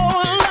just go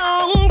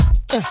along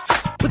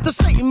with the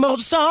same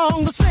old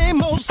song,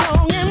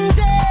 and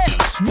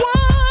dance.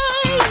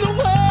 Why in the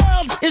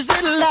world is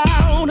it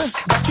loud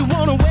that you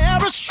wanna wear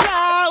a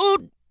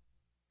shroud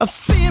of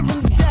fear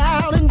and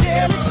doubt and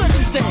daily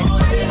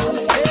circumstance? Every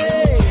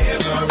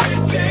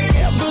day,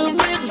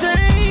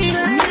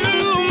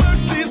 new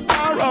mercies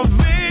are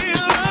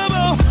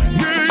available.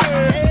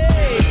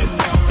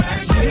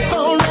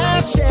 For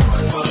ashes,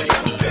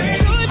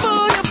 joy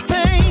for your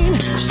pain,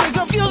 shake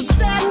off your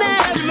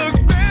sadness. Look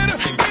better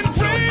in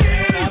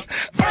praise.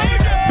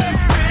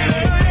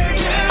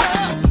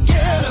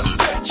 Get up,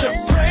 get your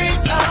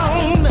praise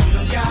on.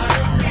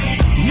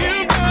 You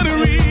got a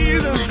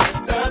reason.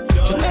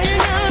 You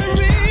got a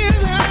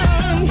reason.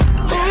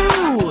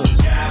 Ooh.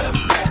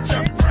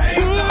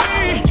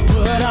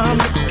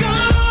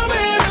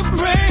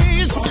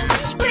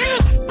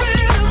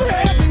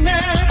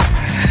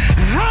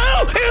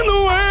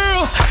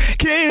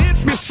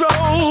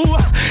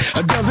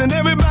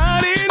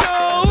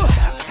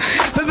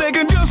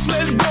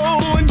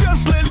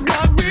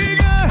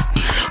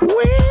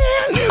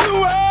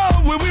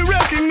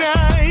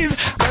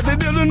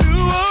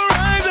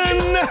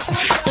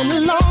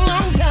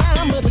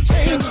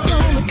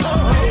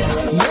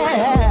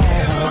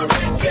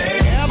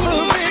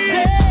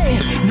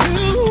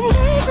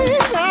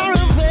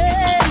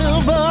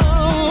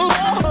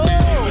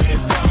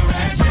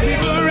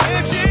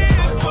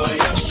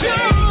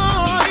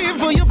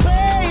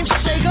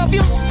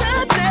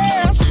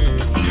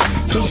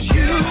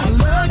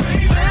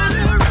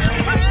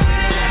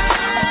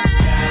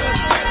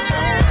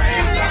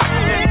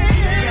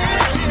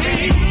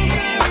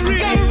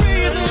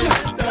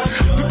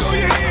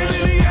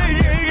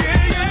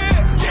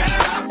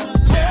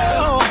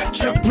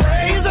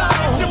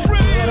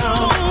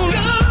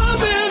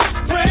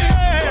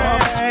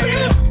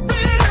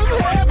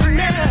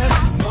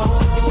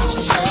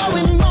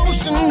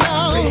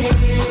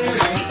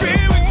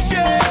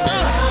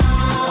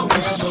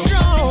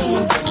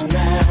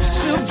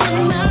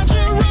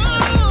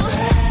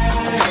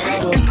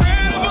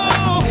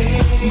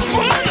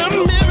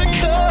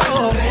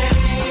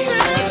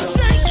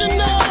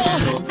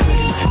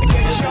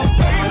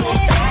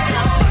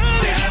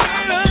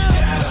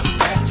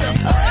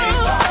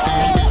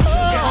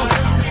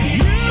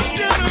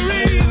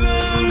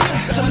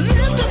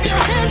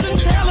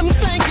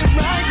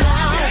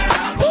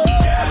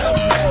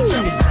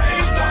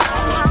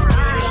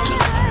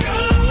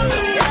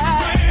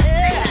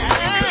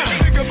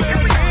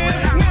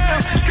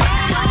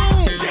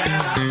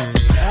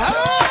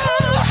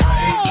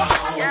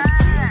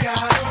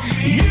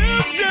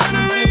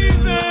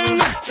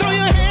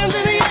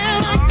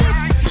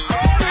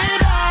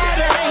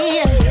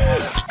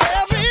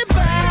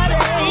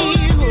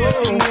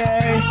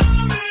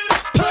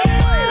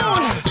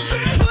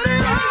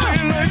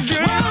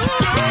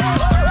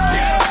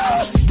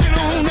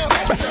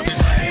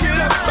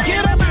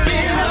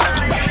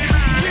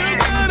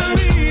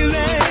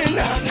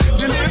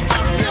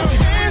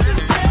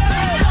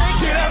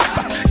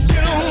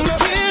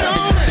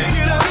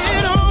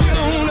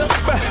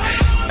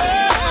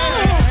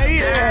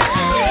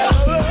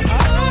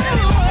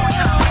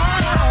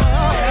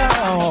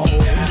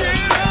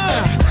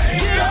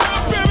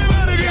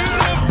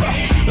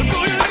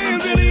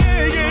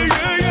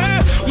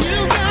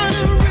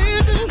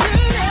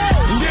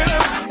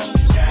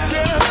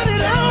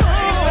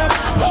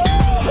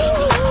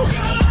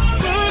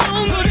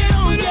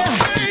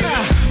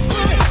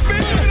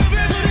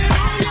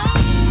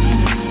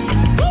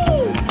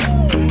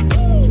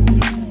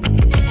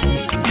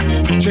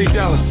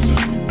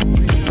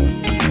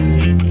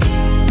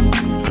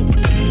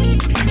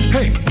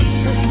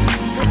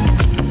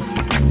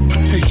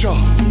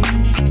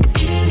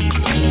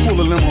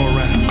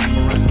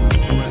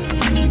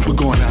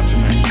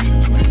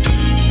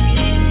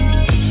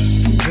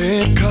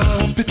 red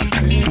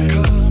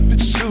carpet,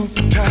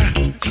 suit tie.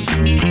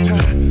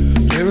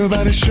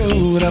 Everybody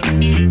showed up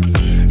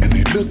and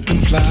they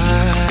looking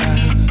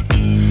fly.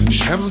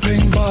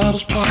 Champagne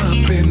bottles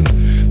popping,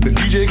 the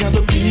DJ got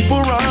the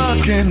people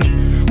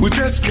rocking. We're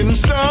just getting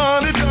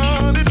started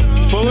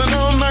for an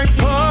all-night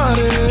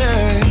party.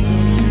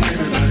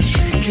 Everybody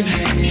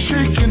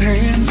shaking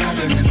hands,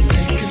 laughing and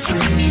making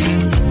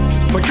friends.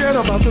 Forget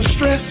about the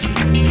stress,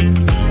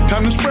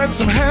 time to spread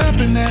some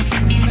happiness.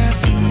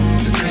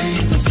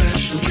 Today's a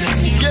special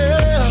day,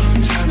 yeah.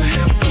 Time to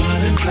have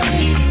fun and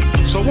play.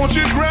 So won't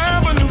you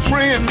grab a new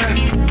friend,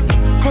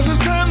 cause it's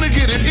time to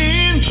get it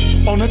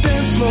in on the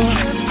dance floor.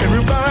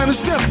 Everybody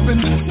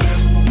stepping,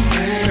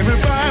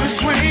 everybody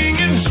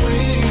swinging.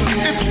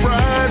 It's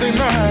Friday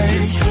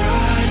night,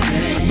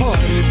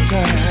 party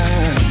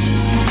time.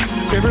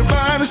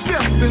 Everybody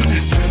stepping,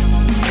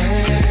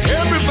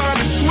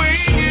 everybody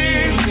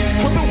swinging.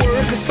 Put the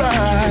work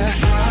aside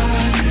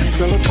and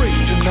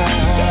celebrate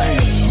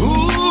tonight.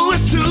 Ooh,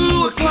 it's 2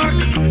 o'clock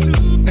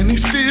and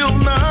he's still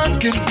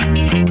knocking.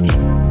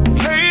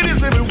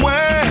 Ladies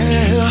everywhere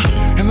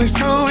and they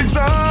so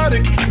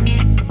exotic.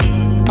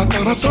 I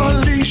thought I saw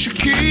Alicia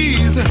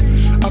Keys, I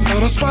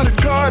thought I spotted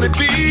Cardi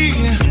B.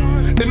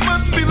 It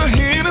must be the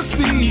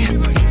Hennessy,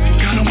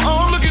 got them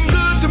all looking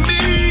good to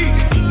me.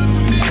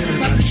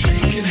 Everybody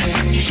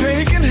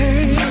shaking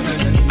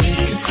hands, and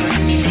making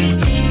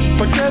friends.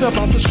 Forget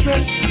about the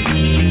stress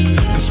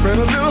and spread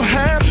a little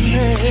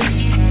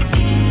happiness.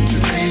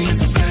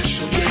 Today's a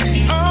special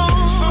day,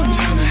 time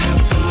to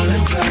have fun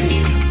and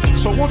play.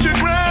 So won't you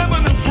grab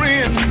a new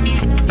friend,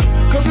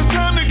 cause it's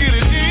time to get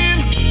it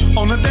in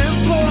on the dance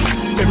floor.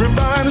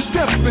 Everybody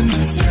stepping,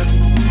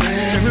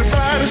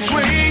 everybody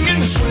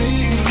swinging.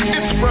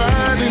 It's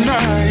Friday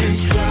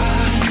night,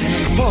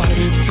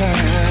 party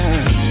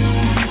time.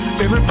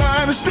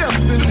 Everybody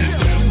stepping,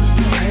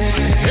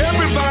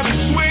 everybody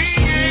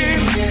swinging.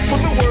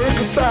 Put the work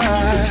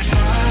aside,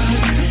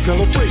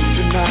 celebrate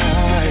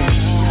tonight.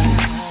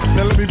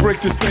 Now let me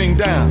break this thing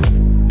down.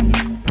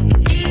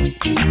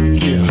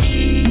 Yeah.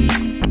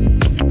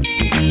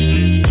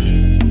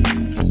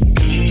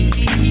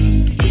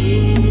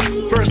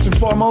 First and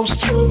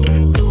foremost,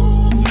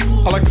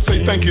 I'd like to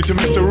say thank you to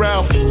Mr.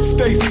 Ralph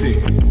Stacey,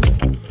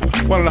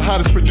 one of the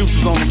hottest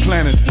producers on the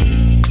planet.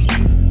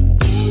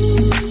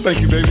 Thank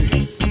you,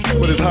 baby,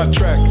 for this hot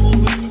track.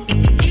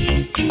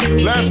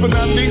 Last but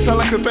not least, I'd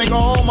like to thank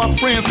all my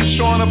friends for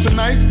showing up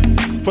tonight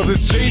for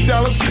this J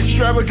Dallas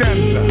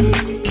extravaganza.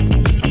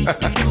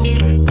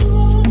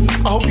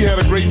 I hope you had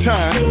a great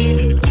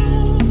time.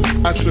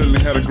 I certainly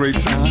had a great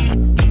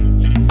time.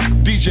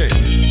 DJ,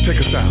 take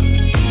us out.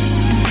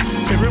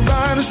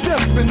 Everybody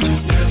stepping,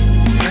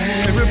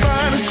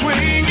 everybody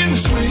swinging.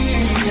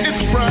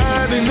 It's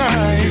Friday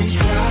night,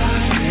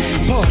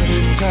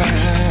 party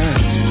time.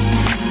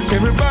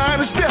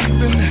 Everybody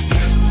stepping,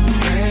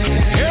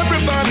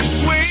 everybody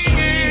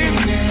swinging.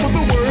 Put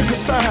the work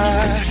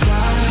aside,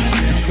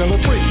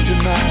 celebrate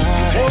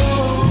tonight. Oh.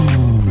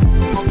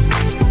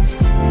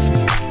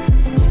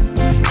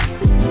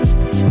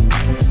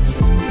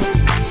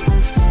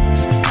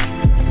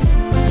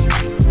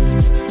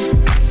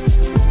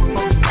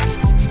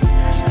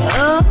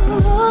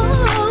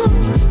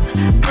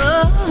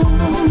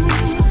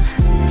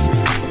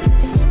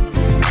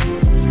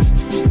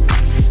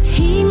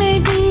 He may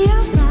be a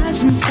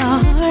rising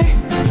star,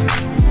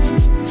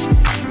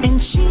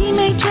 and she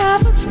may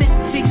drive a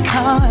fancy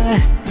car.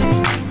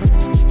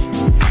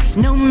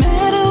 No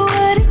matter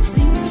what it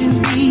seems to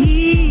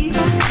be,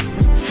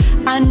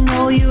 I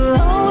know you'll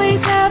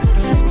always have a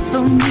place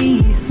for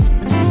me.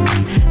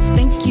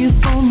 Thank you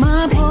for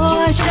my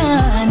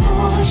portion.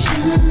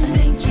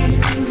 Thank you,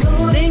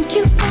 Lord. Thank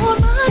you for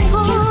my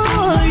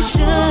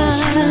portion.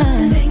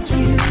 Thank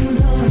you,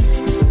 Lord.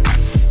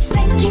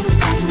 Thank you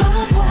for my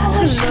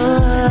portion.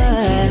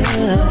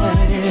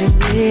 Lord,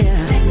 yeah.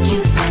 Thank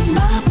you for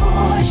my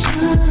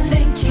portion.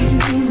 Thank you,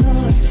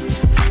 Lord.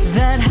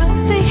 That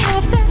house they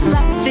have, that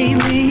life they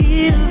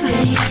live,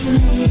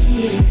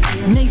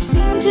 may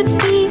seem to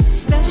be a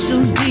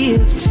special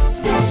gift.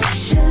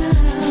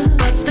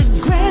 But the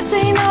grass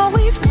ain't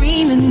always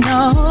green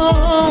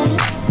enough.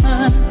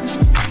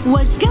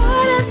 What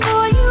God has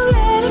for you,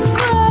 let it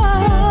grow.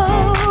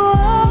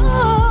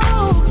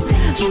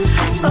 Thank you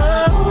for my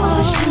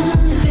portion.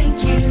 Thank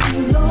you,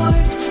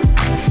 Lord.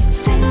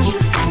 Thank you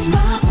for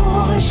my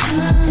portion.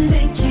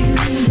 Thank you,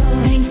 Lord.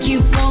 Thank you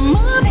for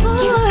my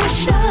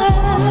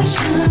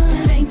portion.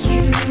 Thank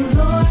you,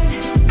 Lord.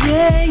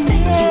 Yeah,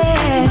 yeah.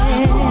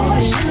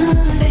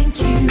 Thank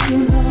you,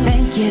 Lord.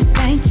 Thank you,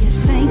 thank you,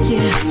 thank you. Thank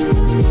you,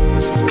 Lord.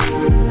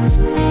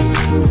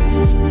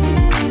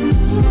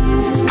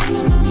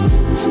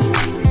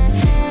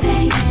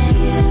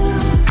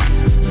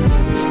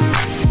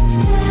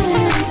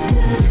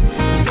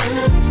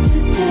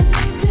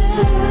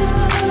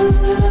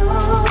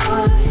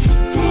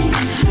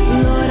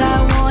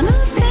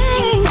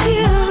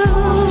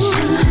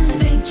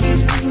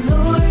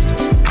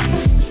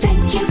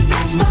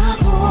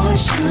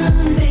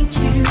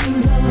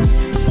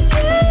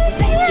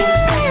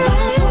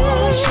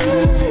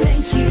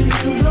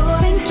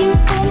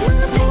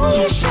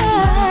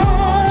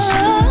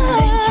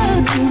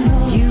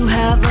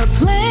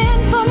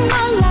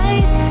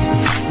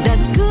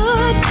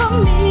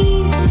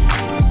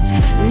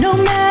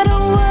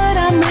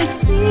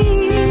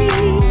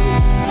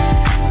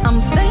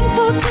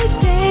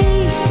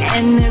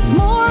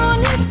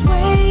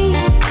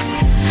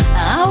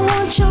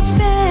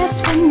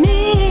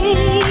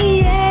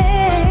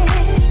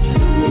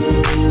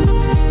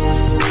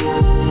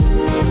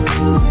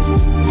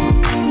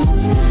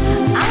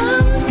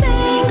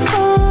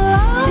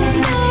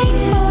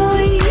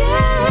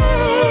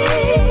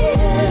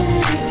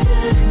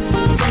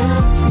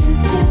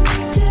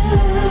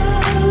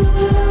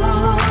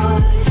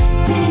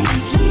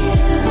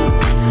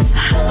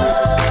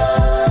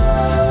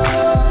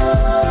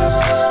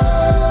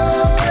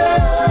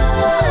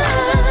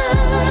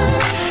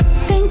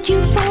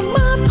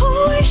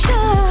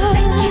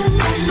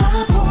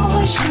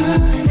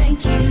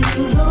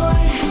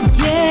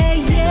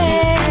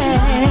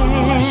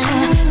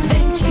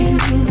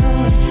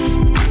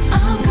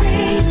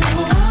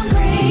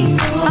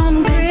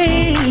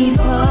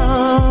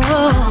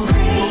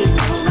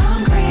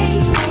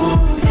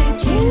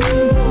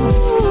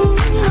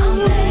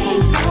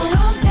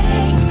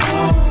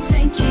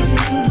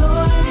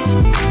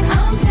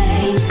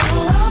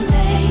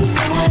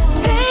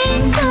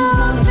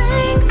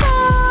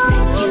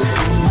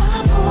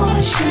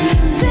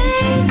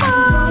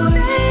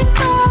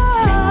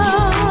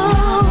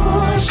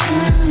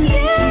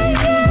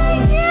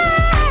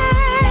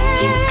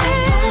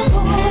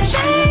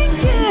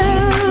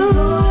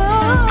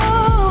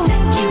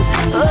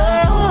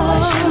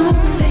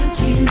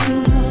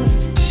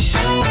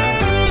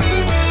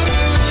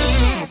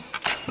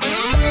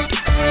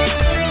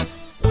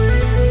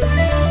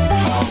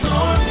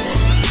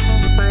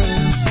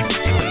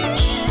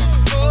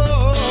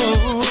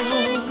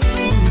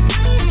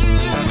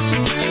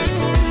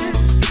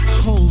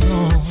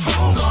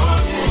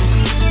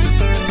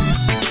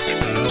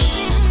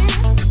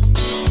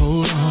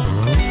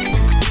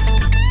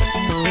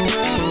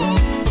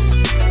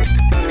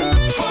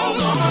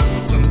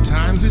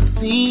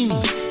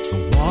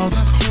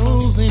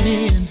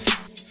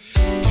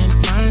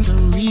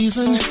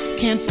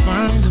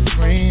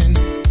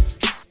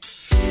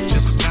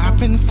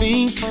 stop and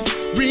think,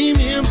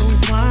 remember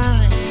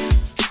why.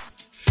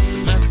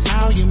 That's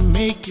how you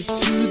make it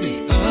to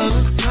the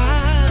other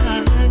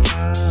side.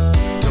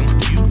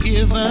 Don't you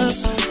give up,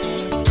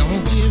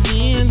 don't give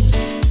in.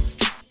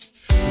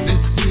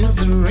 This is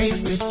the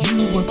race that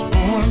you were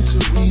born to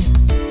win.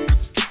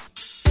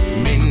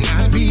 May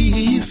not be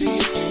easy,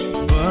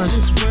 but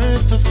it's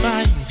worth the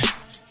fight.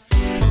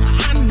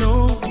 I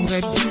know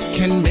that you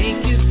can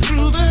make it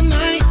through the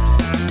night.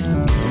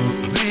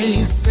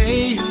 They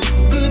say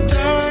the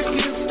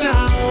darkest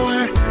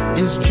hour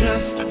is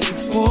just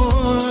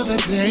before the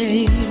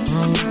day.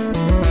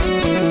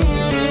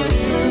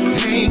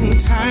 Hang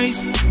tight,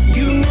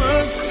 you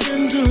must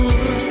endure.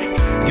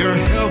 Your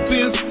help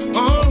is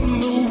on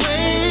the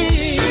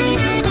way.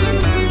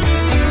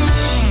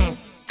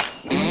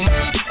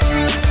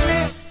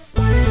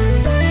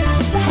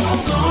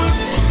 Hold on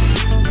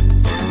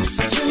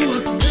to a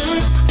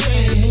good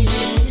day.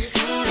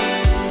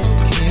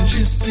 Can't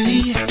you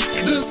see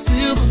the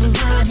silver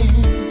lining?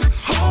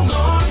 Hold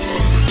on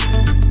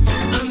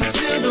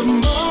until the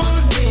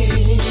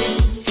morning.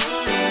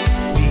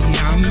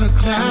 Beyond the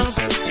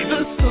clouds,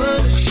 the sun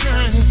is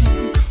shining.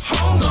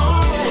 Hold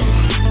on,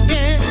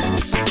 yeah.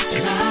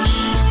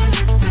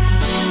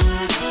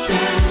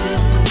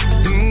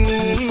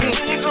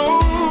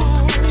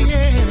 Oh,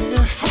 yeah.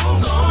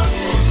 Hold on.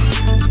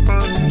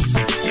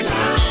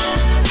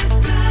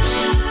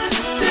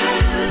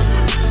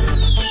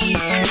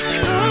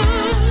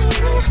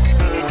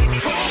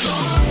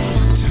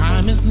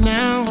 Time is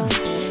now.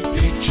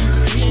 Picture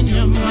in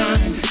your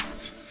mind.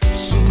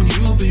 Soon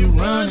you'll be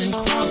running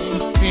across the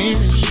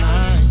finish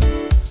line.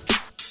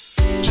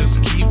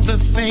 Just keep the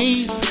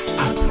faith.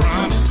 I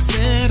promise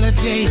set a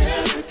date.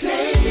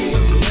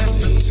 The best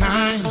of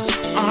times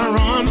are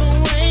on the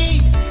way.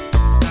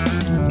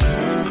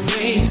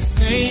 They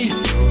say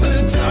the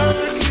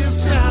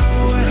darkest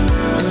hour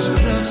is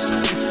just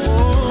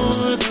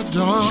before the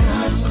dawn.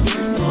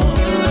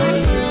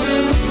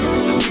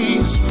 Be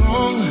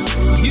strong,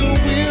 you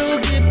will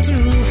get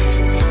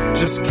through.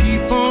 Just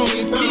keep on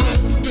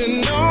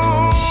keeping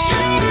on.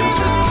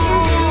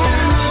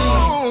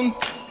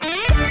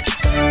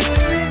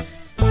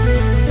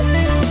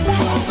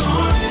 Hold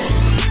on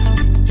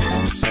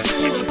to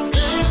the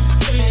good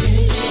day.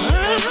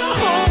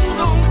 Hold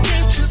on,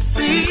 can't you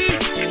see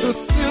the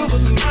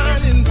silver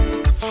lining?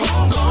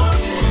 Hold on,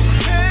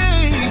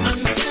 hey,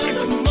 until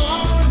the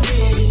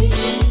morning.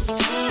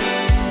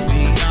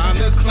 Beyond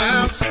the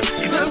clouds,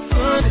 the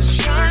sun is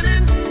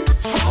shining.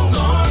 Hold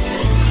on,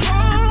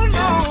 hold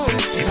on.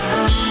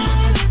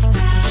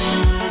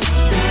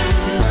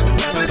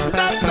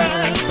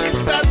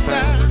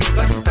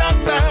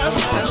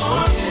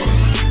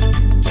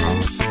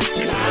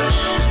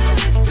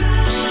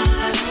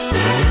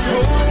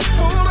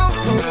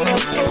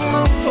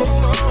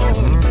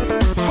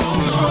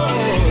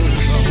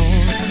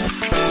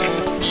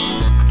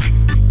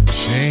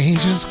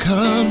 Change is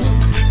coming,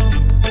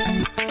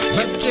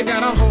 but you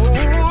gotta hold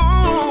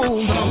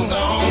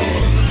on.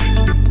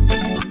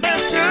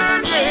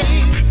 Better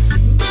days,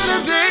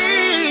 better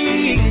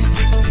days.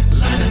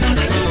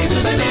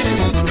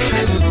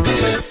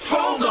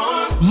 Hold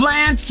on.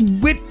 Lance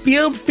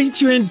Whitfield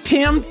featuring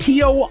Tim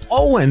T.O.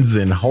 Owens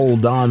and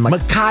Hold On.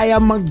 Micaiah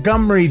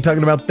Montgomery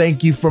talking about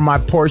Thank You for My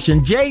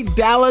Portion. Jay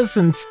Dallas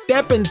and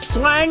Steppin'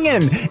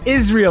 Swangin'.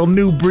 Israel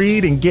New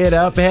Breed and Get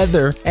Up.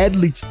 Heather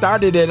Headley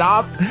started it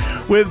off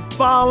with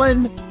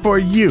Fallin' for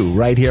You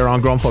right here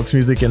on Grown Folks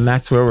Music, and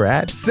that's where we're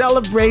at.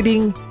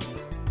 Celebrating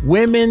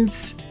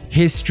Women's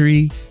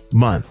History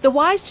Month. The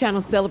Wise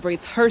Channel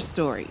celebrates her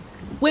story.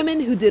 Women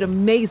who did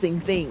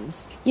amazing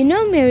things. You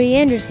know Mary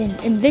Anderson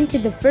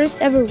invented the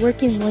first ever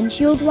working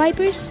windshield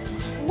wipers?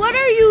 What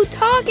are you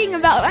talking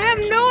about? I have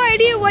no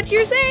idea what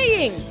you're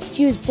saying.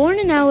 She was born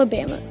in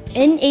Alabama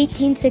in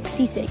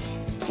 1866.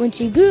 When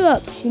she grew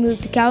up, she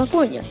moved to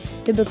California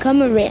to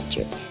become a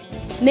rancher.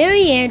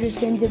 Mary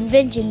Anderson's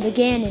invention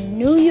began in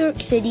New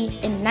York City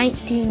in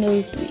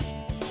 1903.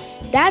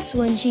 That's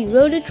when she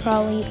rode a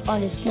trolley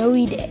on a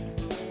snowy day.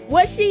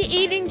 Was she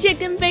eating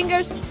chicken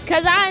fingers?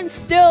 'Cause I'm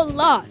still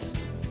lost.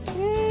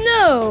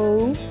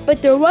 No,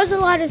 but there was a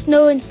lot of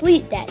snow and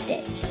sleet that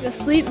day. The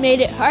sleet made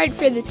it hard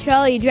for the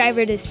trolley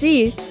driver to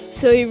see,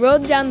 so he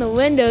rolled down the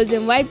windows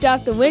and wiped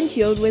off the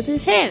windshield with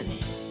his hand.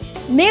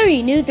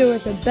 Mary knew there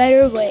was a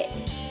better way.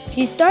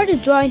 She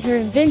started drawing her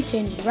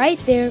invention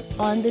right there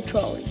on the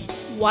trolley.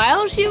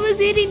 While she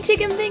was eating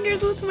chicken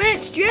fingers with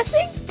ranch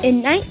dressing?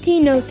 In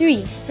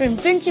 1903, her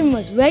invention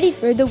was ready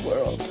for the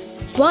world.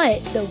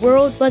 But the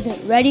world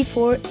wasn't ready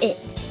for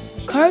it.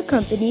 Car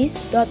companies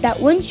thought that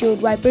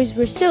windshield wipers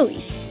were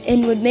silly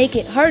and would make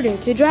it harder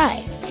to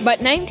drive.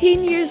 But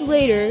 19 years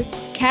later,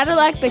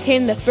 Cadillac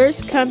became the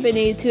first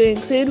company to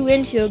include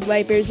windshield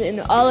wipers in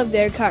all of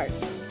their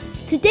cars.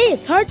 Today,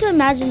 it's hard to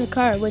imagine a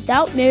car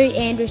without Mary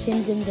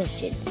Anderson's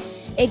invention.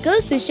 It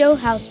goes to show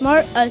how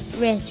smart us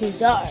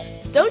ranchers are.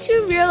 Don't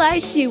you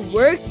realize she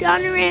worked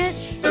on a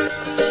ranch?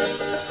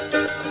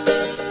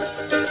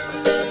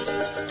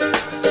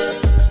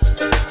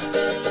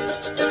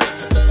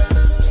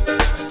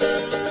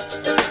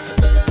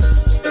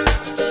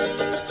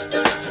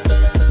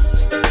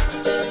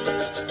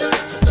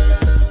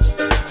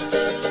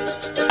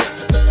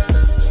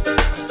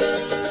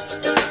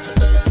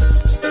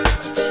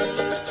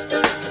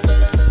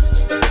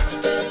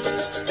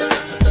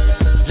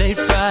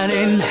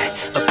 night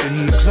up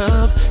in the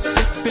club,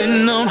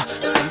 sipping on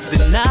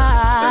something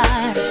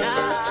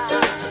nice,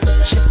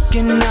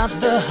 checking out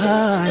the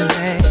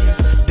honeys.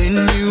 Then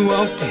you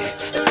walked in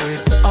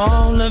with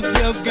all of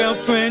your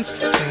girlfriends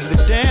to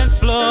the dance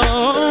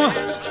floor,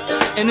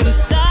 and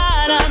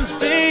inside I'm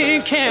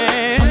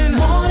thinking, I'm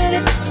wanting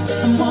it,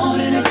 I'm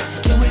wanting it.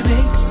 Can we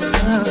make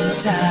some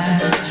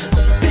time?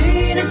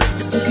 Being it,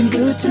 it's looking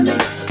good to me,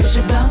 'cause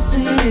you're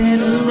bouncing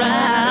it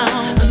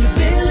around. Are you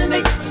feeling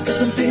me? 'Cause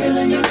I'm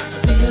feeling you.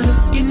 See you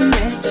looking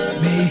at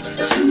me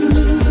too.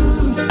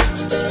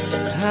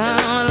 I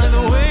like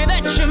the way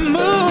that you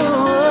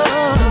move.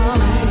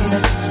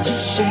 You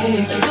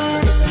shake it,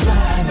 it's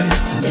driving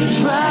me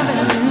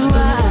wild.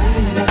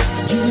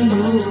 You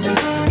move it,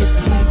 it's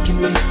making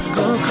me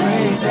go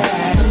crazy.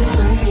 The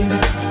way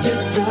that you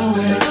throw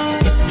it,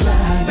 it's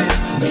driving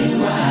me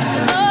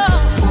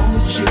wild.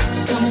 Won't you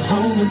come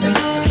home with me?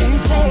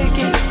 Can't take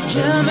it,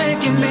 you're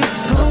making me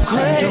go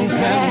crazy. Don't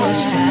have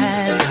much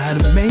time,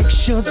 gotta make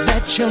sure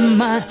that you're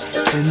mine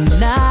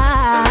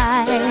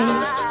tonight,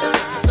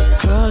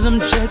 'cause I'm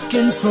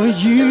checking for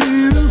you.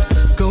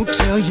 Go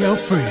tell your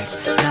friends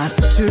not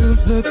to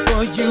look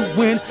for you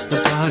when the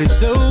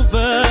party's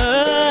over,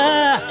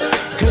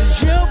 'cause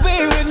you'll be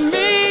with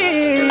me.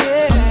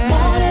 Yeah. I'm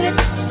wanting it,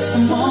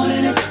 I'm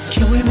wanting it.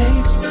 Can we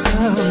make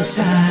some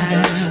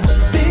time?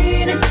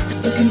 Being it, it's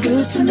looking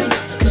good to me,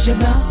 'cause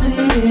you're bouncing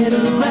it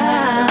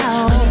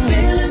around. Are you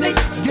feeling me?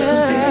 Girl,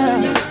 I'm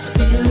feeling you.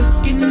 See you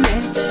looking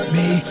at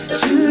me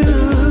too.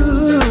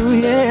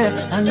 Yeah,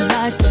 I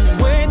like the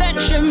way that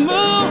you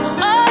move.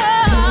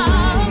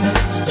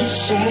 You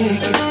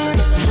shake it,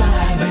 it's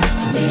driving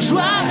me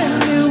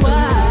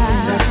wild.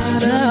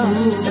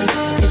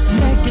 It's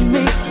making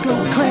me go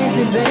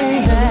crazy,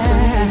 baby.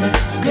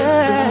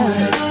 Girl,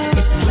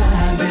 it's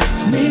driving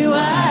me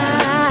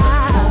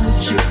wild.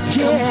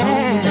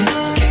 Yeah,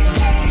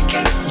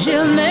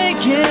 you're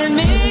making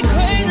me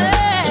crazy.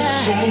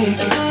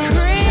 Shake it,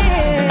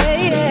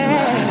 crazy.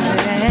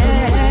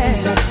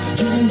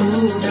 You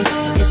move it,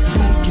 it's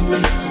making me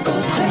go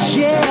crazy.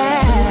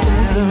 Yeah,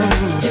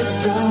 you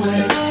throw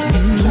it.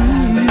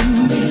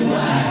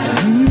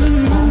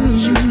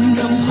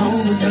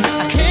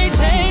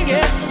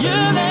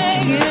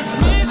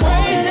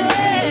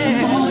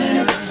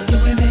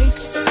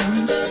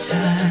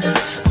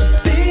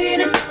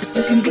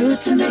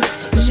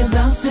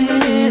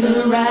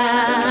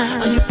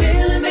 Around. Are you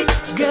feeling me?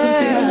 Girl, I'm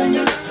feeling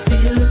you. See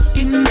you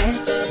looking at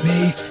me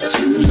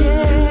too.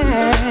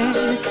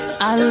 Yeah,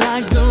 I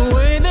like the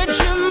way that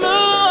you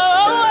move.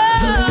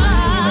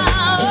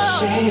 You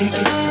shake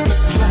it,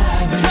 it's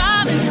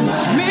driving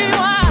me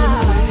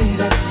wild. The way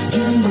that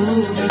you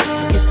move it,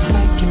 it's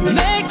making me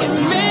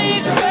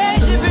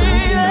crazy, baby.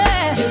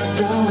 You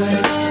throw it,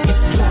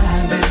 it's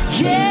driving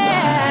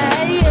yeah.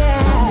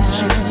 Won't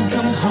you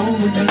come home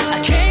with me? I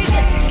can't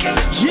take it.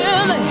 You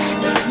make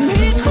me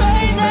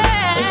crazy.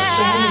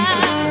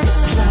 It's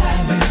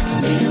driving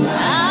me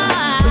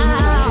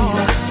wild.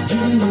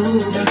 You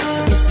move it,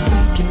 it's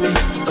making me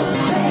go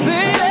crazy.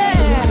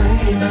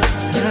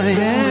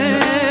 Yeah,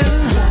 it's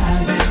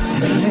driving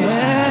me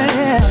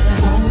wild.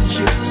 Won't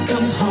you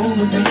come home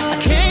with me? I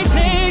can't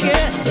take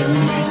it. You're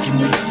making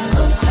me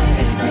go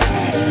crazy.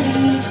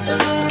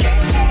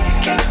 Can't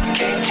take it,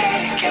 can't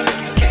take it,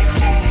 can't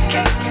take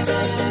it,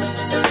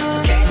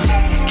 can't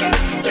take it.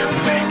 You're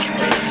making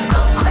me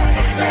go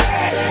crazy.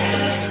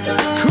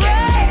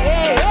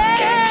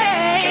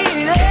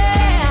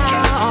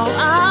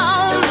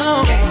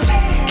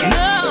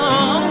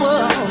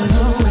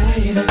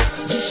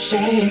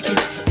 Shake it,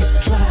 it's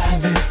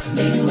driving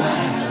me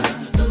wild.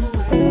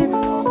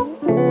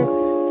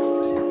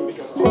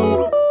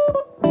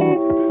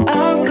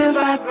 All good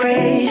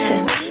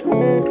vibrations,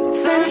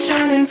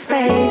 sunshine in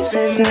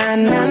faces. Nah,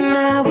 nah,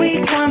 nah, we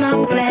count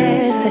our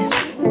blessings.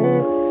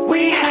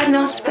 We had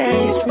no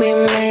space, we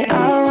made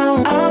our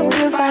own. All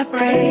good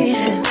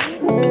vibrations,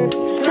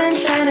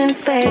 sunshine in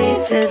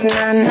faces.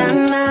 Nah, nah,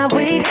 nah,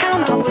 we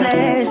count our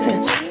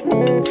blessings.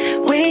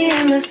 We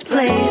in this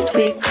place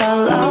we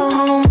call our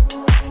home.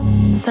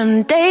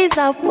 Some days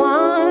I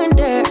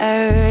wonder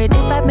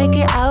if I'd make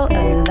it out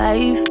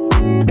alive.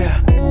 Yeah.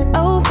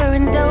 Over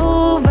and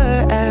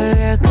over,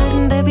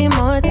 couldn't there be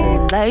more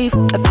to life?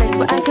 A place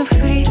where I can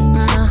free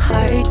my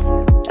heart,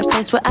 a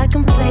place where I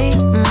can play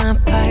my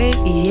part.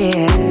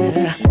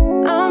 Yeah,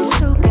 I'm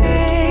so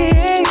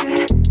glad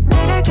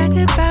that I got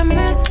you by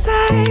my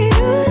side.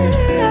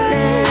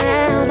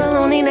 Now the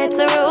lonely nights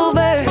are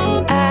over.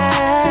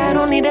 I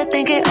don't need to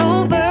think it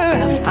over.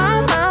 I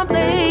find my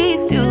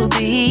place to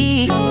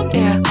be.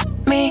 Yeah,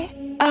 me,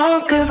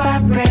 all good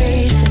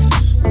vibrations,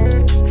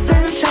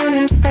 sunshine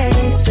in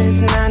faces.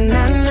 Nah,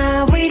 nah,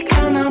 nah, we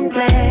count our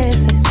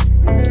blessings.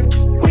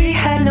 We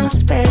had no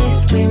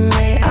space, we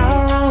made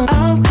our own.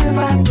 All good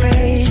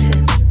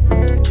vibrations,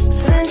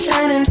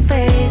 sunshine in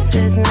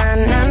faces. Nah,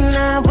 nah,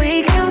 nah,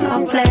 we count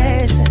our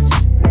blessings.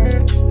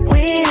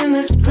 We in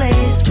this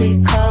place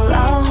we call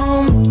our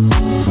home.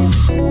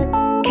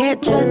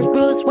 Can't trust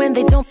rules when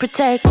they don't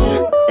protect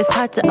you. It's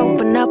hard to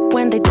open up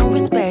when they don't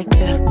respect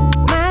you.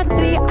 My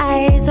 3 eyes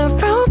days are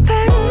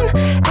open,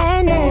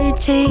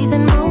 energies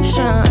in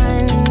motion,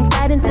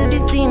 fighting to be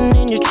seen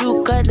in your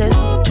true colors,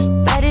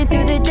 fighting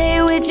through the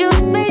day with you,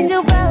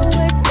 spatial power.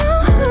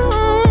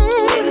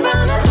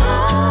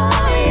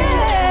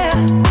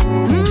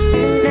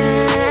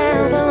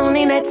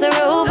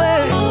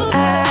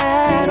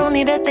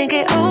 Think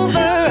it over, I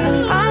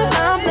find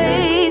my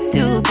place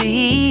to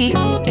be.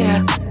 Yeah,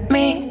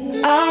 me,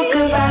 all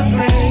good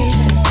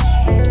vibrations,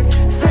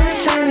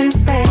 sunshine and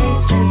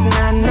faces.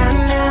 Nah, nah,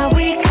 nah,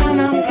 we count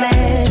on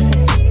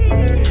blessings.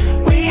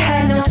 We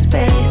had no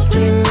space,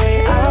 we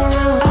made our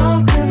own. All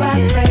good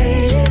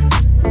vibrations,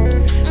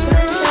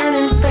 sunshine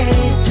and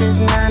faces.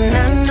 Nah,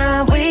 nah, nah,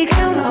 we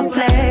count on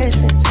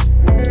blessings.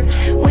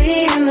 We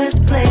in this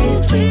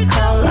place we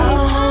call our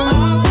home.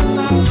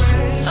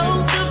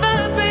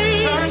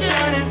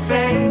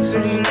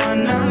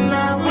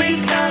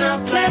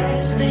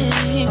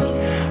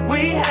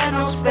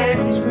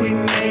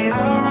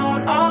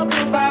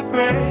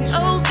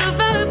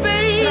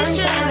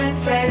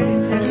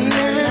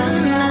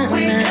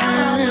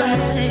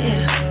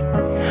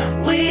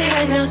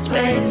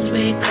 Space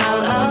we call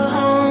our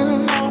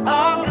home.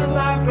 All good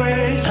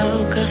vibrations.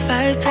 Oh, good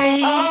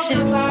vibrations.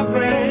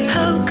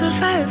 Oh, good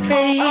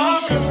vibrations.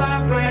 All good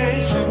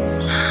vibrations.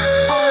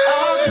 All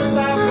good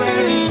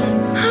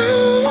vibrations. Oh,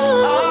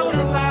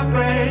 good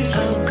vibrations.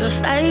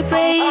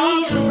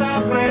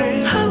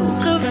 Oh,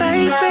 good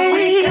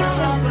vibrations.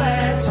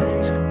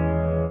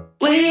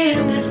 We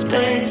in the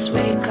space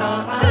we call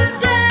our home.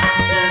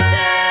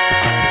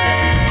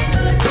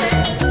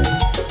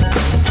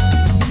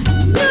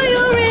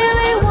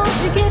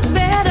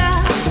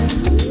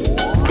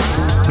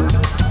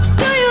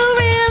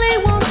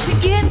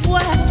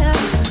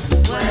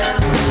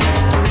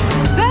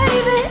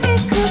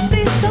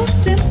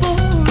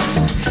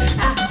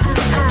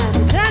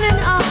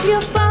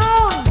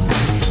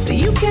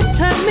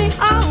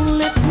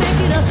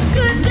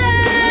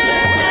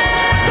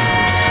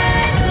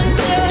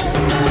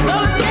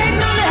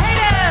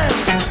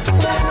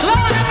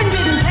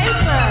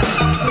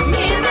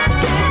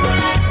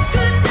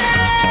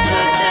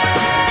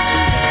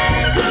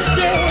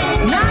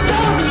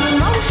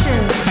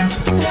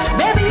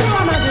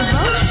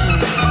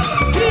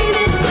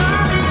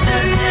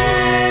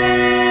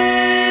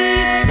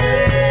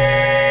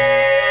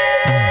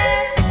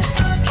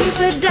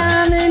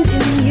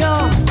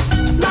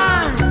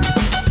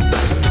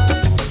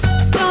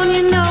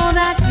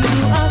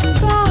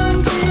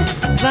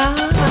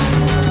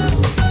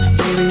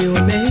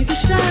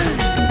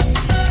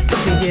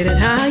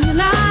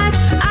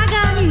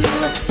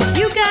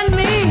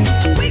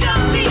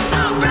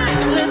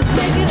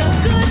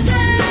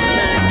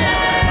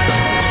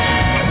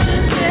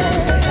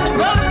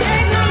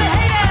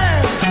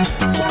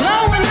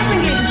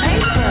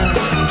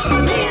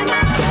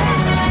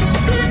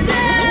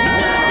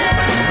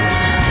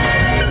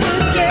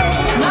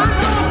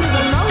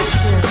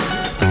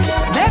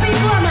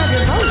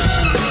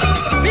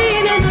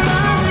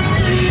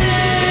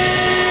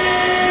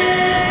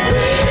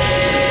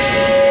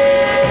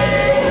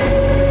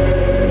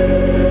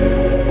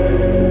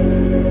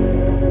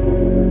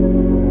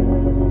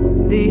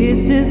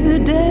 This is the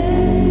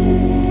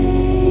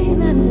day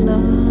that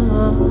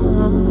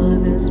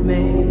love is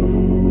made.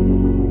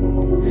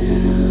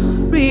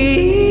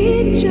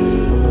 Rejoice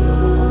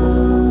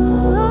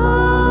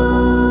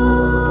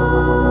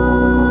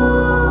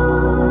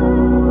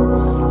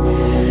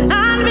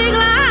and be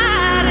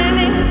glad in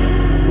it.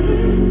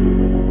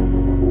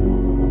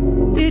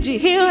 Did you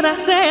hear what I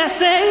say? I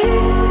say,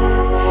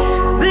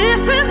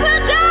 this is the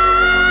day.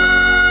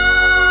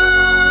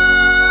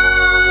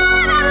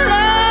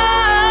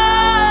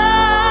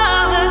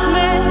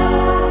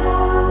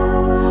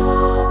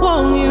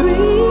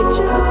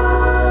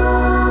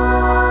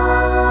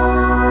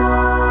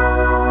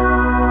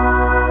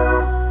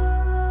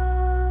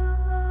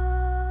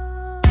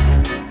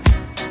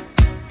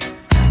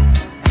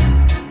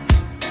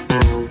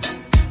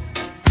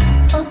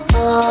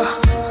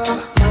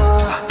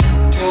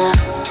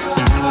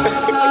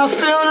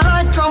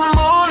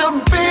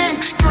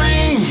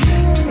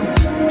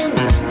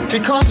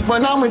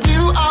 When I'm with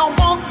you, I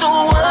want the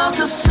world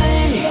to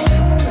see.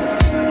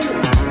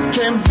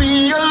 Can't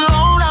be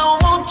alone, I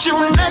want you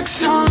next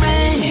to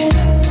me.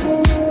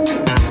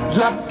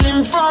 Locked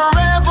in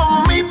forever,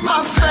 meet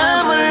my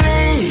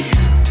family.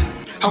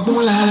 I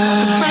won't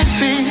lie,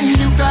 baby,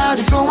 you got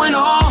it going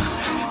on.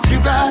 You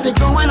got it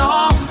going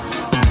on,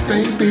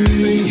 baby.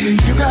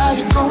 You got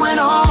it going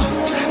on.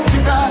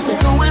 You got it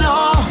going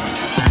on.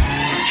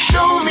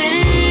 Show me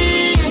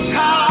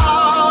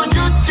how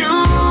you do.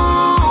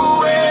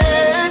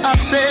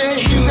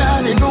 Say you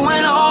got it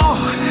going on,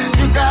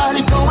 you got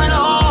it going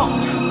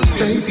on,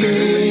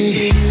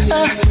 baby.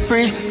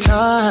 Every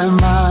time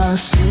I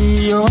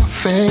see your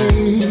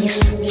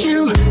face,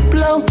 you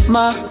blow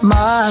my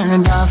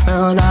mind. I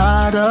felt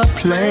out of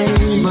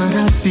place, but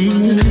I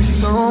see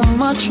so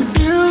much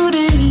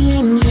beauty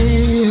in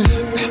you.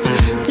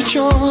 But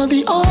you're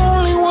the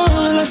only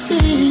one I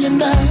see,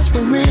 and that's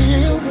for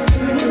real.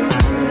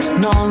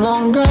 no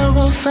longer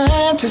a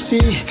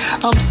fantasy.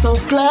 I'm so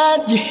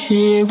glad you're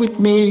here with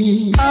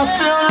me. I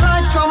feel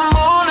like I'm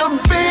on a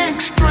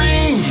big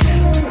screen,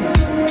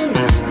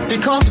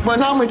 because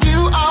when I'm with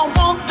you, I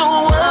want the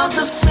world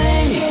to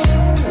see.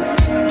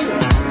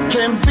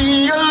 Can't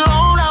be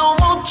alone, I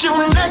want you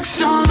next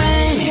to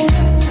me.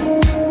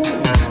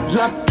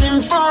 Locked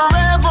in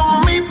forever,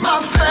 meet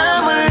my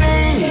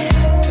family.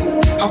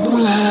 I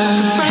won't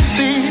lie,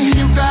 baby,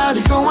 you got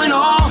it going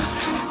on.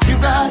 You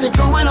got it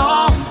going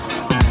on,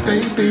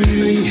 baby.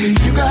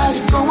 You got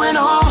it going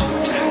on.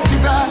 You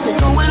got it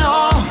going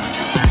on.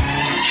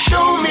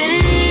 Show me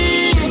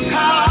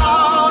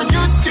how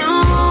you do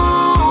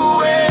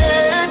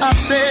it. I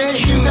say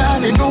you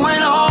got it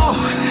going on.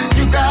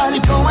 You got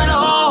it going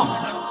on,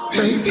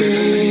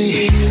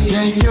 baby.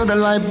 Yeah, you're the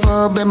light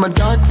bulb in my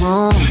dark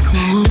room.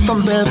 If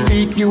I'm bare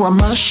feet, you are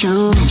my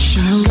shoe.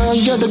 Girl,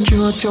 you're the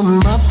cure to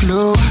my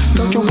flu.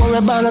 Don't you worry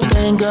about a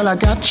thing, girl, I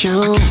got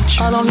you.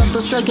 I don't have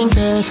to second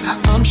guess,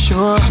 I'm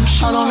sure.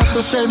 I don't have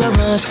to say the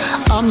rest,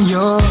 I'm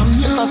yours.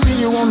 If I see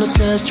you on the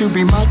test, you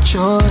be my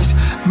choice.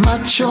 My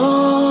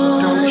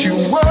choice. Don't you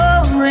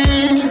worry,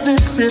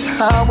 this is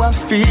how I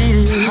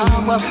feel.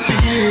 How I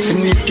feel.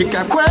 And if you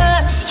got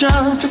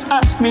questions, just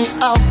ask me,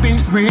 I'll be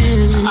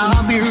real.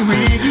 I'll be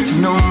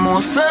real. No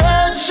more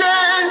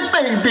searching,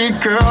 baby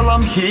girl,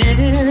 I'm here.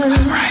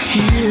 Right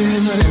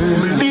here.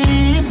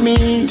 Believe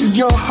me,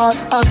 your heart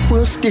I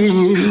will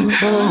steal.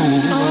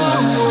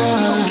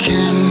 Oh,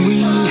 can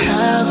we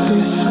have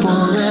this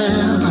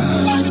forever?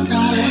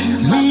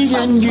 Lifetime. Me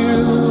and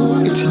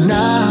you, it's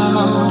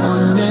now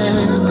or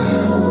never.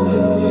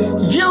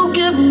 You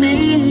give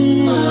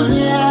me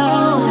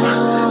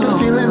the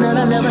feeling that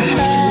I never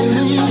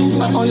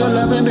had. Oh, your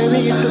loving,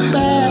 baby, is the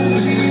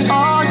best.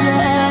 Oh,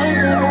 yeah.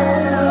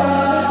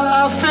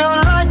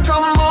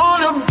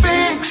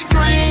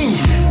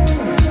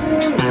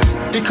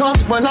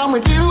 Because when I'm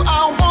with you,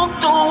 I want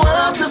the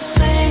world to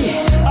see.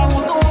 I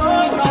want the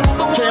world, I want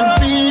the world. Can't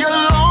be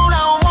alone,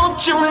 I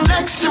want you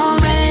next to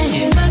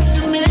me. Next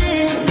to me,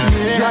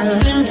 yeah.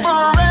 Locked in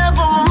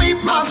forever, meet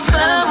my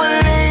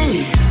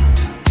family.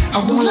 I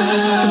won't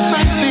lie,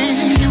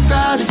 baby, you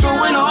got it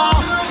going on.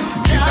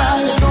 You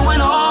got it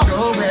going on,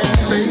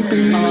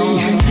 baby.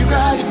 You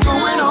got it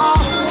going on.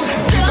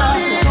 You got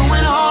it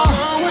going on.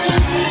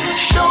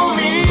 Show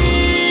me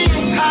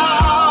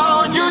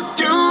how you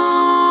do.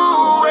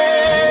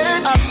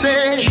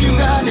 You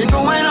got it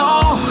going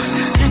on,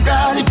 you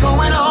got it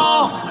going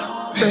on,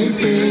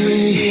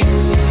 baby.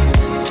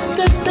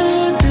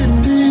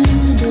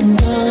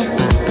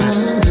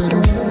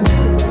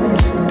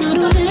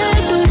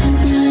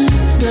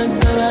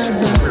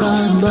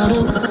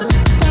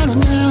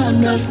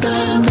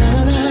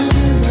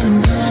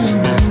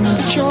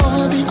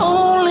 You're the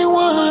only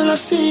one I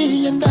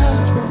see, and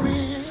that's for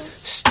real.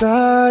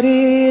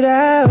 Started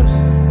out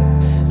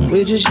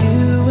with just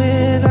you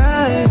and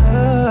I,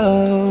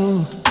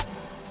 oh.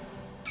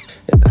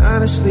 And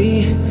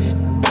honestly,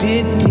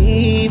 didn't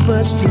need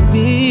much to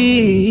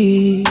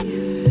me.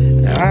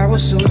 I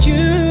was so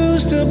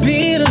used to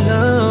being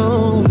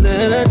alone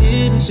that I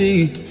didn't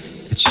see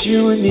that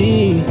you and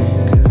me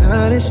could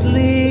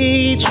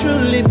honestly,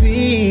 truly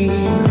be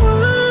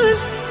one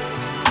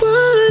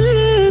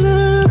in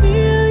a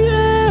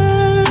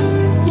million.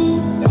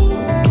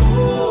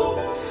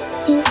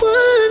 The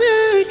one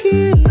I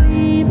can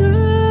lean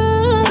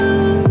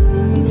on,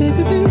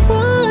 baby, be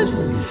one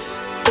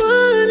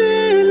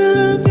in a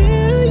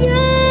million.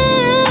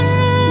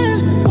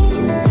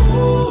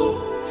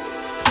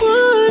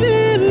 One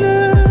in a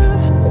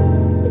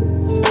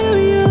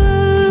million.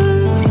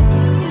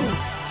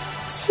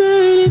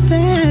 Turn it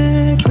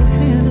back the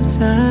hands of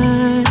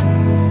time.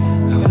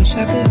 I wish I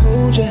could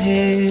hold your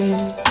hand.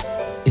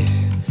 Yeah.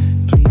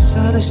 Please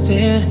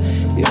understand,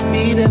 you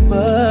mean that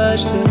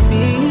much to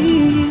me.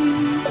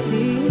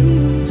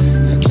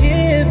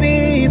 Forgive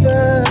me,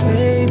 but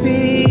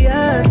baby,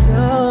 I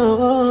don't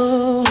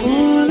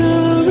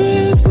wanna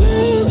risk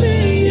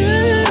losing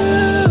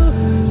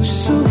you.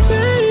 So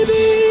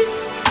baby,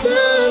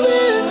 don't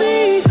let me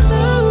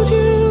hold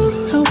you.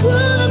 I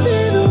wanna be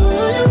the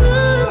one you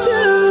run to,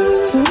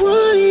 the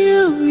one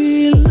you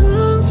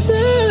belong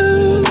to.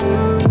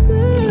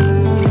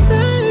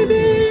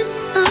 Baby,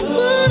 I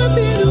wanna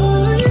be the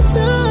one you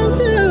talk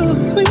to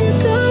when you're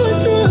going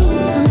through.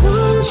 I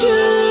want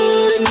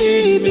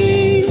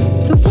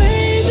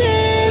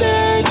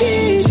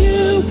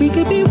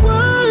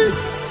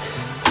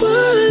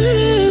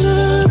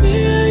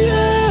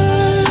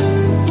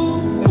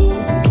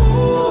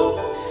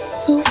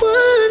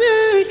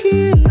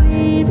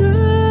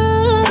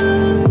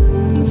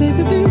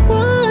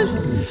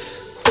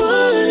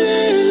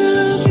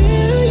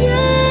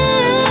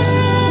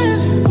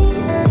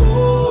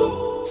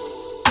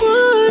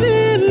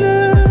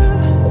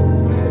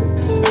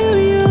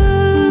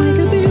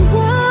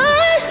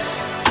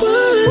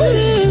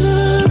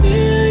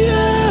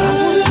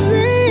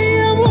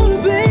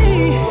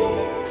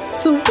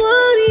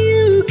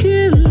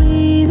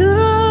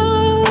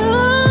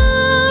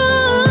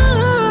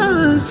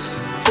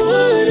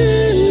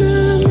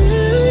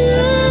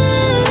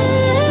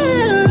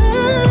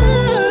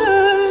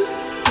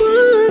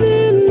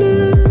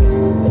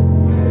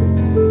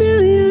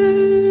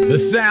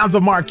sounds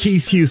of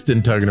Marquise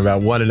Houston talking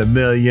about One in a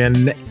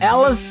Million.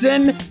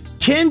 Ellison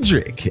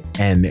Kendrick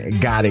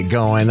and Got It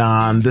Going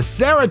On. The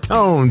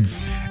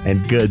Seratones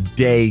and Good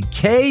Day.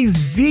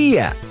 KZ.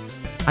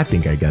 I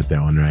think I got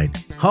that one right.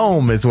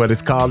 Home is what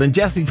it's called. And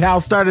Jesse Powell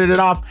started it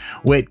off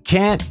with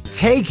Can't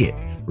Take It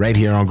right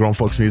here on Grown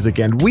Folks Music.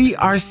 And we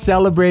are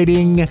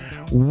celebrating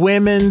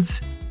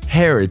women's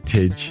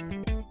heritage,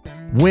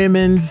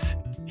 women's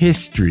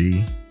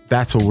history.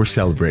 That's what we're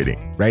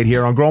celebrating right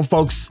here on Grown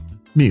Folks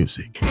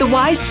Music. The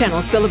Wise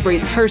Channel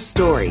celebrates her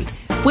story,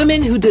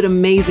 women who did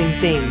amazing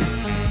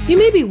things. You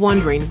may be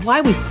wondering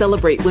why we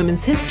celebrate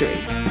women's history.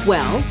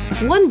 Well,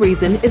 one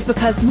reason is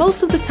because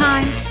most of the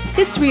time,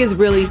 history is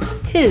really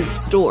his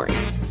story.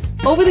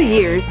 Over the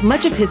years,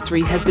 much of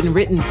history has been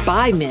written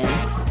by men,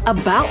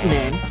 about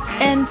men,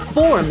 and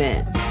for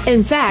men.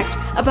 In fact,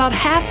 about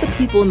half the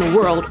people in the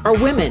world are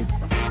women.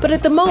 But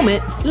at the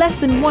moment, less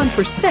than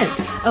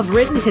 1% of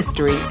written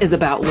history is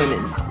about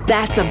women.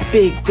 That's a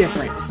big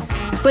difference.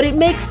 But it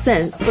makes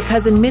sense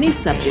because in many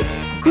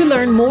subjects, we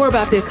learn more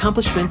about the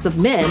accomplishments of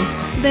men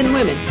than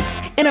women.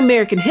 In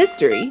American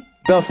history,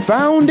 the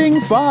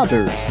Founding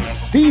Fathers.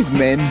 These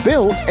men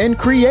built and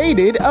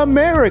created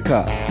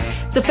America.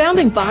 The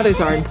Founding Fathers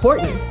are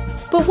important.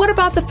 But what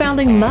about the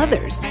Founding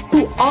Mothers,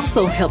 who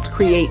also helped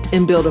create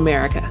and build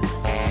America?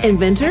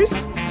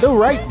 Inventors? The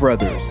Wright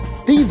brothers.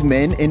 These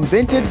men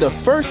invented the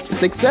first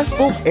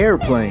successful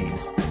airplane.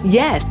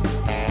 Yes,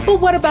 but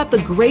what about the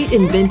great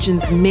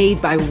inventions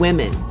made by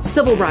women?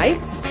 Civil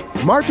rights?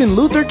 Martin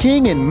Luther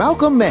King and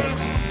Malcolm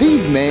X.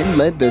 These men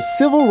led the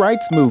civil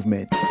rights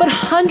movement. But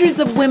hundreds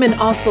of women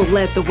also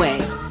led the way.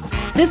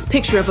 This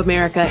picture of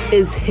America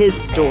is his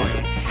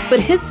story, but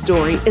his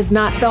story is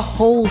not the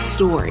whole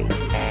story.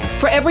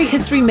 For every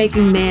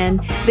history-making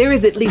man, there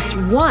is at least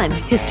one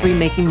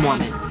history-making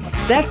woman.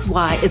 That's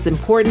why it's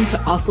important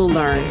to also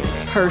learn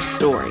her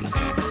story.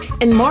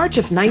 In March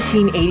of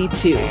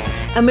 1982,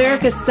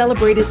 America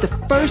celebrated the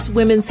first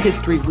Women's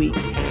History Week,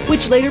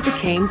 which later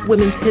became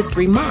Women's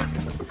History Month,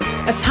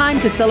 a time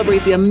to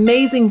celebrate the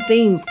amazing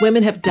things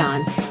women have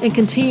done and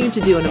continue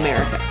to do in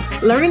America.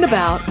 Learning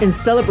about and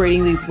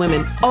celebrating these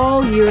women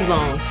all year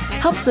long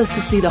helps us to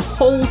see the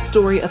whole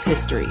story of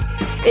history.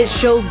 It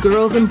shows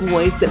girls and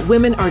boys that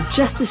women are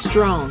just as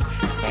strong,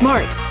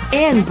 smart,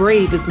 and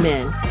brave as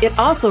men. It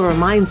also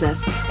reminds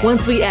us,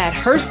 once we add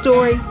her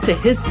story to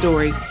his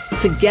story,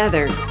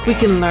 together we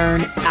can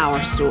learn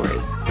our story.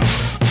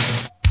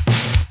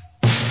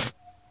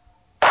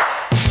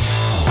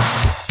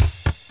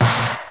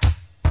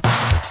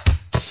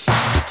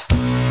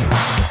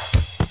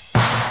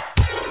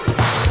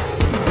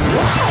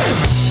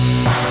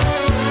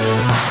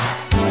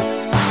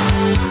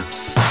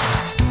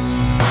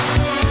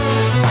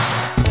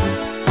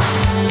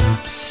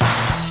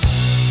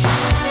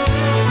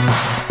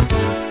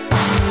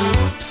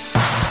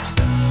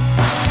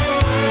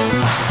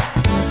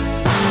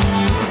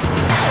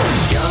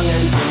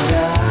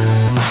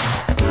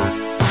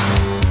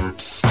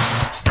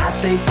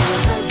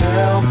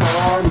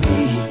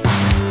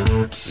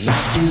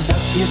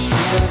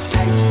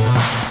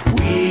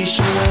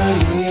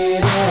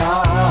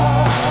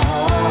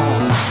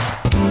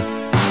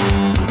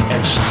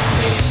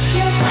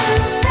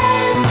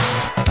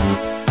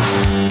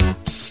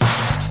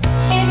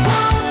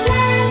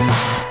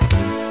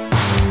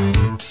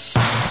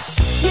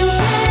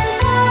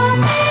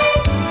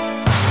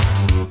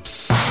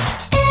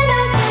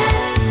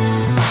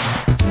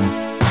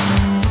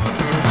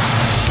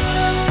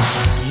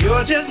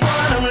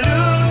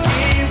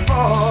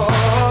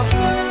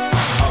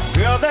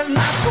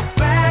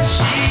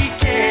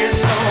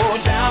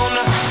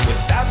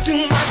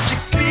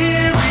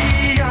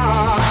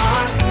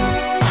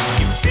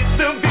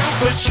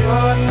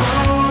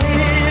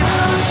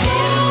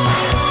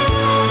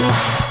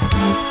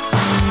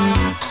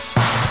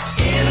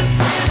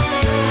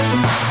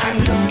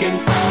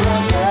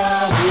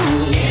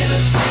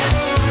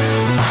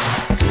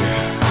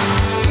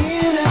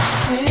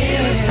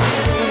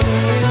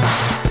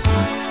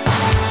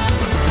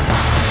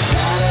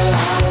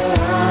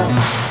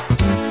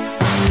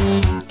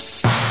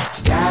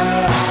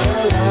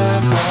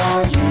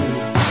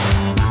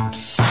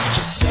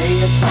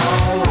 It's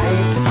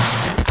alright, and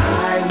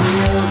I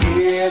will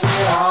give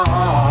it all.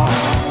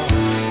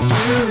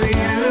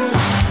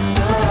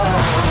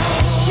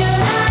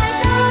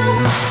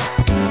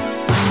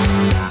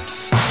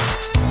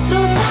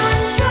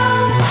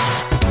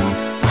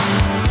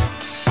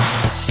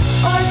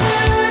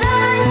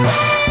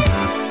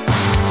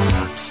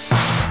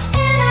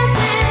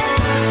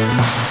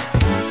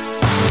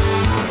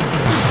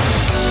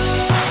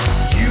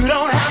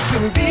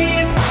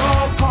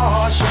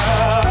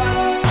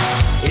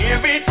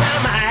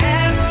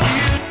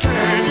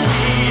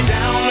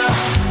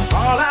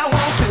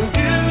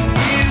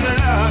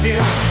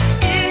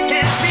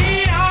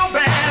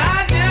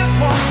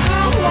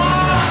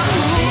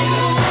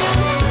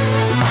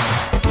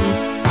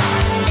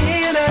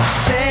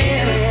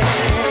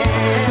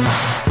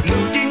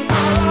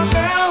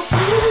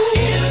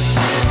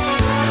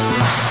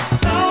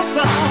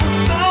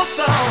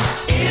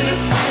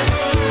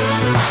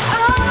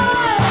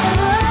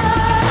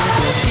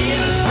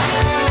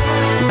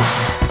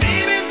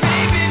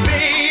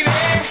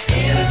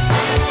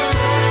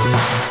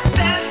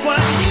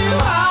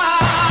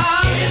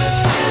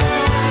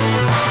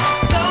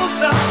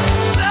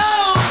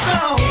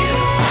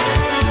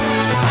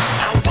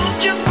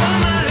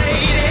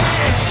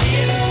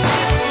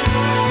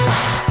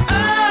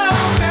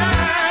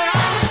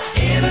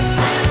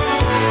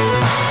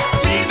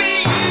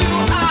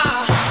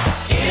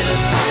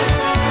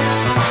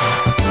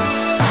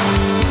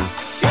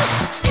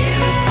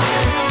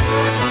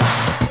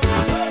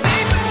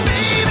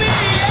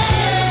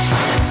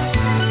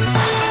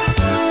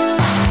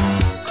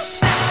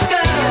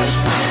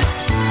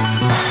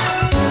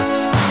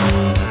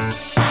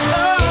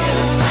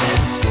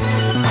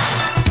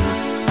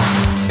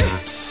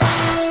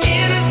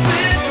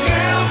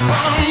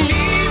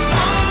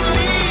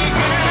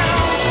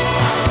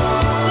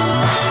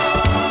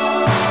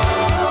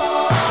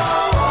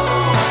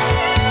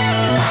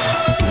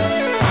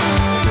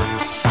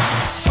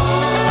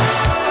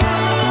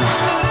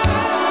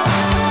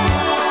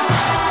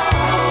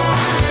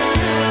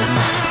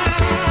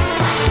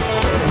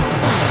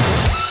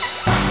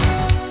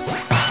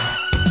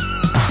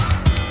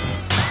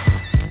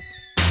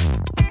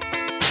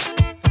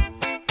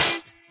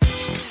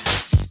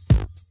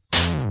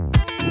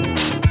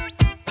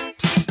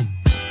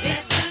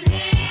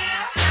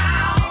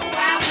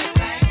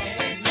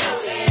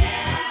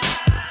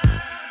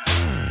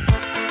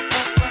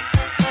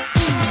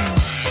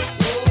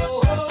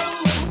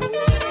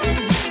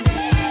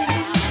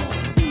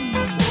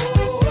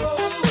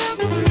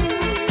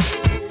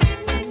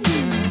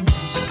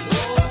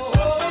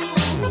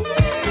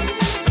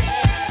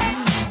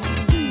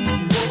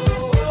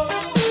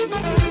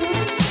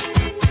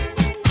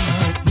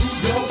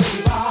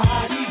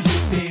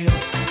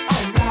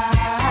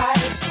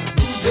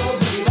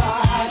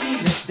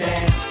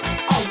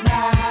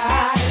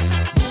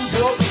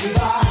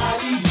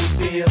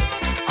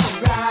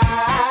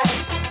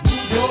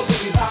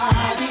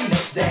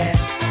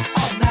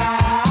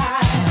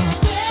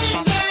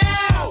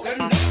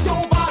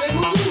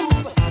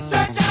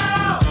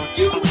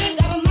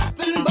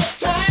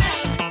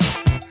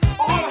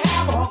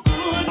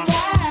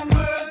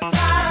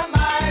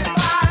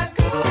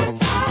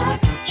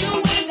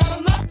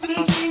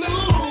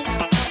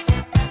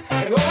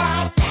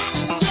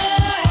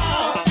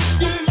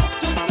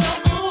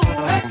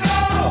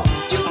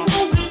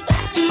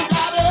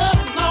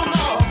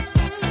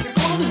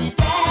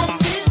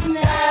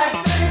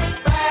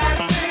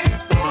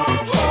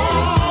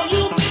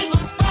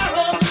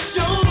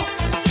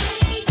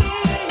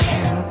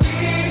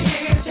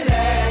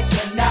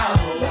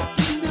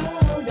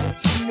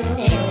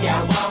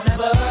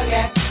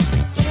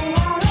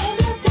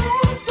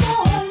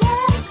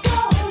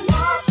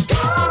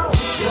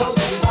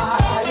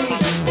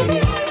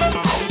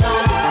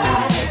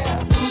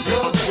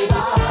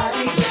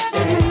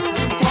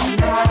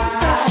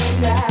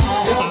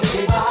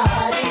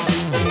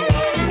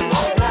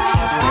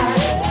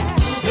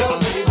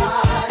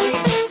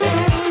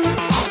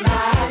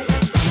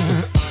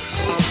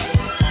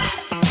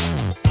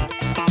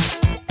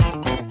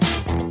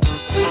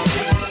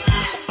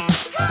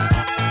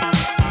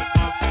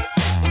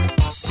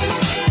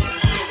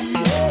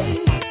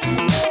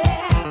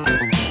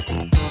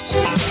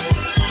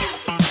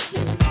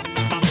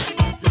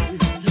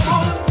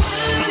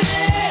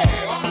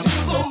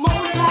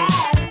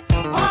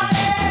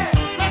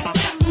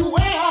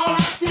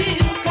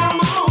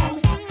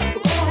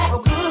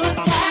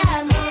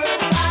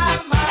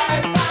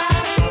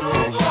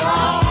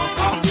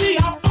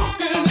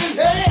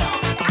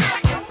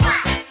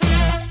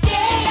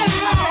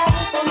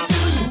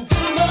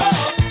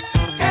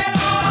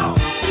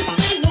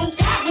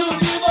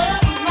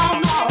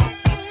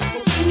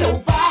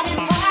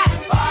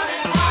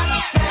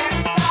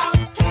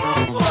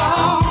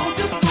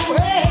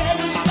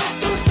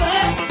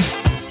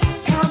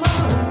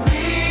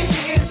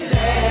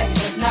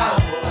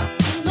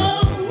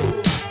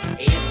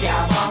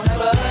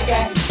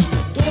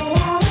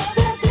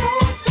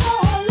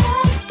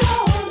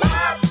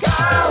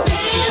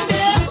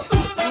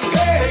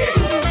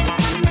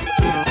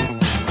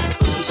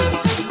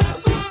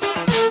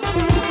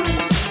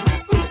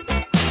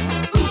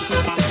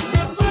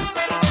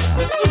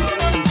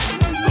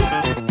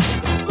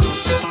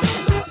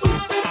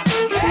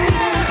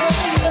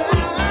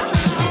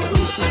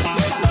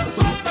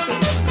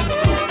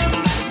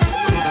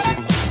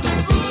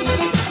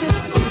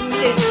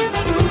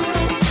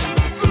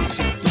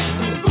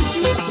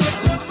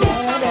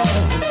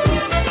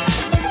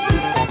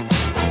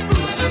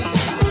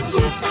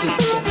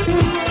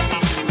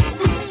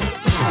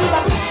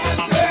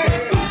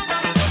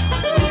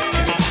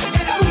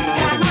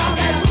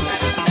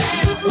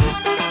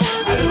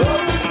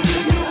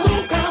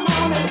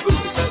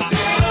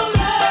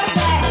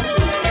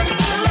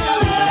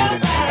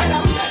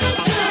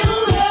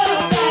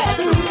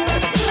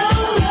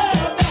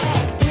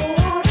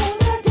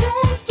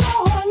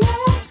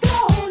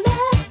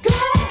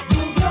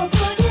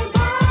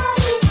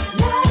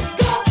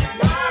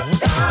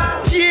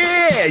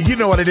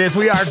 what it is.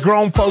 We are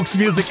Grown Folks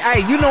Music.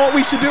 Hey, you know what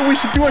we should do? We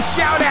should do a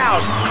shout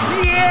out.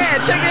 Yeah,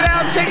 check it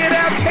out, check it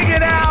out, check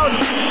it out.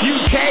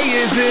 UK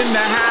is in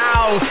the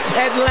house.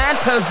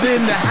 Atlanta's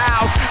in the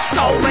house.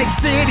 Salt Lake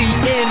City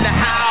in the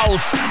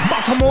house.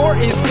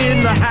 Baltimore is in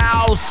the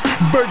house.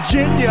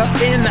 Virginia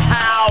in the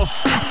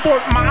house.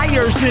 Fort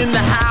Myers in the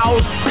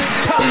house.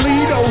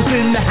 Toledo's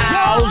in the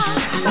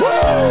house.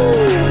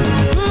 Woo!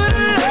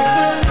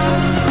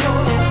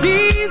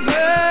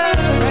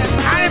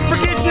 I didn't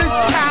forget you.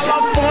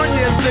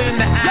 California's in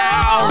the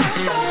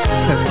house.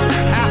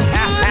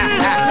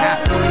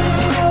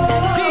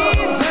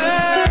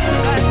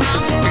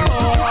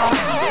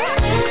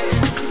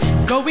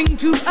 Going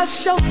to a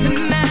show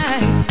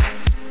tonight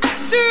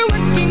after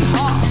working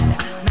hard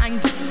 9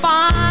 to 5.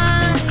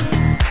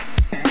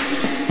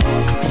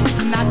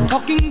 Not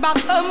talking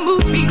about a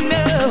movie,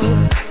 no,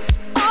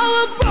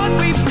 or a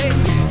Broadway play.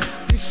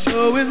 This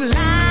show is live.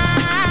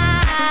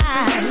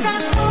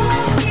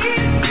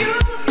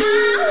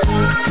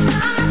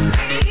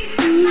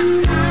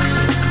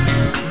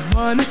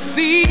 Wanna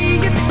see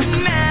you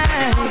tonight.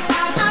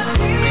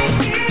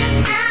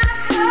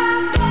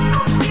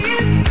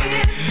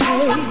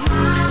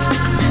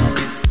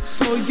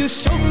 So your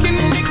show can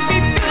make me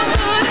feel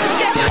good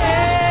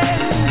again.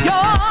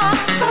 You're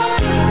so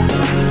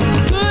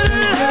good,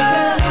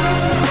 love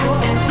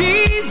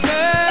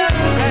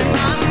deserves an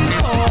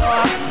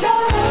encore.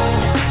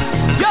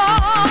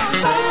 You're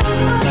so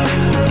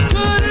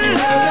good,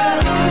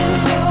 love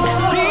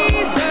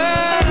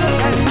deserves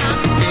an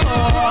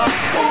encore.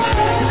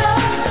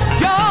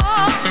 You're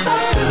so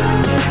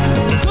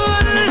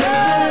good,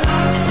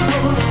 love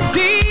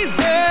deserves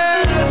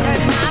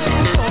an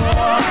encore.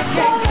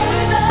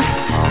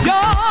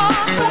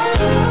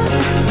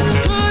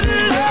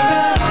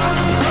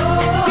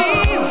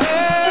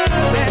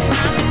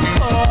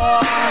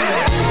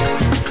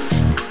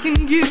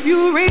 Give you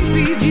rave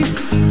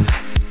reviews.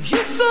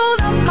 You sold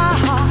up my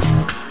heart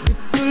with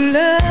your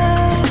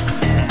love.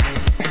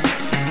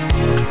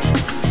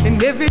 And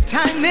every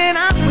time that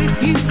I'm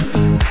with you,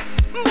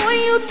 boy,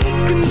 you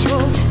take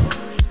control.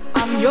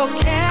 I'm your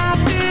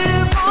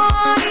captive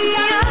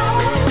audience.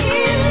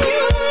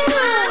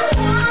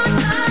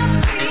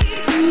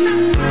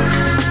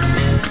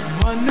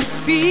 Wanna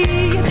see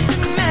you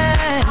tonight.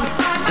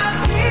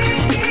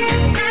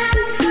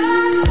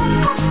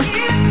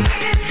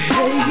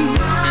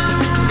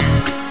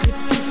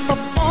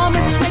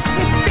 Performance make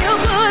me feel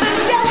good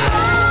again.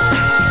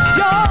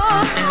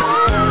 You're so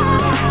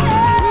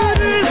good,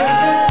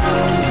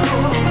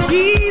 love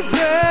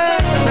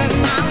deserves an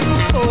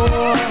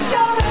encore.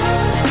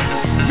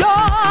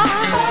 You're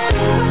so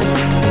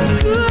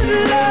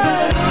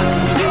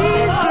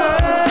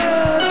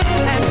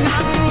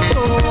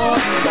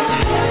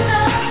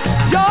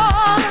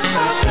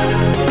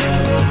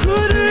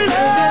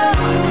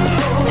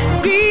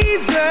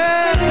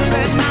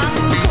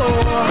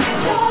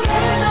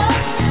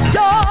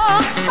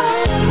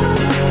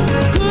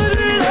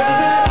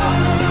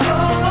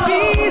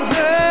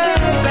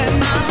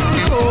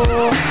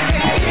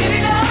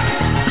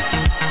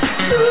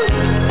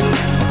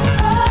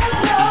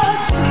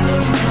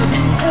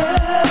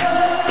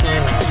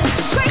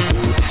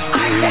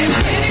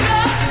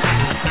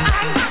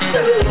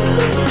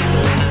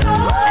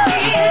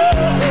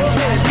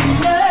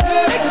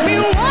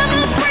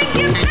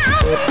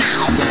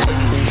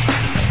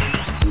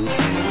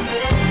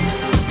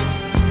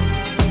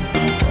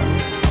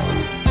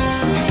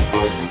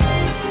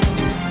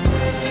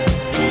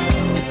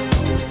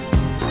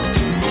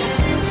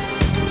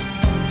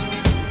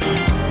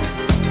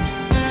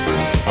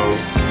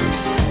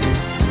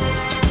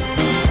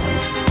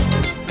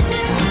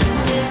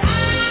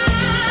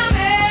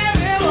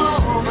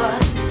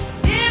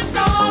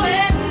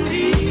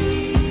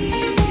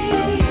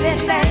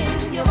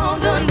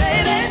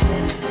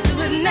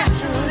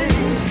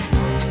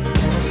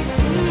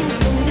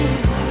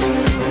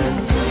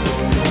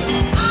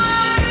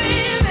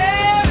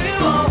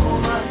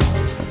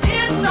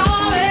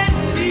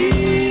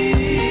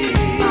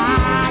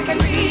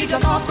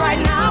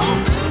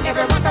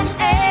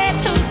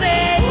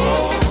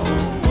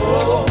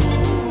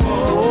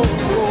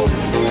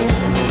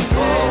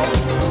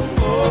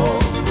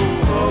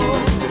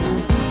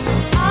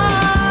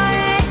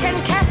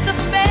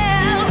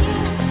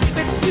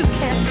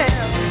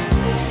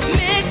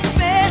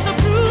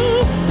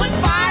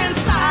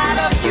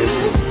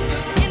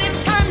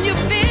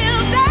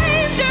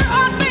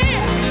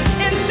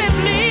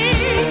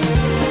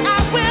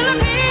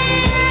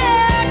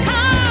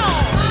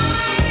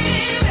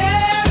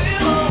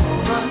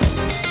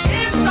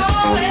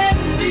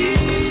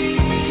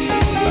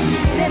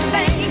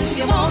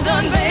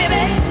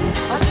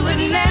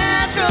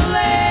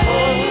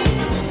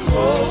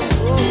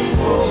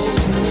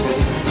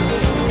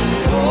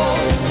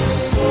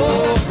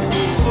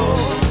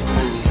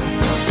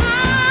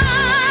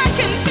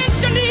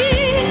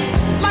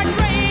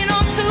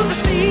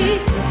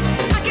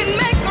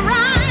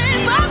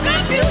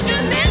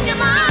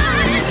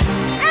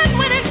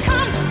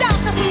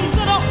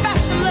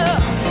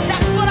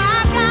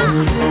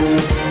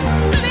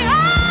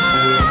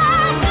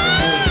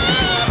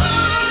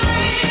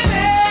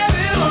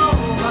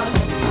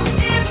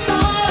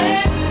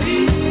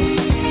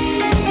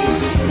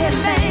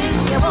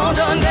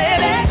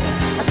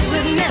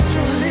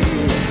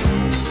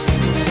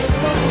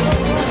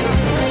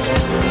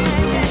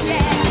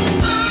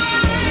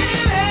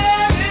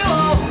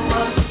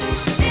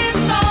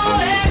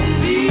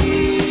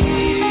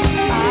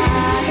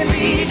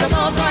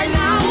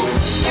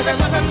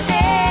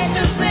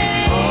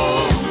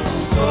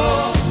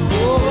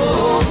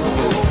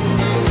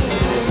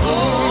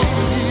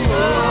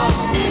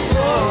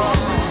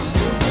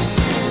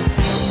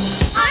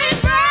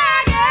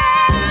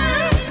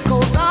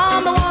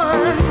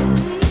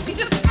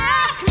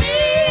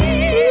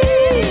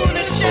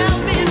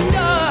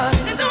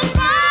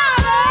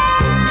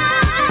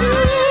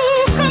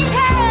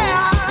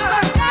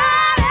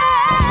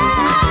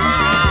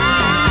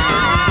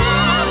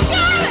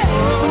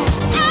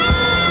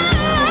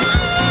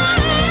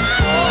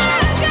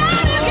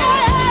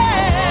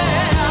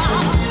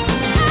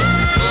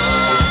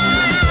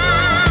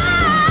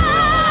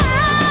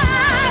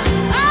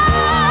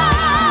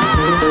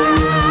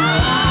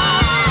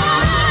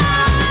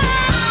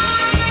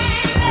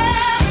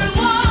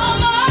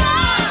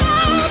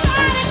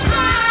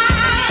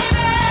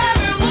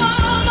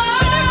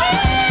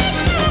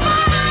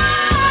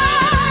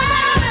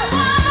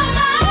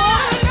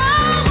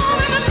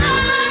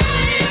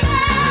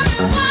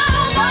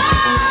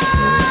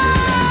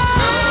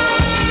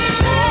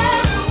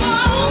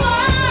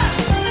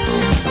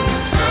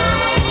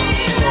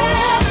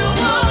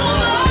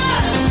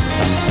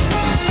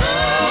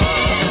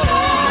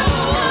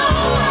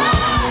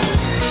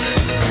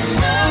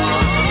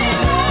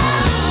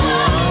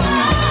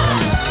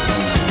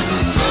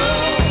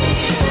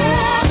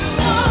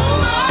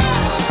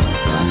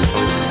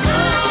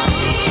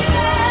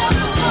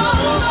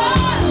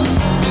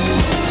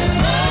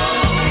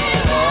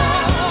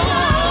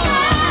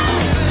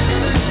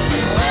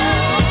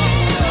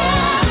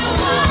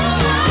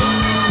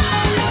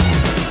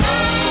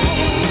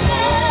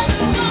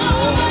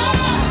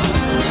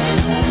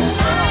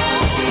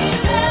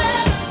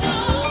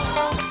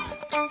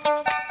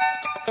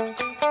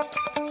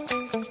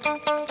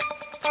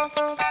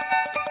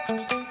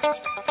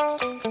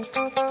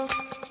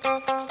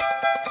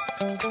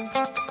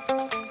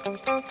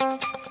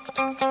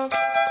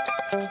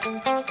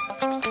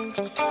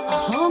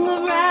I hung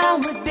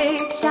around with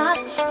big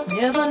shots,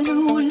 never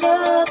knew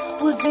love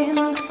was in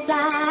the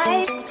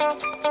sights.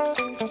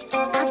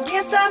 I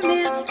guess I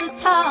missed the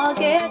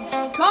target,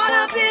 caught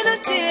up in a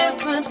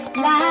different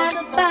line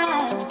of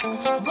fire.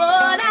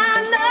 But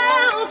I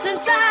know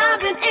since I've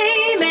been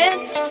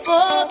aiming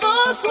for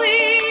the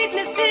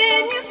sweetness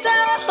in your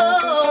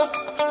soul,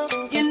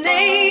 your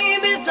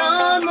name is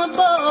on the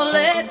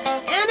bullet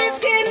and it's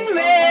getting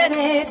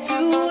ready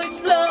to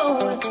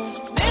explode.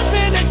 There's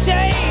been a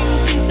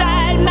change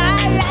inside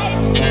my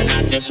life, and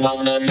I just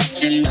wanna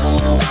let you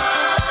know.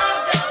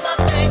 I've got my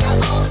finger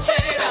on the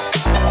trigger.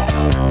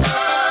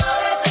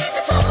 Love is in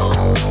control.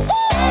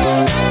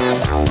 I've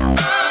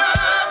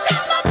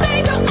got my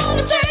finger on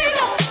the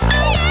trigger.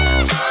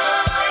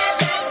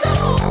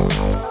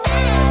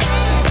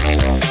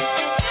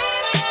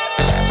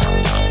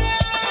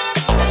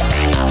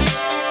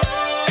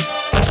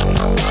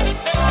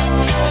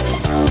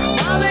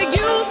 Mama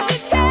used to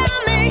tell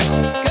me,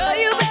 girl,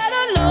 you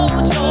better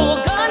load your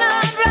gun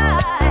up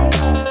right.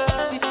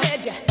 She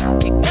said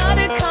you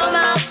gotta come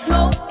out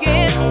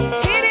smoking,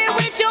 hit it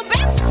with your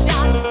best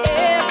shot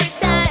every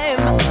time.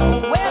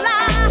 Well, I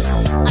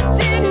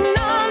didn't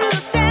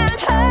understand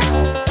her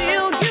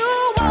till you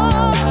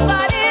walked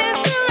right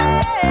into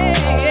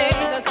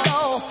range. I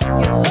saw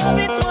your love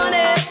it 20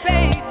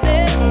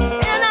 paces,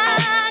 and I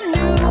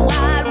knew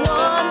I'd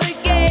won the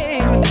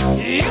game.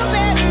 You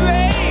better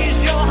raise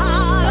your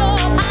heart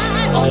up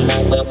high, or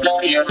let me blow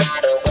you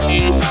right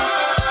away.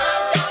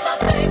 I've got my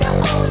finger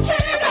on the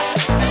trigger.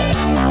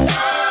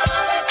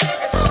 Love is in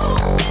control.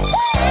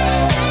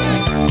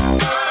 I've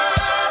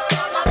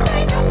got my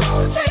finger on the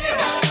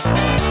trigger. I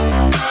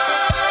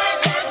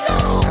let go.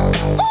 I've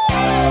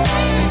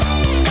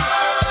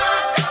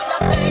got my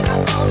finger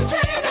on the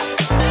trigger.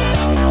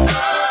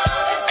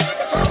 Love is in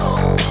control. I've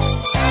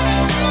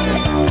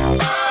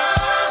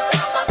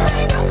got my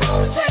finger on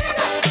the trigger.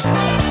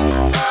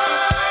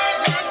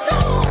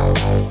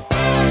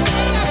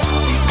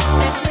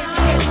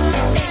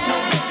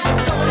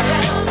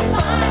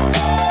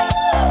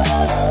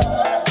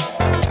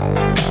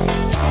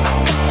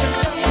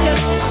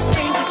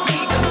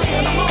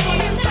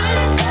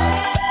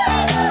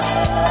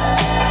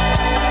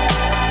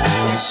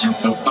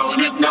 Super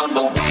bullet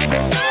number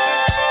one.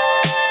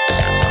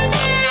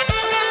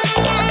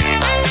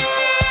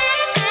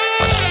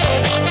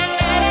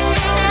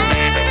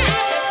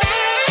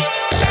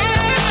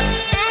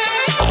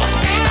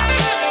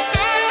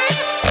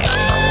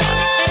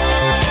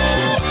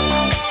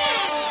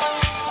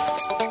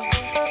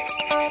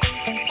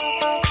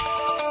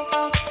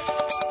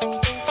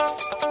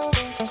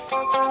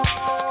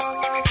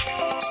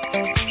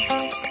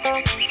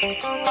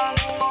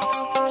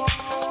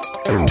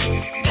 There's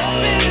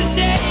been a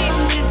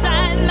change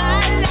inside my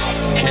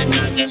life, and I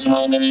just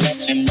wanna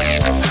let you know.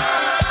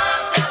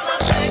 I've got my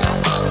finger on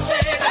the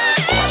trigger.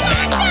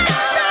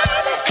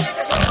 Love is in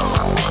control.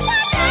 I've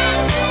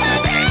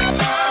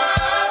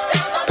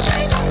got my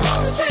finger on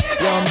the trigger.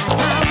 You're my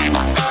time. I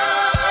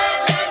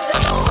let go.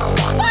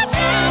 What's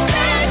your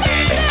baby?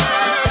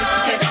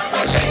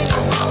 My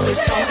finger on the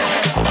trigger.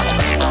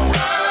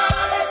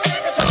 Love is in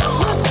control.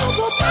 We're so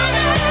good,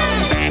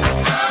 baby.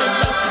 I've got your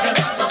love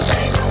together, so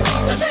stay on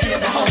the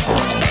trigger. I'm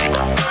gonna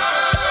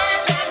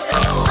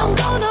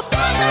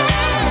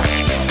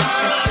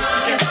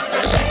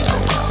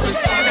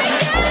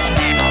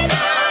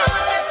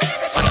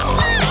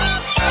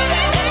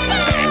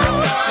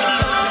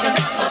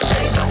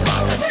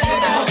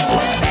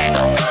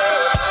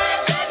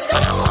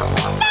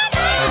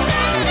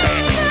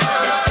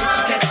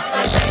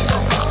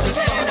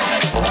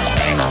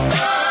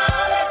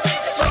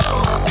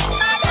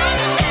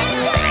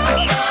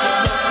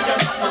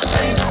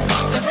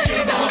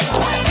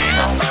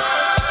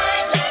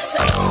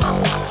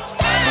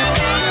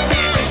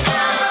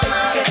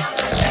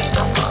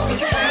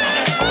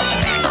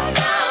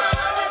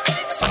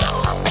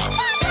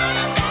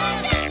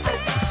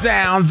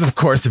Sounds, of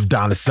course, of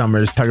Donna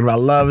Summers talking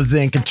about love is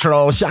in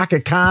control. Shaka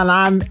Khan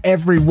on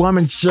Every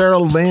Woman.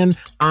 Cheryl Lynn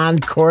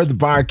Encore, the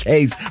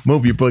Bar-Kays,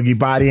 Move Your Boogie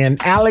Body,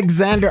 and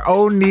Alexander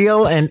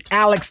O'Neal and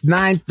Alex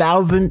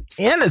 9000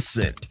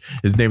 Innocent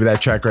is the name of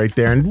that track right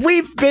there. And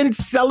we've been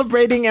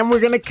celebrating, and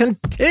we're going to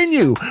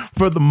continue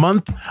for the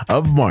month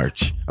of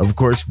March. Of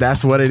course,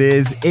 that's what it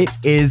is. It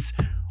is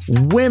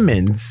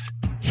Women's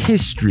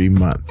History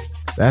Month.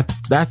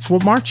 That's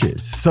what March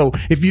is. So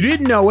if you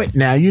didn't know it,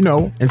 now you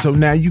know. And so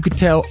now you could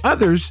tell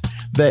others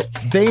that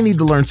they need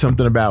to learn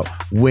something about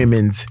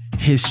Women's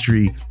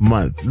History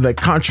Month, the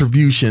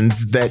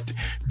contributions that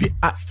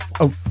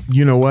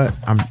you know what?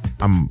 I'm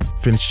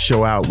finished the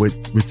show out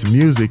with some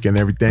music and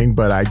everything,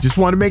 but I just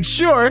want to make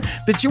sure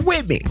that you're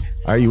with me.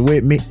 Are you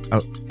with me?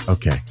 Oh,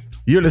 okay.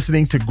 You're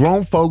listening to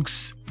Grown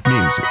Folks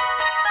Music.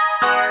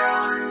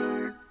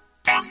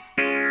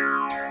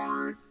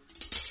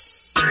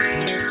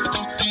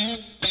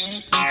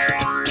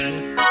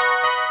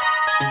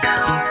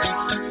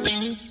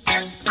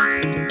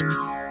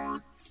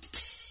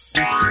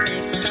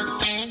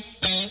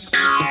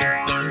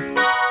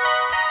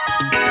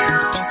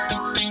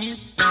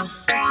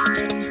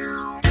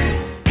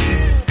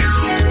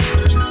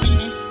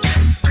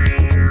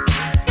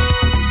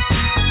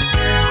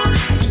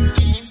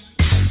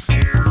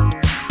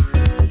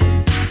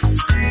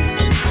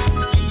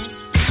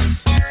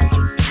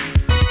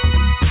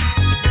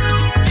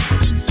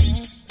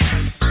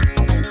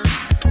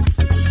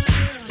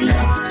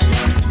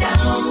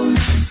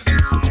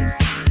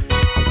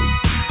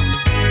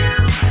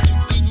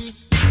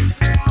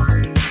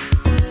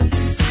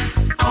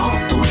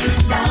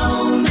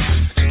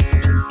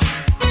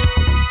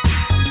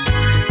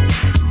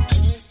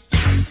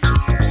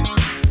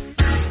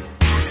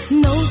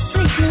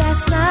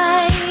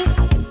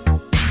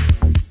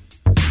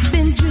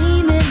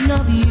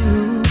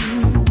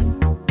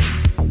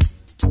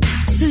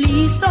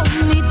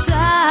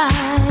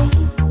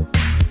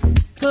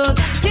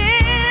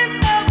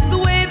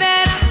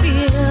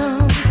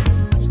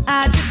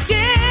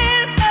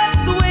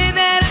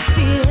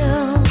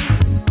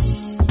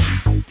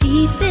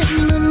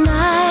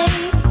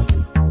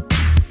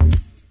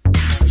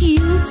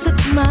 took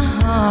my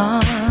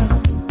heart.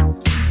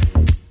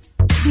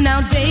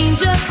 Now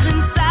danger's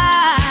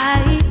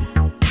inside,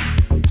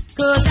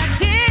 'cause I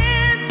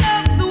can't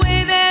love the way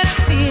that I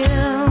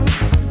feel.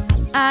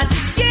 I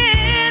just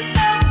can't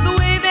love the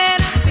way that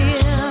I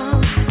feel.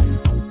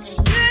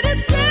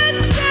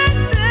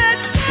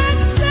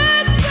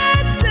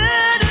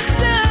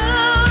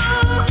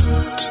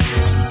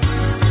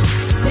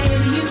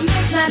 Baby, you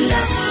make my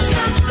love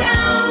come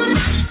down.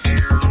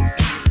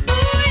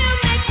 Ooh, you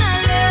make my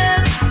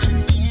love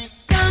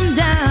come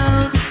down.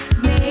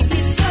 Make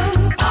it go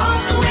all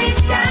the way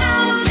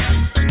down.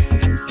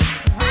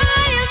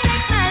 Oh, you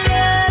make my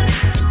love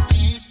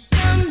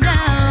come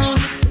down.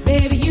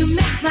 Baby, you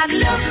make my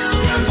love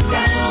come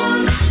down.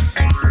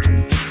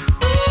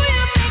 Ooh,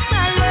 you make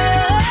my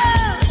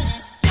love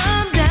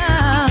come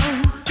down.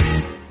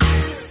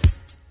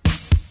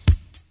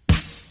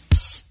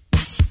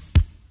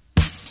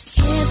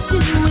 Can't do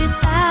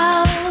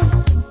without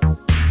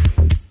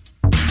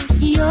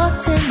your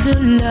tender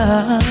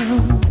love.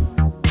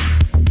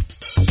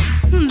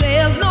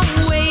 There's no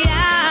way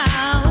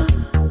out,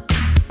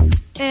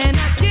 and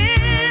I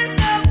can't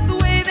love the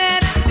way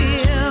that I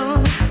feel.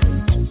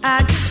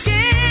 I just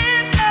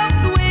can't love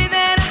the way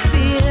that I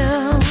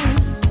feel.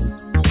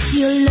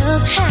 Your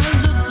love has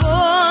a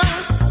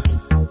force,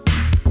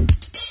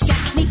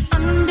 got me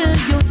under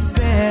your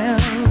spell.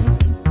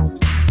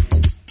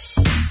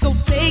 So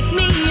take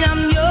me,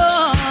 I'm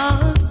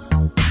yours,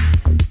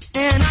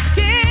 and I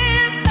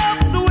can't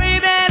love the way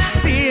that I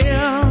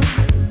feel.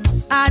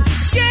 I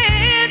just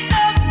can't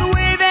love the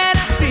way that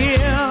I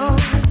feel.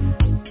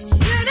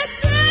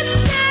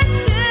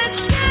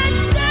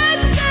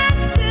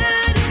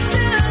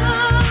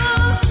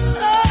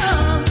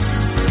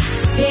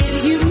 Baby,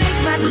 you make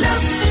my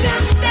love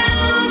come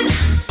down.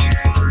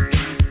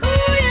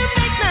 Ooh, you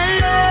make my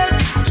love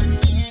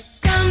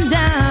come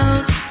down.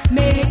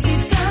 Make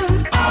it come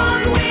all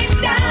the way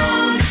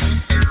down.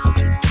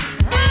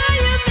 Oh,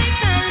 you make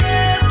my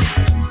love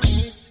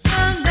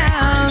come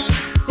down.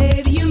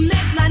 Baby, you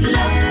make my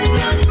love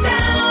come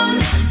down.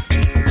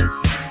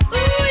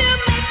 Ooh, you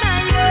make my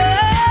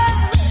love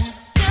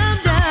come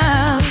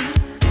down.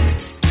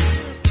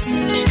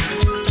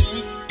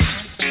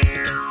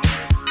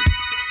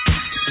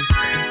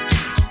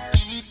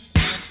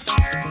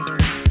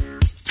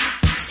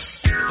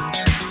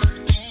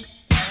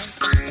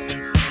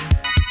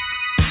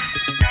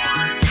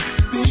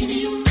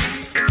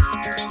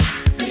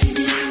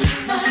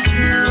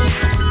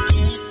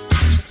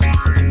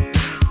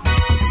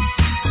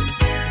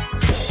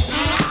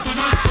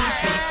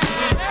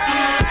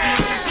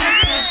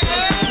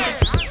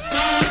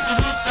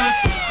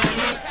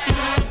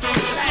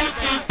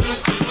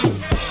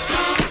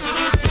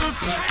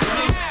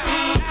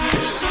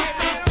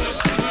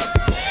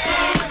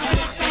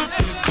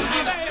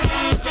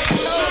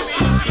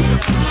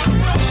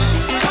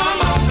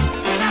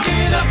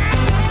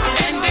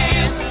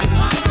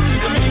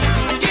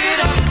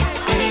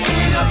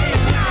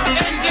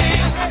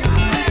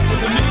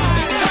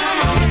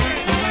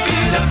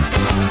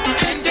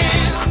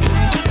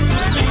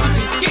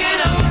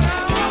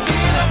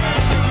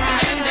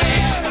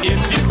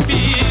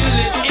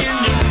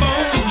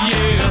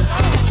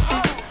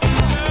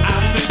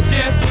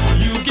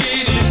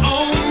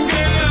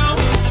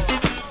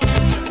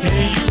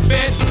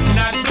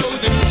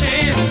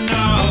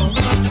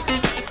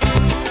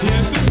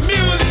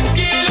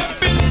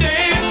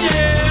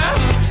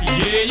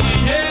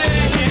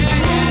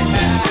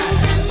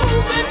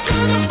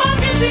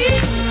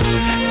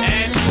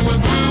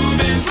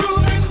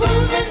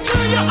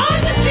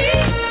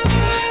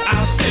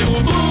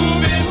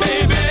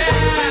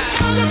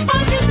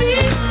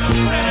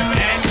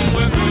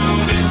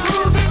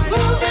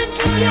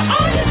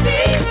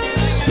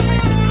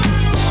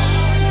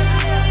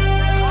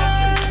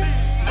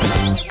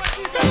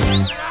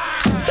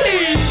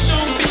 Please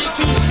don't be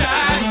too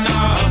shy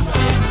now.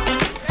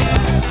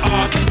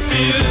 All the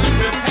feelings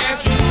will pass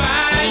you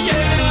by,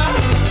 yeah.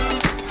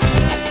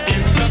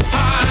 It's a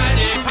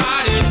party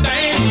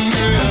thing,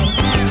 girl.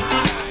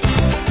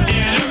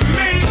 It'll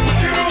make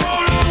you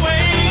wanna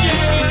wait,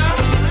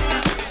 yeah.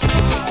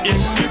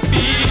 If you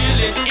feel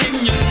it in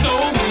your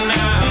soul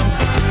now,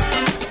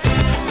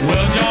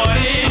 well,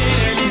 join in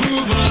and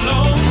move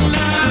along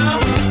now.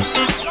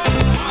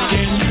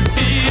 Can you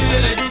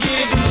feel it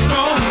getting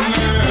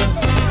stronger?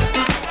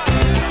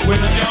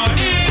 Well, join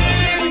in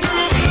and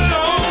move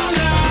along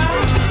now.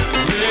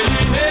 Yeah,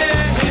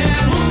 yeah,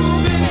 yeah.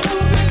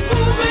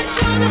 Moving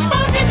to the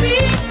funky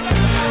beat.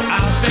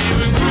 I say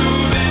we're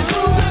grooving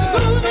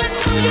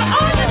to your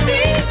own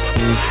beat.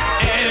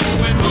 And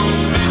we're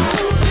moving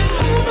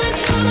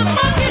to the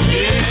funky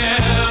beat.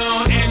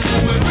 Yeah, and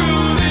we're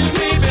grooving,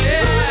 baby,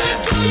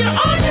 to your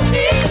own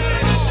beat.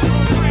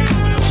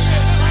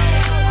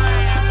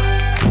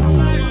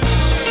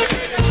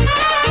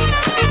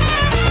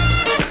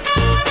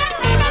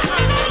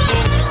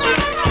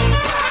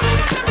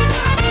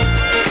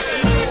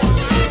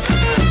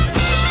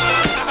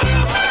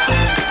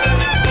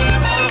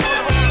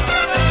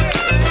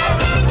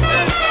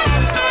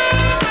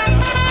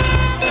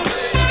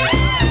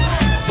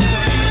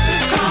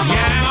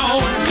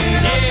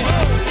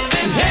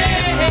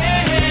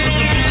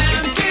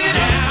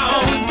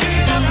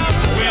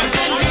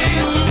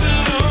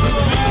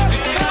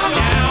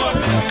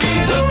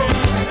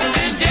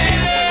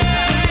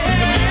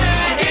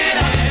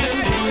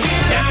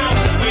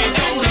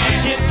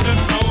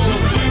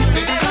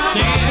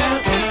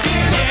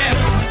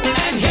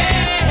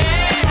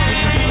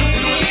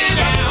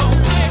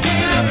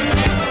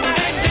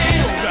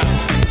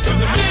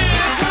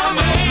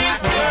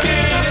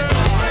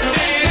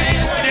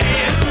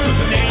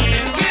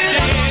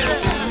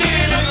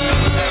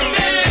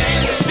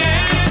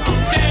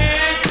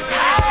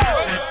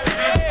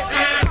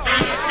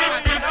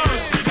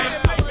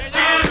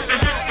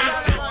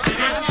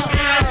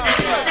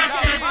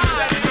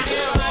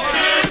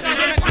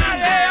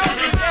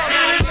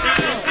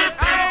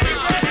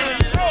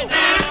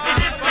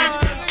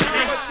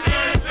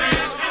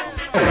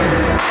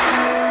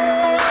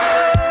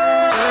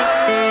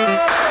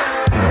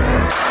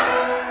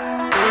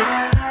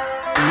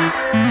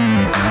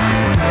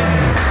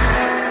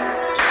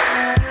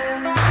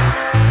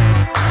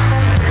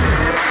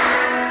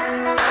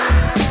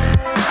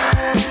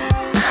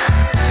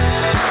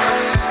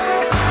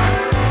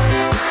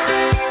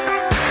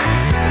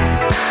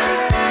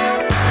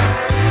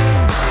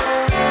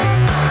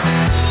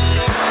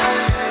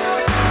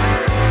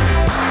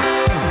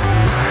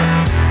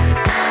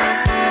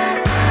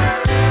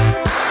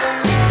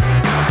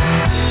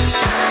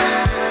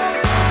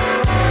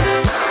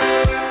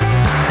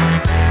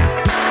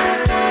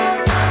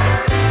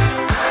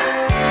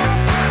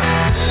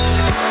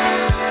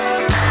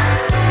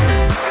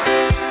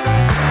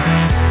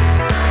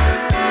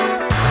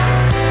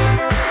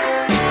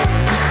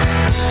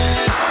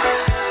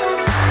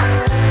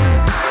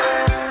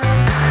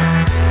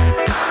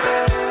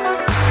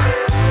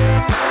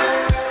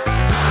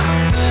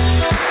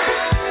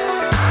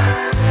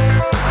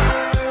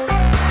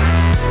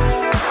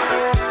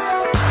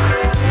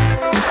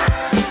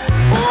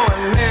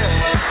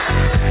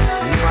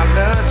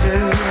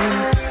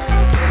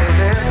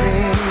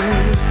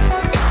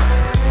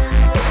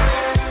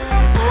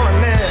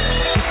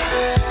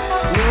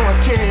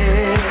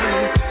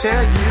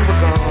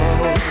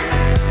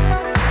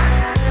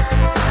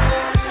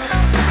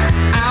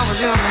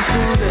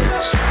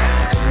 much.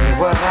 I didn't know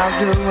what I was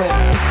doing.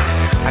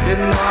 I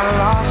didn't know I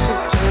lost you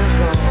to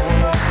go.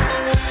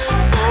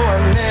 Oh, I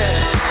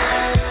never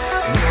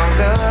knew I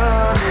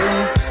loved you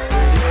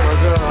a year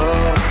ago.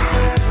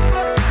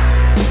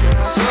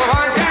 So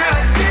I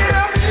gotta get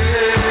up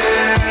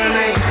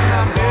early in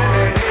the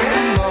morning,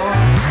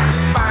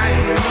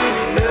 find me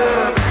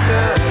love.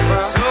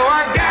 So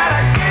I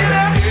gotta get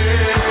up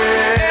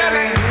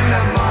early in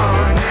the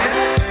morning,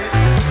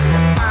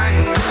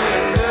 find me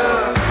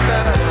love.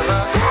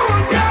 So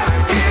I gotta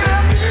get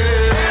up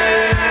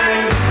early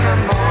in the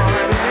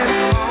morning,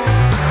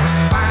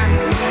 find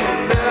me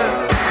love.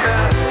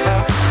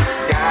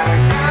 Gotta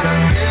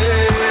get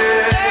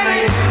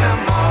early in the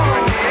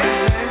morning,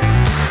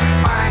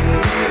 find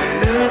me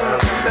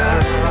love.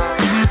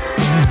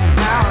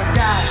 Now I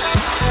gotta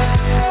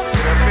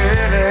get up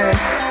early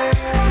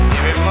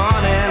every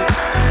morning,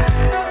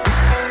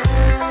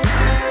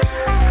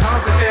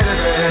 'cause the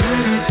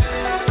enemy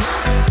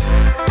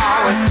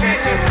always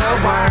catches the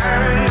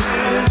worm.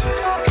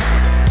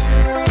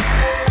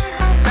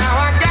 Now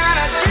I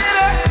gotta get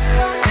up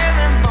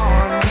every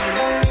morning,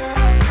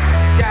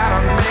 gotta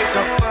make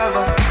up for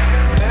the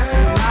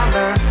lessons I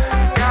learned.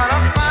 Gotta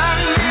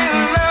find me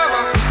a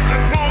lover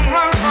that won't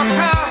run for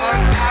cover.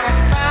 Gotta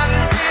find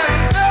me a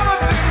lover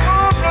that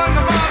won't run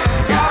for cover.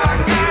 Gotta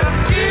get up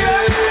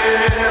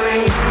early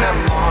in the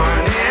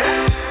morning,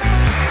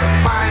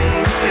 find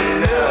me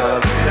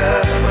love.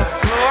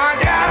 So I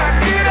gotta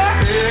get up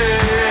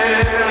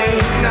early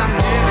in the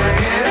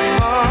morning,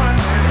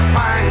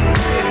 find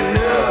me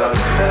love.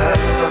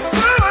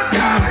 So I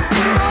gotta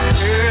get up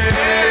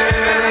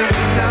early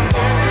in the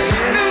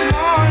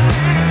morning,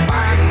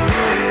 find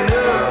me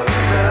love.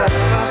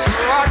 So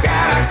I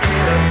gotta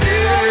get up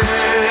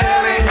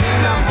early in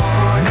the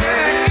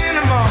morning,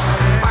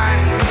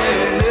 find me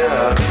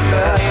love.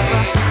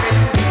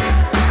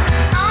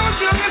 I was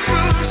young and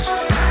foolish,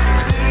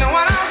 I didn't know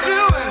what I was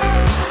doing.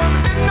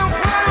 Didn't know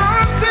what I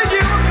lost till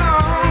you were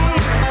gone.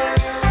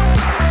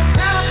 She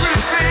had a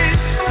pretty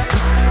face,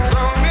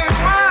 drove me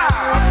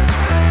wild.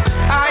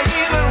 I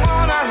even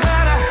wanted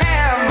her to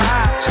have my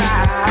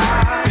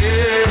child.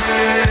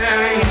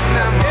 Early in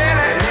the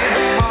morning,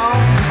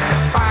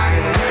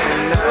 find me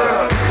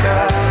love.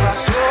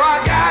 So I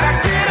gotta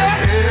get up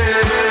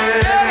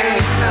early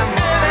in the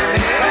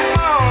morning,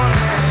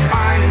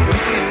 find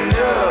me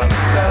love.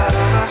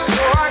 So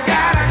I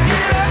gotta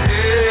get up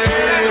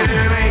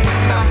early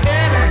in the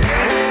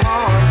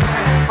morning,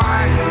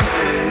 find me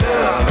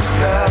love.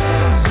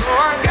 So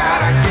I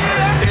gotta get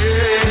up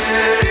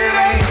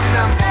early in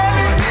the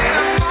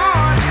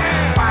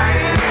morning,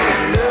 find me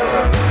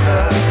love.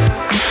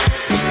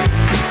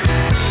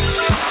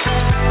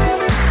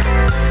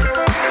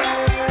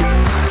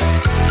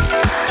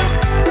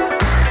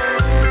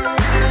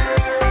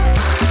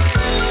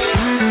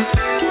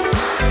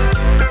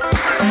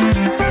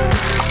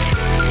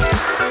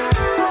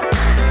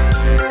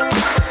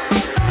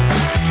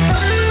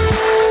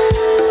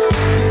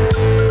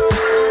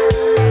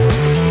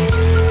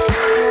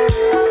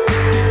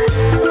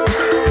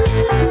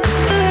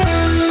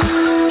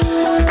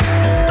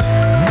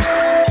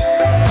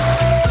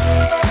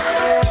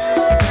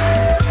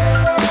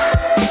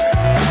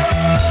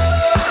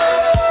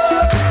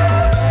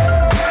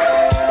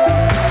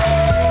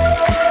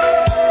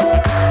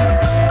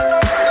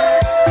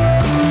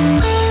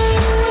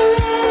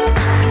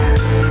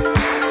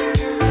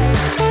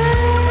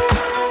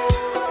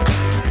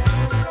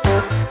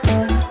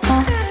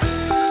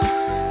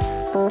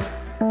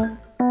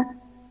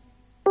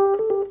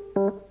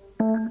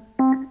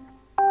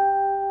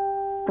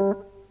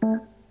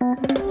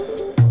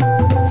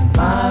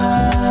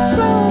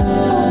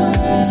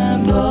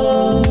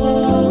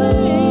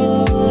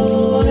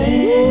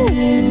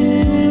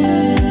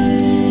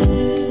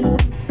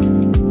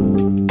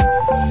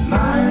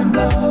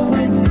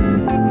 Mind-blowing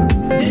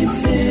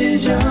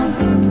decisions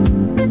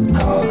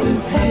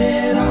causes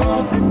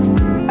head-on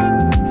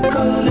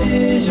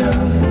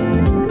collisions.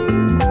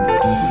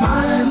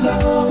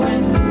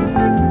 Mind-blowing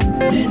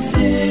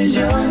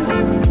decisions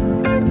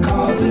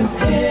causes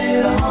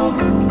head-on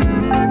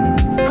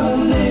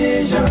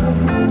collisions.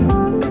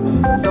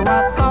 So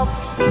I thought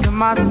to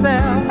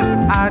myself,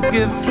 I'd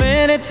give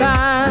plenty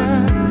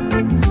time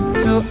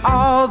to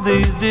all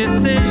these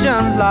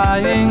decisions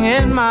lying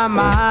in my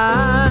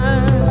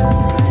mind.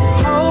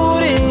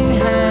 Holding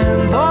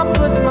hands or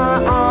put my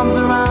arms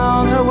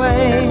around her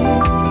waist.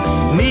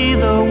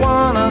 Neither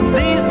one of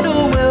these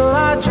two will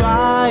I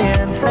try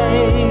and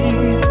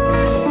haste.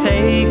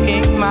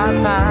 Taking my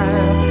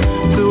time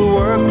to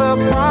work the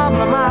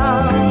problem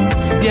out,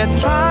 yet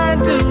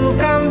trying to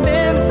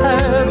convince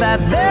her that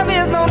there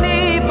is no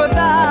need for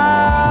doubt.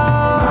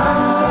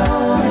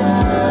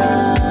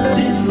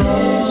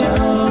 Decision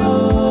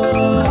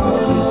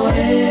causes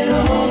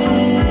head-on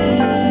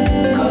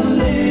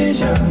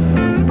collision.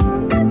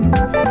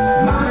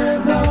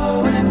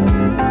 Mind-blowing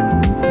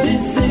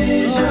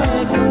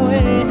decision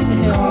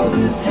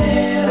causes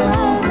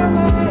head-on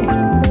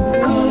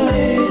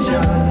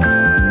collision.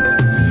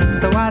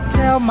 So I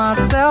tell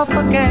myself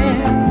again,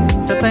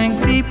 to think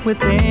deep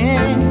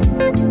within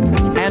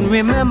and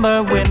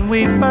remember when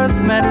we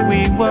first met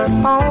we were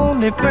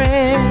only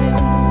friends.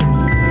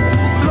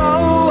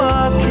 Throw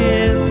a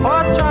kiss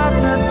or try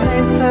to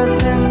taste her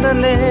tender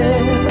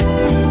lips.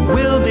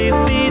 Will these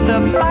be the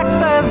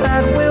factors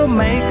that will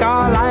make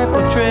our life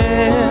a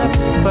trip?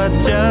 But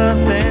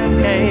just in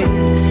case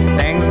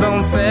things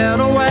don't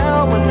settle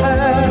well with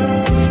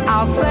her,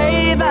 I'll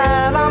say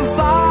that I'm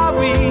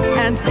sorry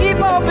and keep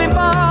hoping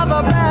for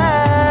the best.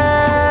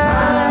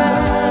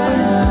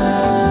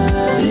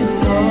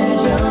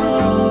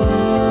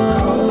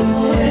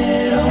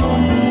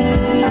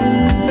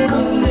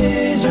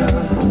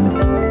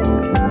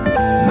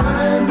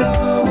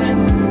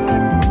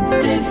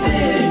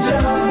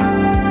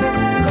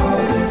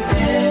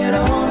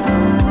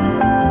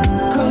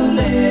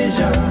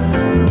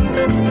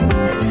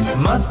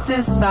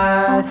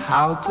 Decide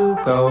how to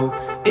go.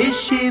 Is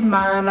she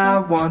mine? I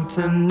want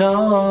to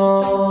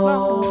know.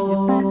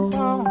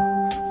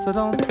 So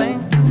don't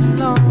think too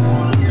long.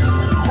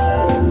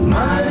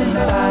 Must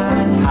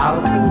decide how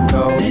to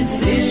go. Is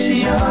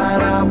she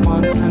mine? I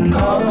want to know.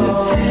 'Cause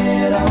it's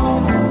head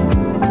on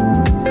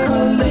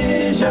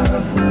collision.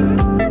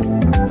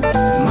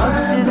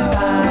 Must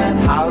decide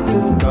how to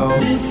go.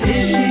 Is she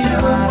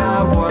mine?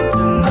 I want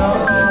to know.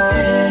 'Cause it's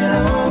head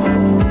on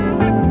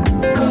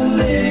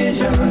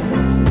collision.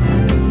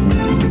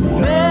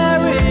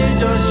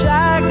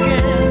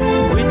 Shagging,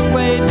 which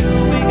way do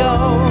we go?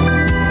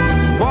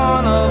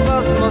 One of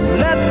us must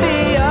let the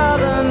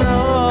other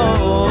know.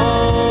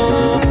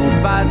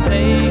 By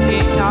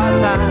taking our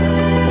time,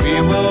 we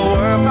will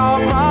work our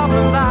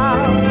problems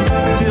out.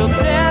 Till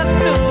death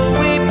do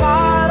we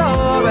part,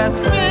 or as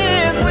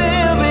friends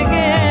we'll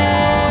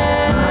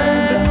begin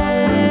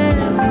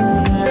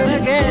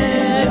again.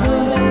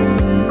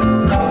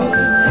 'Cause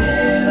it's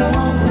head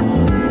on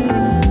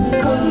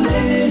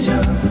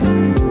collision.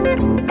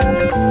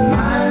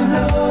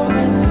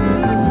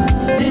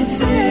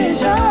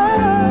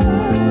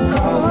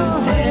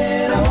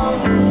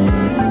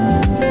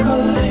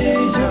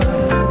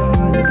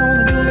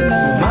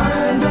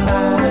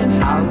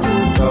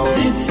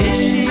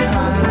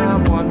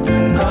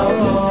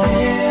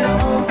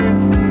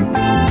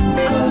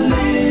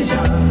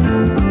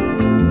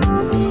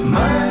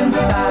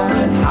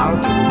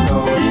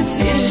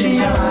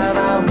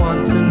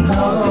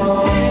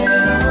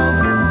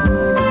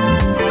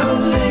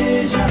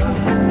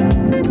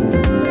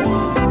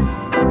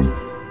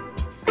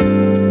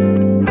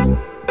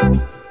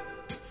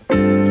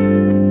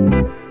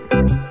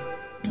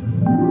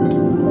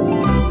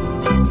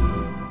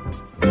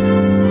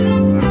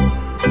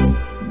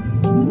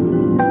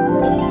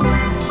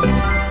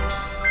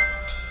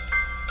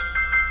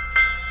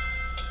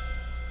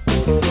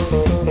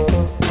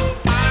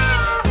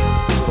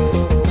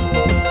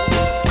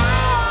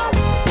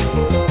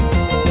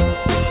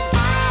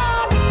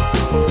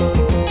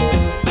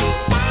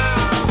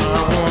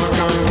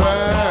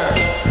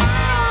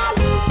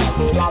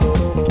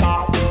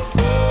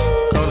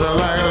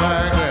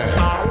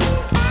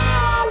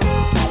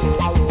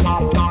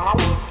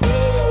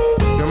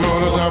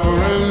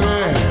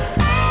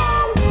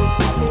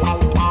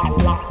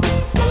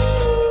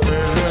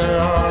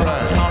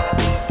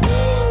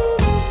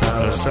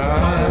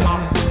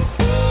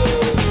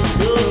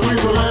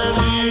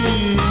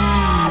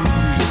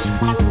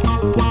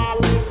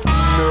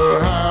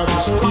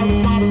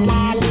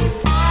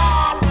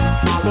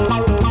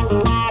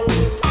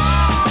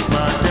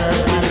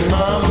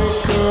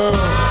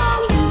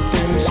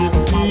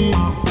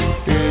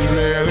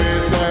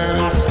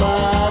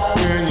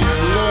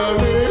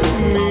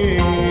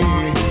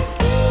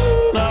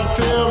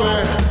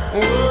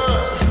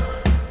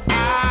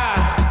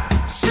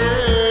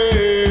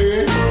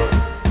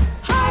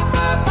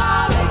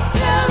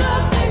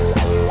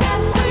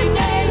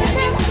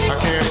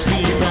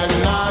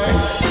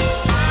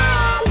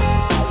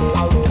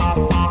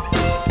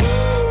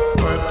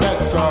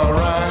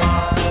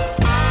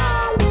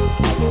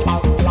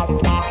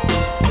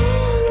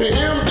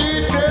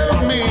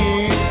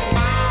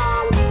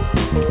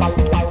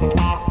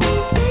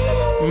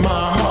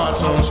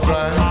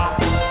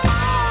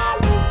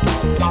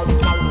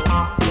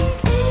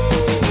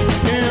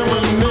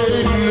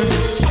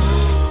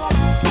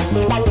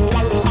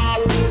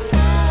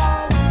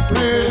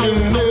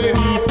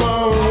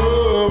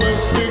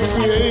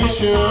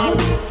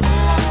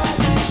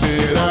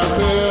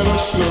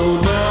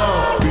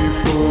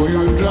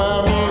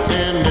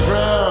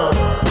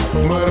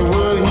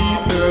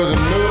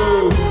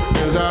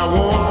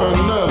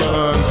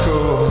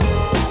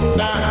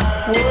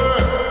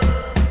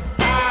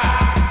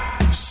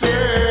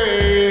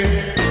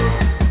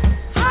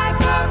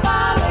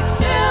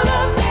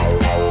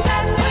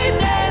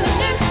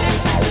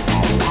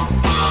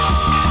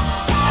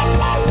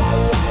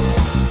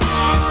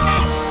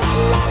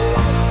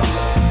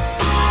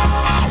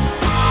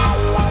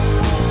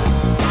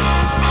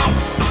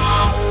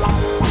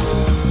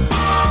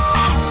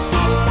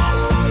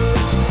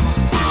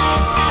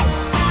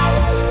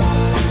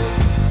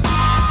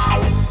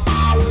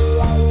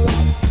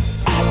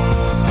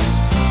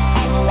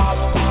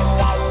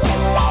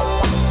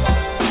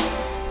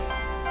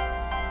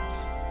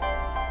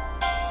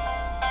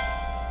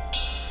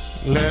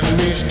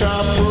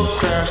 stop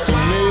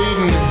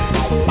procrastinating.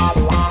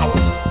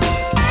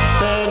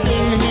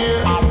 Standing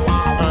here, I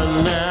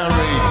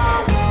narrate.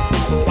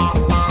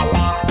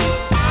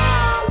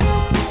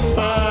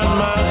 Find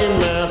my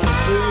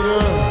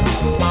emancipator.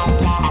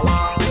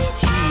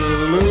 She's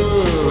a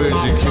love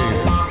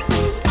educator.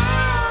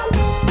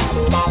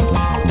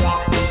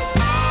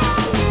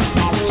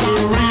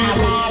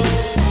 Cerebral,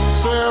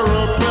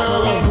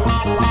 cerebellum,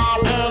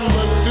 and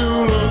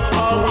medulla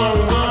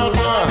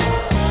oblongata.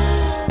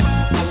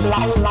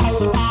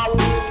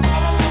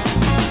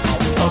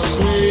 A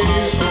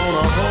sneeze on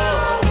a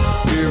horse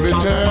every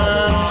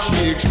time she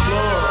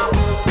explores.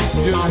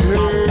 Just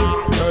heard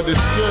a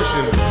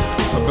discussion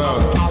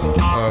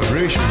about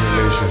racial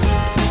relations.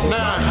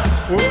 Nah,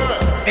 what?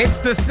 It's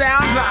the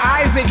sounds of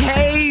Isaac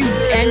Hayes,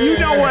 and you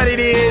know what it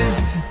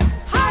is.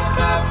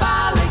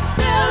 Hyperbolic,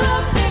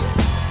 syllabic,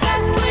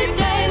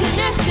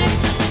 sesquidalenastic.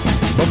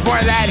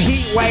 Before that,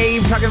 Heat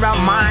Wave, talking about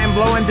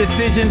mind-blowing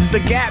decisions. The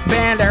Gap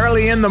Band,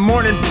 Early in the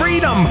Morning.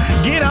 Freedom,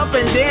 Get Up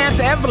and Dance.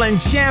 Evelyn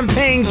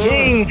Champagne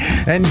King,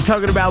 and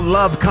talking about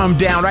Love Come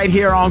Down right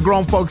here on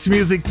Grown Folks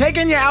Music.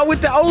 Taking you out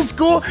with the old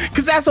school,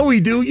 because that's what we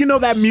do. You know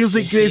that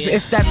music,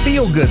 it's that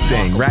feel-good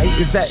thing, right?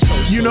 It's that,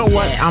 you know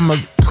what? I'm going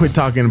to quit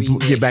talking and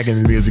get back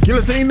into the music. You're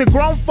listening to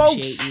Grown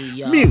Folks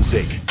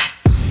Music.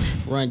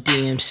 Run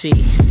DMC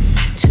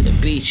to the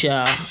beach,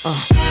 y'all.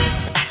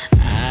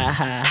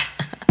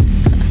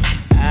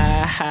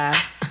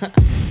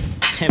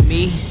 And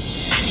me,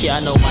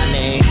 y'all know my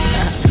name.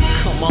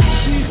 Come on.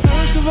 See,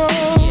 first of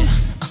all,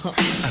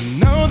 I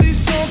know these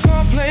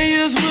so-called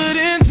players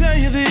wouldn't tell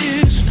you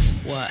this.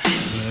 What?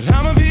 But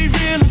I'ma be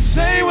real and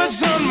say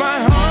what's on my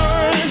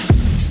heart.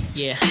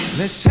 Yeah.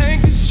 Let's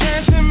take this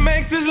chance and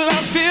make this love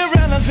feel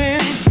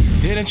relevant.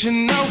 Didn't you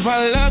know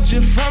I loved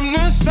you from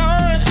the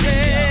start?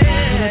 Yeah.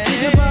 When I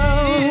think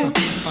about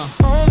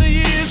all the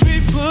years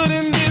we put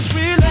in this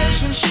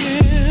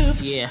relationship.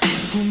 Yeah.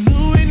 Who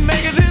knew we'd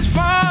make it this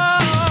far?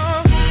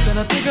 Then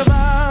I think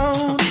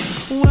about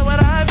where would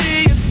I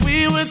be if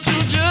we were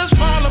to just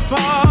fall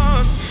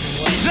apart?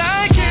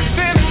 I can't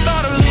stand the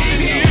thought of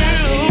leaving you.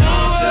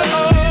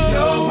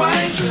 Your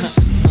white dress.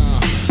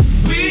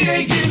 We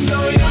ain't getting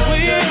no younger. We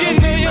ain't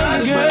getting no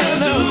younger,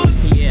 girl.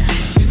 Yeah.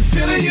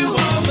 Feeling you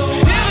all the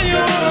while. Feeling you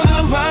all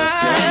the while.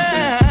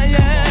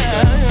 Yeah.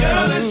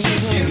 Girl, let's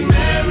just get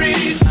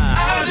married.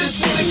 I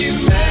just wanna get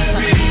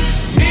married.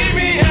 Meet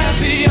me at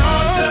the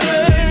altar.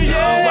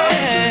 Yeah.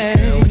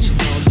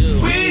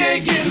 We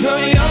ain't getting no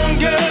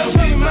younger, so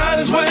we might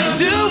as well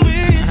do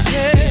it.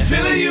 Yeah.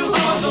 Feeling you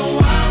all the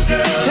while,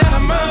 girl. I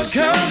must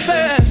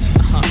confess.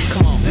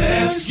 Come on.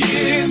 Let's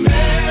get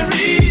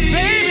married.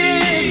 Baby,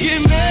 let's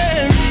get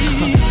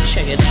married.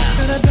 Check it out.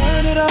 Said I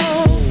done it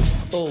all.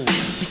 Oh.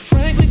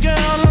 Frankly,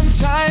 girl, I'm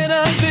tired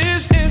of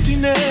this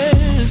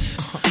emptiness.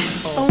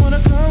 I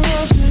wanna come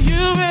home to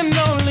you and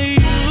only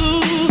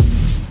you.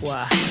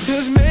 Why?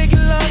 'Cause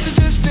making love to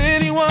just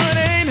anyone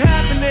ain't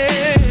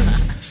happening.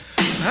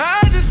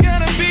 I just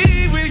gotta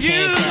be with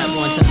you.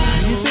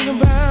 You think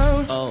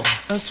about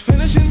us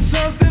finishing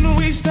something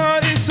we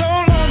started so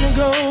long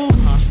ago.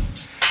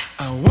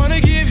 I wanna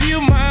give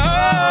you my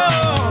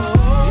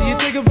all. You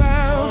think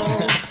about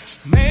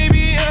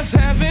maybe us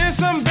having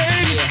some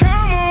babies.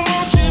 Come on,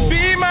 won't you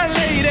be my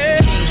lady?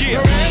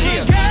 Yeah.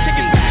 Take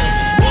it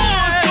back.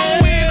 What's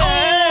going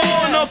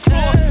on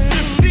across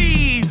the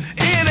sea?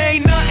 It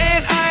ain't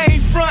nothing, I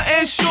ain't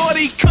frontin',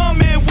 shorty,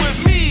 come in with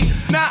me.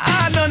 Now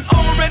I done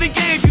already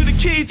gave you the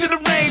key to the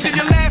range, and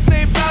your last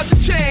name about to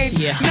change.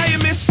 Yeah. Now you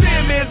Miss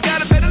Simmons,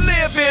 got a better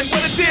living.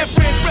 What a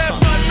difference Red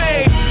Run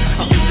made.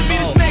 You used to be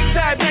the snake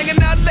type,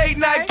 hanging out late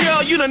night,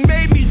 girl. You done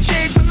made me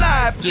change my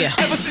life. Yeah.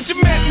 Ever since you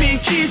met me,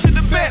 keys to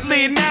the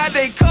Bentley, now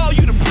they call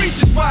you the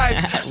preacher's wife.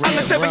 I'm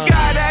the type of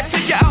guy that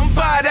take you out and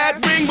buy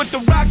that ring with the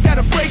rock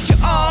that'll break your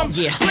arm.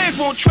 Yeah. Players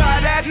won't try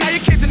that, now you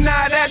can't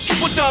deny that.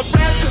 Triple dub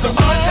rap to the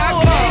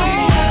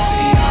on.com.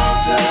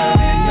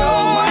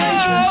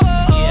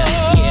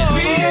 Yeah.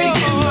 We ain't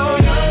getting no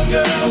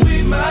younger,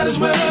 we might as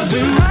well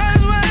do.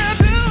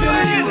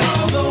 Feeling you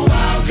all the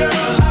while,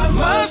 girl, I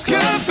must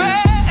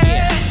confess.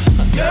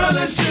 Girl,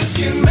 let's just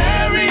get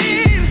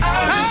married. I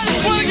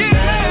just wanna get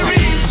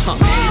married.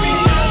 Baby,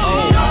 on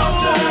the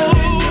altar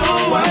in your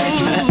white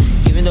dress.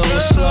 Even though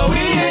it's slow. We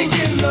ain't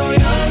getting no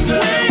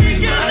younger. We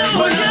might as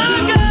well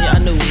do. Yeah, I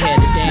knew we had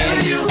to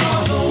dance. You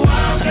all the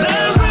while,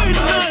 girl, I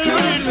must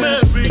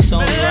confess. It's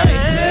only right.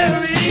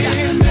 Let's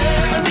get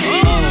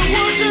married.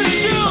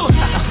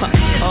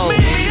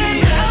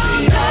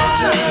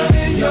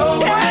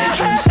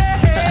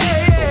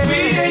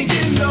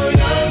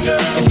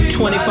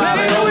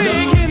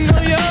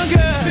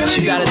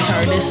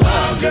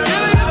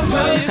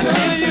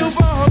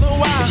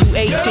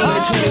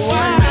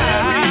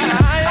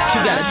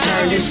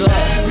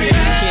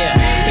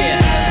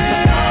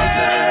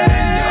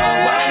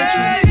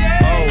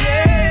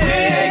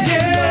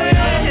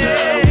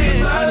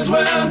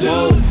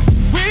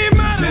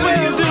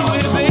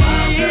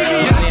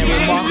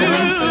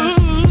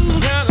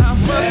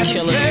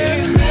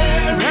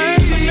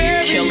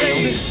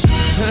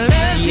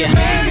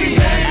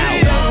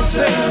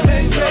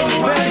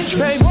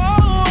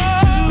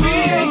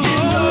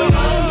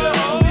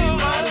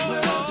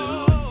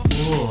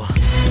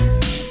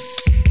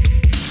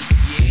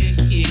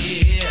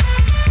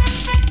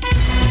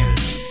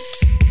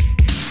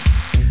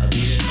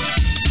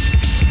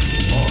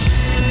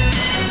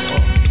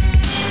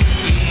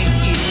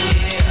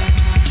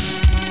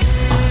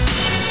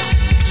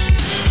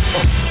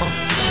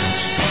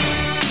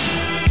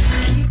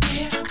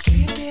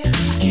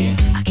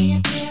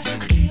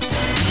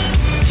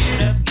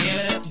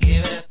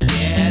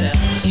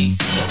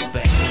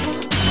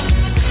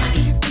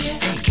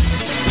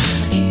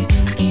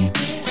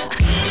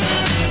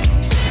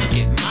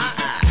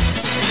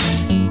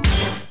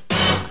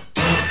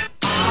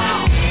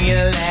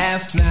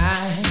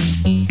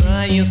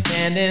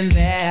 standing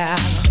there.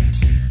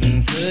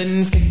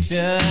 Couldn't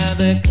picture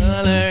the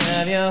color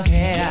of your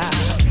hair.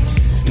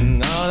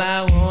 All I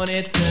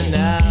wanted to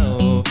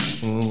know,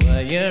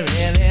 were you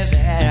really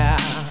there?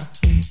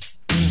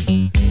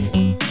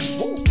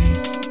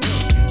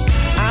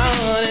 I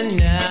wanna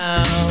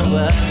know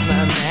what my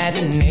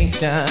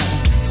imagination.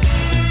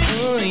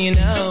 Ooh, you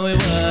know it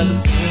was a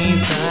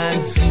sweet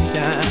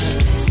sensation.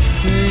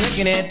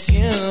 Looking at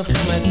you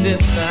from a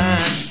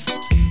distance,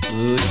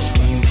 ooh, it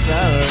seems so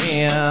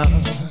real.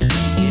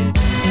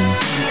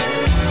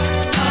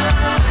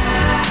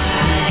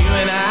 You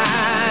and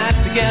I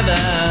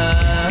together,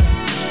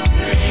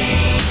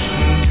 dream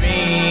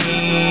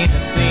to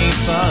seem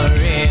for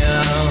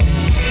real.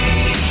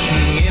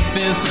 If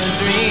it's a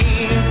dream,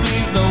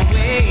 please don't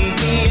wake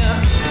me up.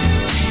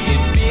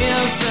 It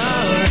feels so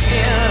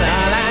real.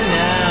 All I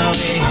know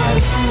is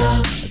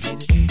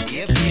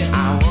I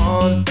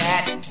want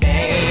that,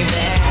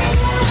 baby.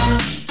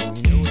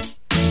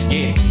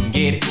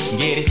 Get it,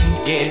 get it,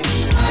 get it.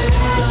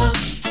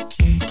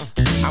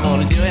 I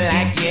wanna do it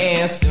like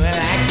yes, do it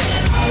like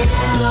that.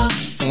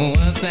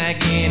 Once I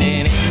get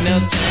it, ain't no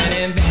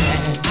turning back.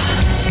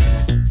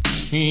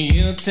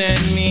 You turn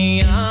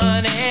me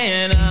on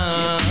and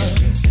on.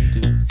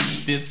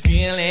 This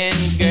feeling,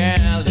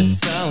 girl, is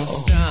so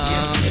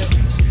strong.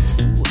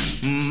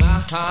 My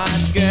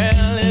heart,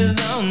 girl, is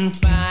on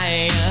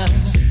fire.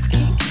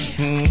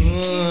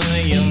 Ooh,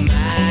 you're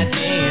my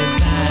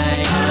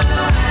desire.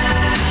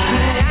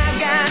 I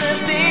got a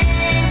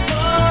thing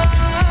for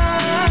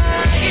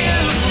you.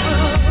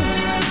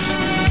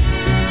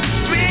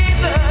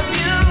 Dreams of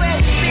you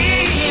and me,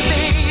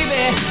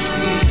 baby.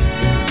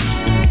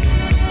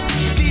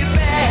 She's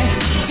bad,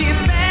 she's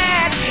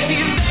bad,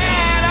 she's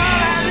bad. All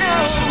I know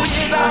is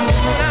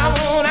I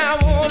wanna.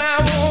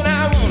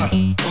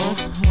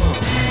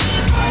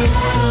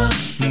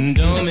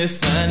 Don't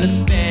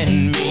misunderstand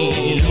me.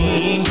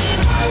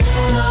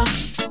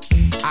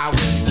 I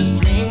wish this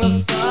dream was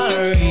for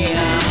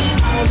real.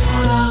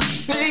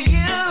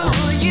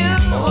 You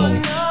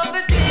know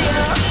the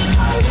deal.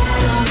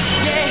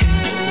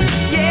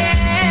 Yeah.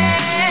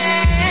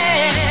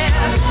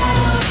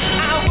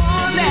 I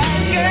want that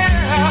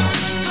girl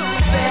so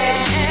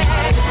bad.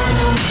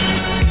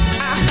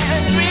 I had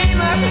a dream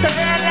of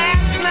her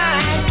last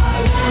night.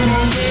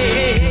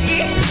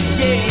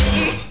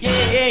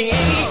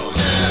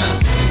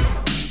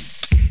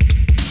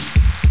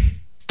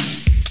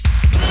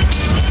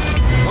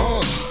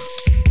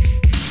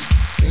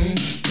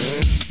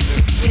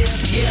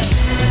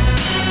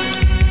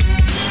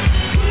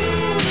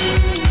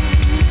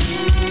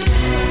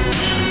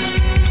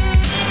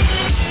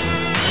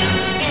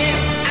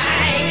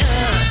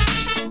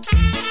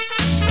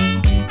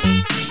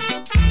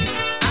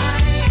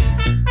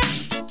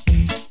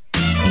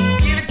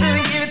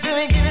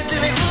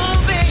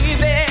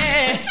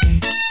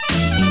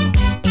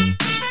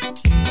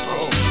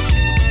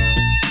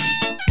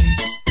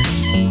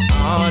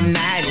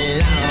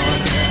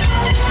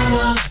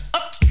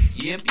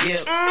 Yeah.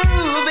 Yep.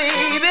 Ooh,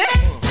 baby.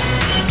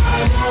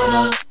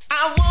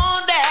 I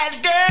want that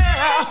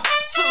girl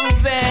so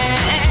bad.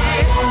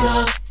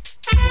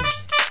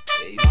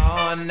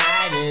 All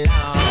night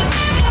long.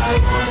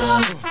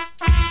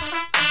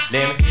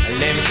 Let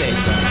me tell you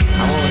something.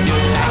 I wanna do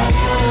it like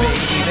this,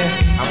 baby.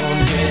 I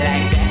wanna do it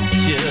like that,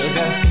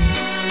 sugar.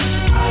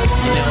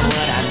 You know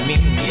what I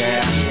mean,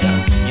 girl.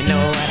 You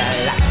know what I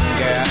like,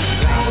 girl.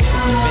 Like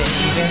this,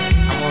 baby.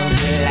 I wanna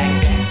do it like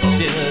that,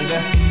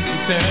 sugar.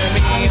 Turn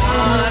me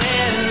on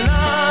and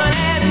on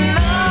and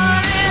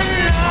on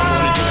and on. I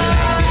wanna do it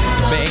like this,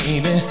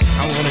 baby.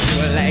 I wanna do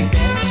it like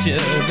that,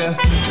 sugar.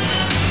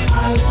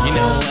 You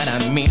know what I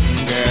mean,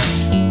 girl.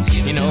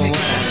 You know what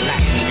I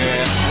like,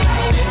 girl.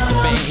 Like this,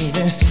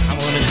 baby. I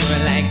wanna do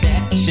it like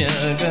that,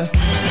 sugar.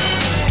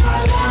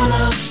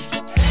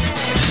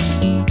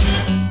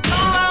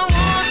 Oh, I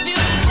want you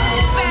so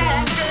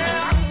bad,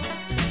 girl.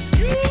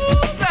 You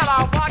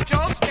better watch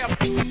your step.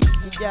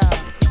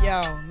 Yo,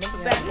 remember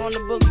back on the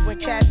boogie when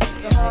cats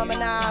used to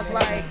harmonize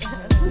like,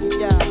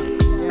 yo.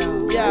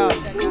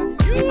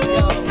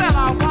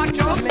 Better watch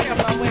your step.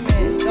 My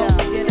women, don't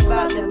forget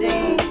about the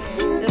ding.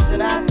 This is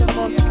not the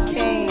most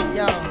king,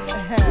 yo.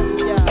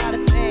 Got a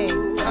thing,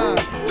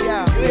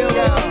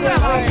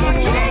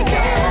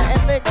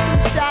 and lick 2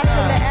 shots in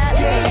the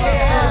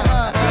atmosphere.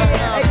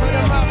 Hey, put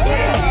 'em up,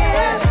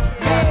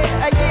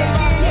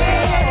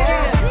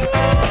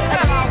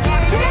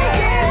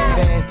 It's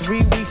been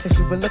 3 weeks since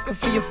you were looking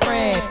for your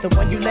friend, the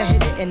one you let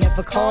hit it and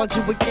never called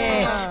you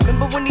again.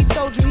 Remember when he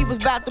told you he was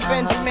about to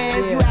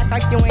Benjamins? You act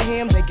like you ain't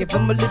him, they give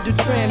him a little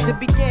trim to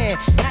begin.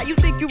 Now you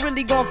think you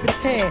really gon'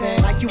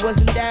 pretend like you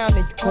wasn't down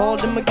and you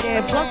called him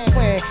again. Plus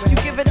when you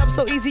give it up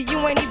so easy,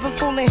 you ain't even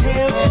fooling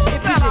him.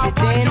 If you did it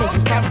then you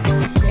can't.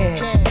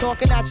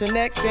 Talking out your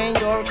neck saying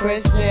you're a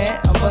Christian,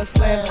 a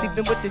Muslim,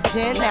 sleeping with the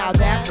gin. Now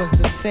that was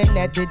the sin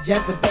that did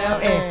Jezebel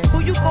in. Who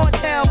you gonna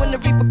tell when the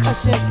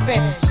repercussions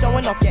spin?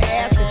 Showing off your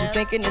ass cause you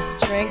thinking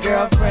it's a trend,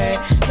 girlfriend.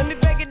 Let me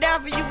break it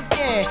down for you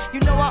again. You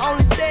know I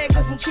only say it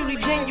cause I'm truly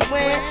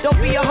genuine. Don't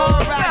be a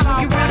hard rock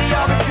when you really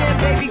are a gem,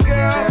 baby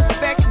girl.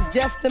 Respect is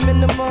just the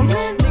minimum.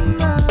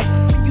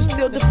 Nigga, you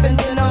still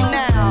defending them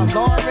now.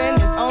 Lauren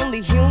is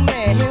only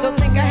human. Don't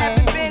think I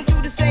haven't been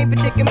through the same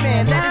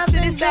predicament. Let it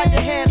sit inside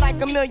your head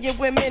like a million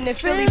women in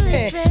Philly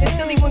pen. It's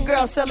silly when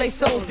girls sell their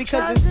souls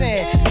because it's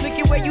sin. Look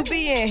at where you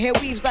be in. Hair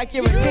weaves like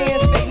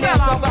Europeans. Fake nails,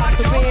 don't rock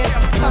the Benz.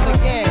 Come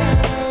again.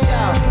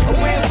 Yo, a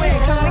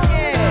win-win, come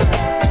again.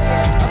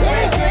 A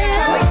win-win,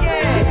 come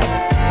again.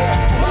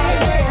 My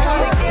friend,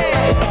 come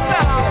again.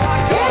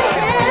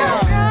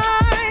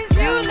 Guys,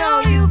 you know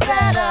you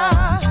better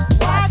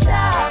watch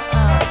out.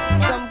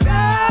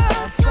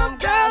 Some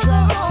girls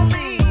are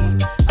only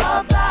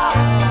about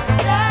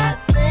that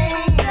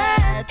thing,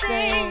 that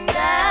thing,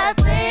 that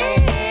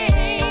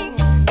thing,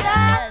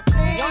 that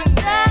thing,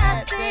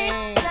 that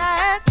thing,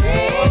 that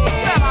thing.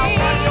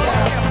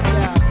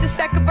 This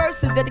second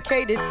verse is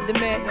dedicated to the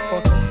man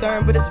more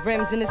concerned with his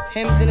rims and his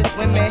Timbs and his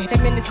women.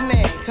 Him and his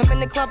men come in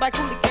the club like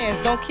hooligans.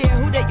 Don't care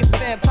who they your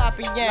fan,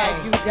 Papa Yang.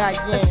 Like you got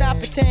yang. Let's not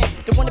pretend.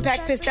 The one that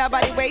pack pissed out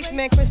by the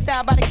waistman, crissed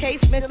out by the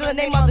casement. Still the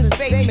name of this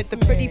basement. The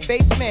pretty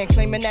face man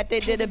claiming that they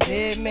did a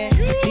bid, man.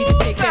 Need to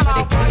take care of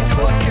their 3 and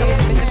 4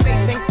 kids. Been the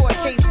face in court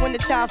case when the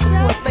child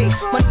support late.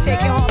 Money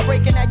taking,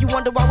 heartbreaking. Now you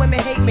wonder why women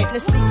hate me. And the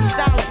sneaky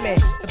silent man,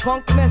 the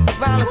punk domestic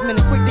violence man,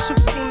 the quick to shoot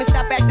the semen.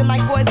 Stop acting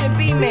like boys and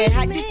be men.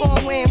 How you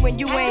gon' win when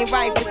you ain't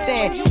right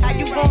within? How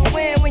you gon'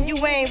 win when you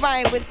ain't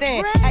right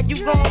within? How you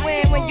gon'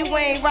 win when you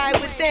ain't right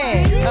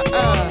within?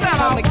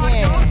 Come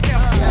again.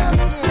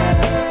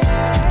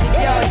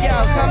 Yo,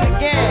 come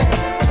again.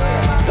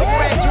 The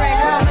red drink,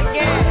 come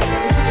again.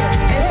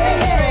 And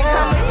 6 drink,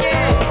 come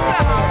again.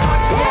 Come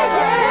again.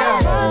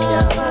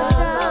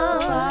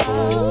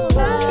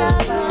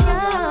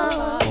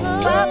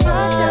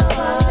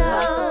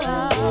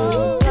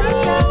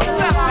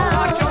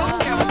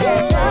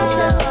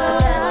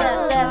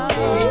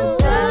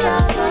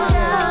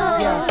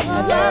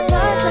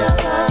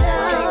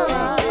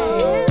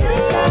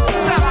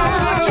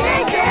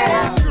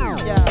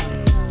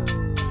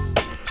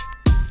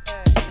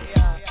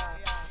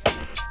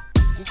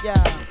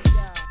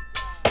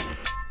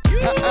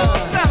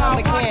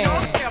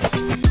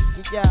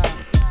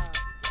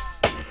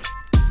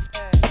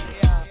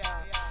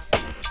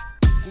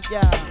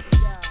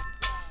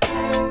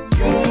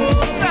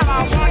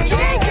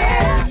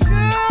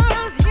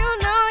 Girls, you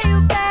know you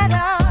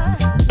better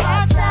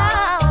watch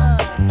out.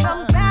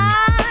 Some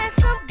guys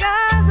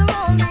are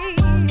only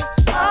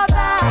about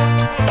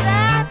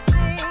that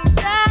thing,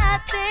 that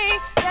thing,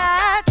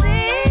 that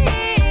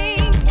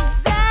thing,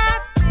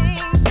 that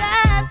thing,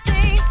 that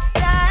thing,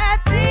 that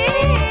thing.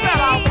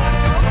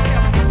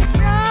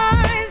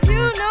 Guys,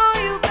 you know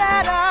you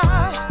better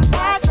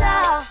watch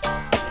out.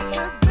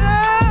 'Cause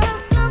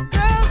girls, some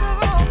girls are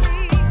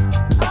only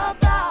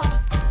about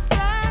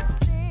that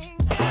thing.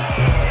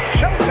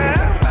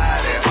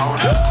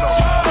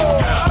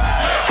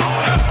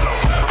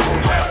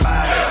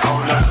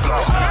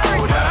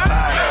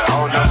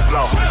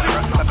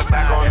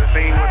 Back on the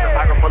scene with a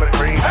pocket full of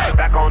cream.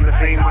 Back on the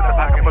scene with a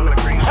pocket full of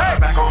cream.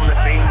 Back on the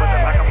scene with a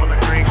pocket full of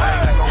cream.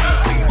 Back on the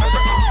scene.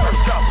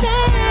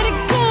 Let it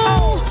go.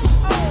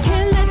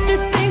 Can't let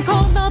this thing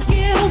called love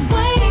get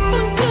away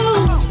from you.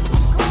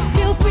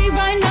 Feel free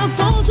right now,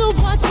 go do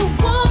what you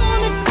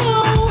wanna do.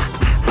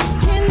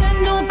 Can't let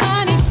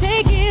nobody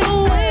take it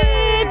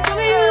away from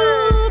you,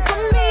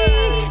 from me,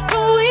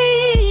 from we.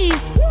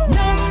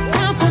 No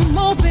time for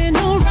moping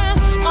around.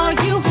 Are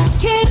you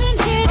kidding?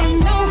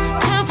 No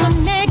time for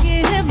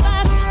negative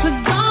vibes, 'cause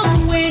I'm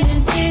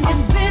winning. And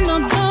it's been a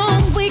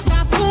long week. I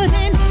put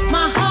in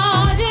my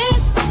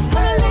hardest.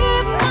 Wanna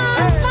live my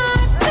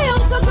life, feel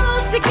so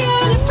good to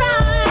get it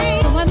right.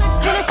 So I'm not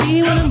gonna see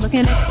when I'm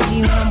looking at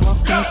me when I'm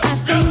walking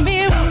past the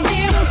mirror.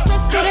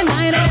 Stressed through the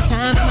night at a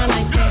time in my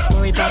life. Ain't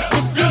worried about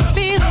if you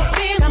feel.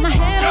 Got my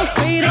head on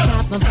straight, I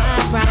got my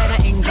vibe right. I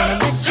ain't gonna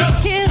let you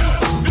kill it.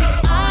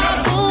 I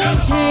will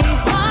change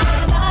my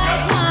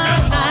life,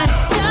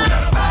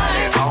 just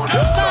right.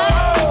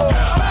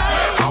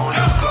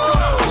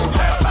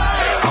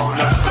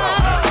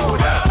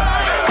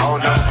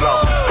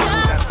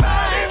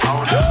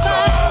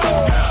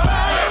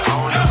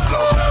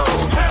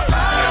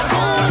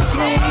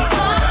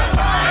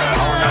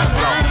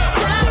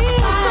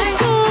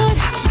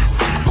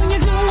 When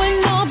you're doing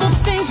all the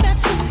things that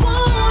you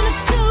wanna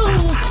do,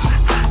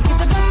 get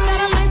the best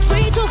out of life,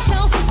 treat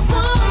yourself to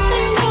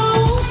something new.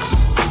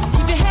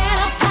 Keep your head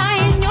up high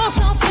in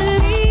yourself,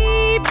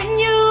 believe in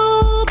you,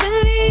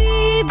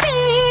 believe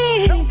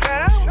in.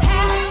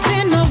 Has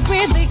been a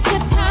really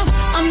good time,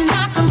 I'm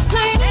not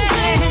complaining,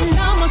 and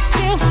I'ma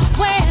still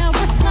wear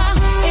a smile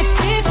if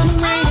it's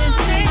raining.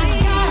 I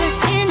gotta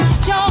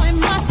enjoy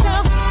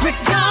myself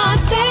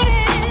regardless.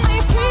 I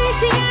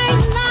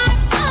appreciate life,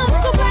 I'm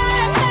so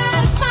glad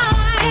that it's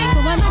fine. So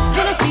I'm not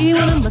gonna see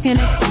when I'm looking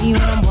at me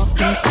when I'm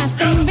walking past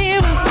the mirror.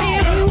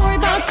 You worry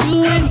about you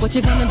and what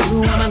you're gonna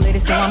do. I'm a lady,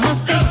 so I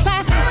must stay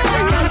fast.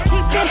 Gotta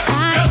keep it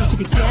high,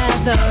 keep it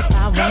together if I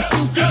want to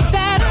get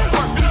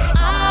better.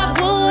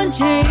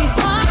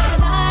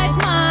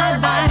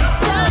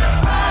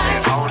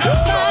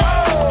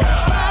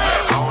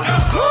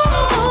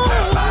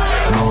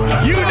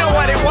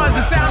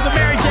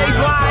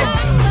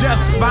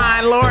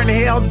 fine. Lauryn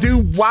Hill,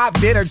 doo-wop,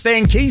 did her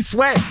thing. Keith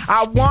Sweat,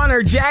 I Want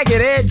Her. Jagged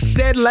Edge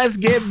said, let's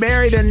get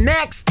married. And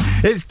next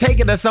is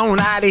taking us on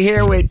out of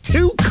here with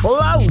Too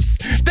Close.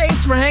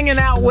 Thanks for hanging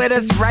out with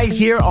us right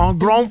here on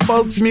Grown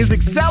Folks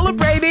Music,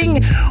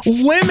 celebrating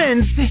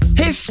Women's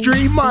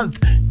History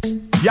Month.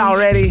 Y'all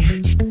ready?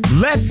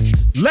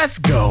 Let's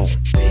go.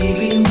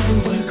 Baby,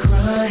 when we're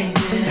crying,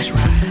 that's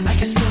right. I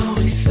get so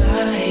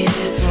excited.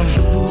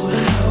 Oh,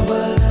 how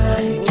I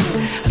like it.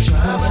 I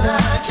try, but I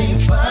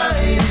can't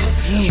fight it.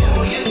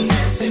 Oh, you're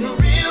dancing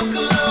real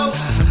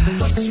close,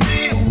 but it's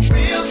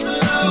real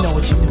slow. You know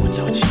what you're doing,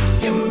 don't you?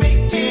 You're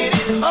making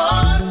it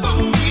hard for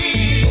me.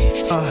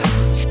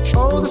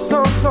 Oh, the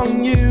song's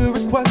on you.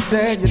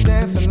 Requested, you're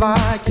dancing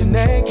like you're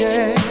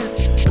naked.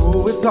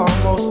 Oh, it's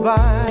almost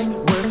like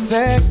we're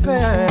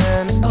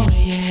sexing. Oh,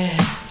 yeah.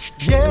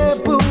 Yeah,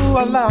 boo,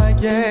 I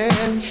like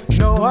it.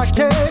 No, I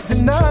can't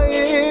deny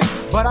it.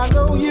 But I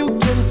know you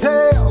can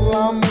tell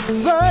I'm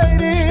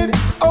excited.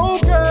 Oh,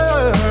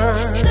 girl.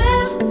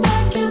 Step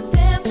back, you're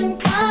dancing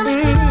kinda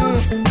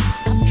close.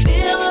 I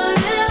feel a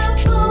little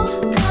pull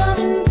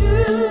coming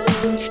through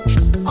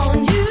on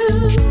you.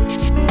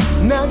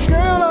 Now,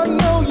 girl, I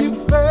know you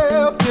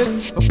felt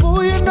it. But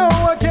boo, you know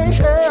I can't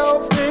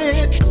help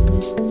it.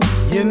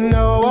 You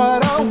know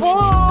what I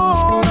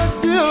wanna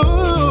do.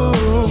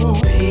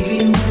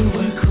 Baby, when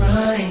we're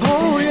crying,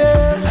 oh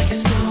yeah, I get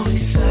so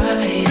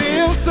excited.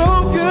 Feel so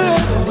good,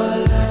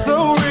 so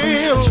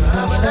real. I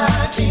try, but I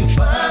can't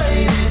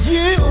fight it.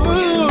 You,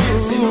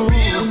 dancing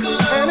real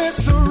close, and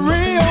it's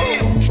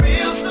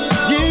real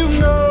slow. You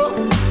know,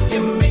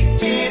 you're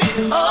making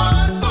it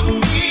hard for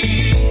me.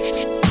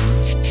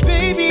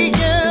 Baby,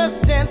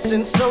 just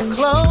dancing so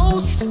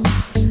close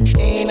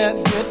ain't a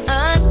good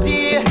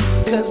idea.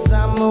 'Cause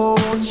I'm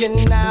on you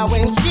now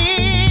and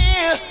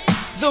here.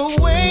 The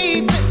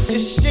way that you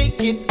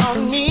shake it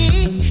on me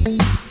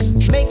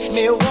makes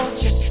me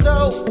want you so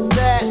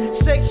bad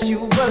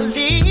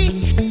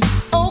sexually.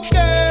 Oh,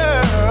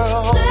 girl.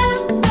 Step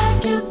back,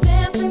 you're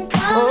dancing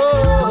kinda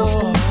close.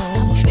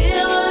 I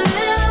feel a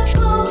little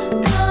pull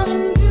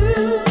coming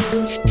through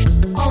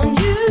on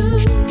you.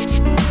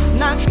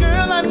 Now,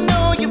 girl, I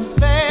know you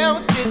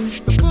felt it,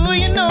 but boo,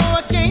 you know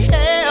I can't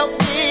help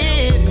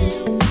it.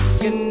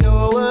 You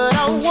know what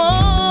I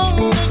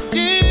wanna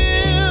do.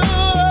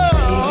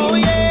 Oh,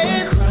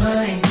 yes.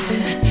 Crying,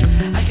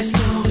 I get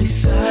so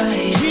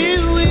excited.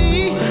 Kiwi.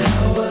 Oh,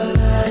 how I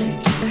like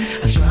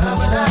it. I try,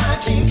 but I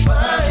can't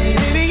fight it.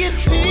 Baby, it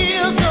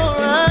feels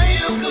alright.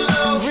 Real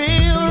close,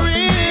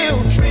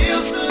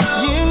 real slow.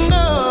 You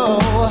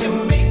know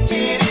you're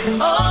making it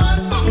hard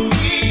for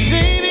me.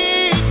 Baby,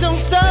 don't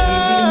stop.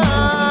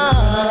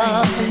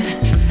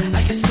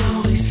 I get so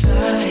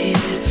excited.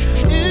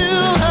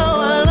 Ooh, how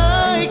I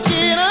like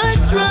it. I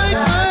tried,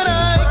 but I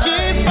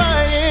can't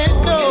fight it.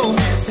 No,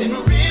 dancing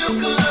real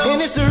close, and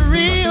it's a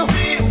real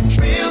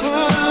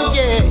slow.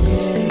 yeah.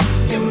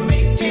 You're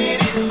making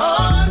it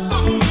hard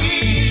for me.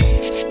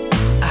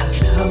 I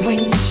love when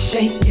you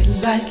shake it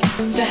like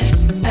that.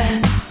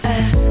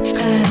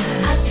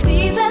 I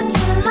see that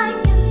you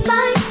like it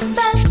like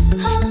that.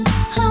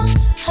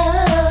 I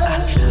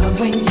love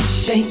when you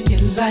shake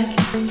it like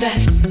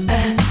that.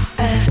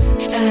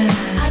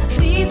 I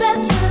see that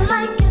you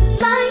like it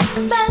like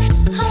that.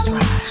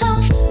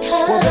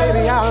 well,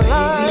 baby, I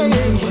like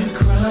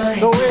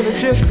the way that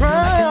you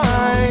cry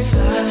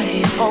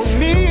on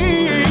me.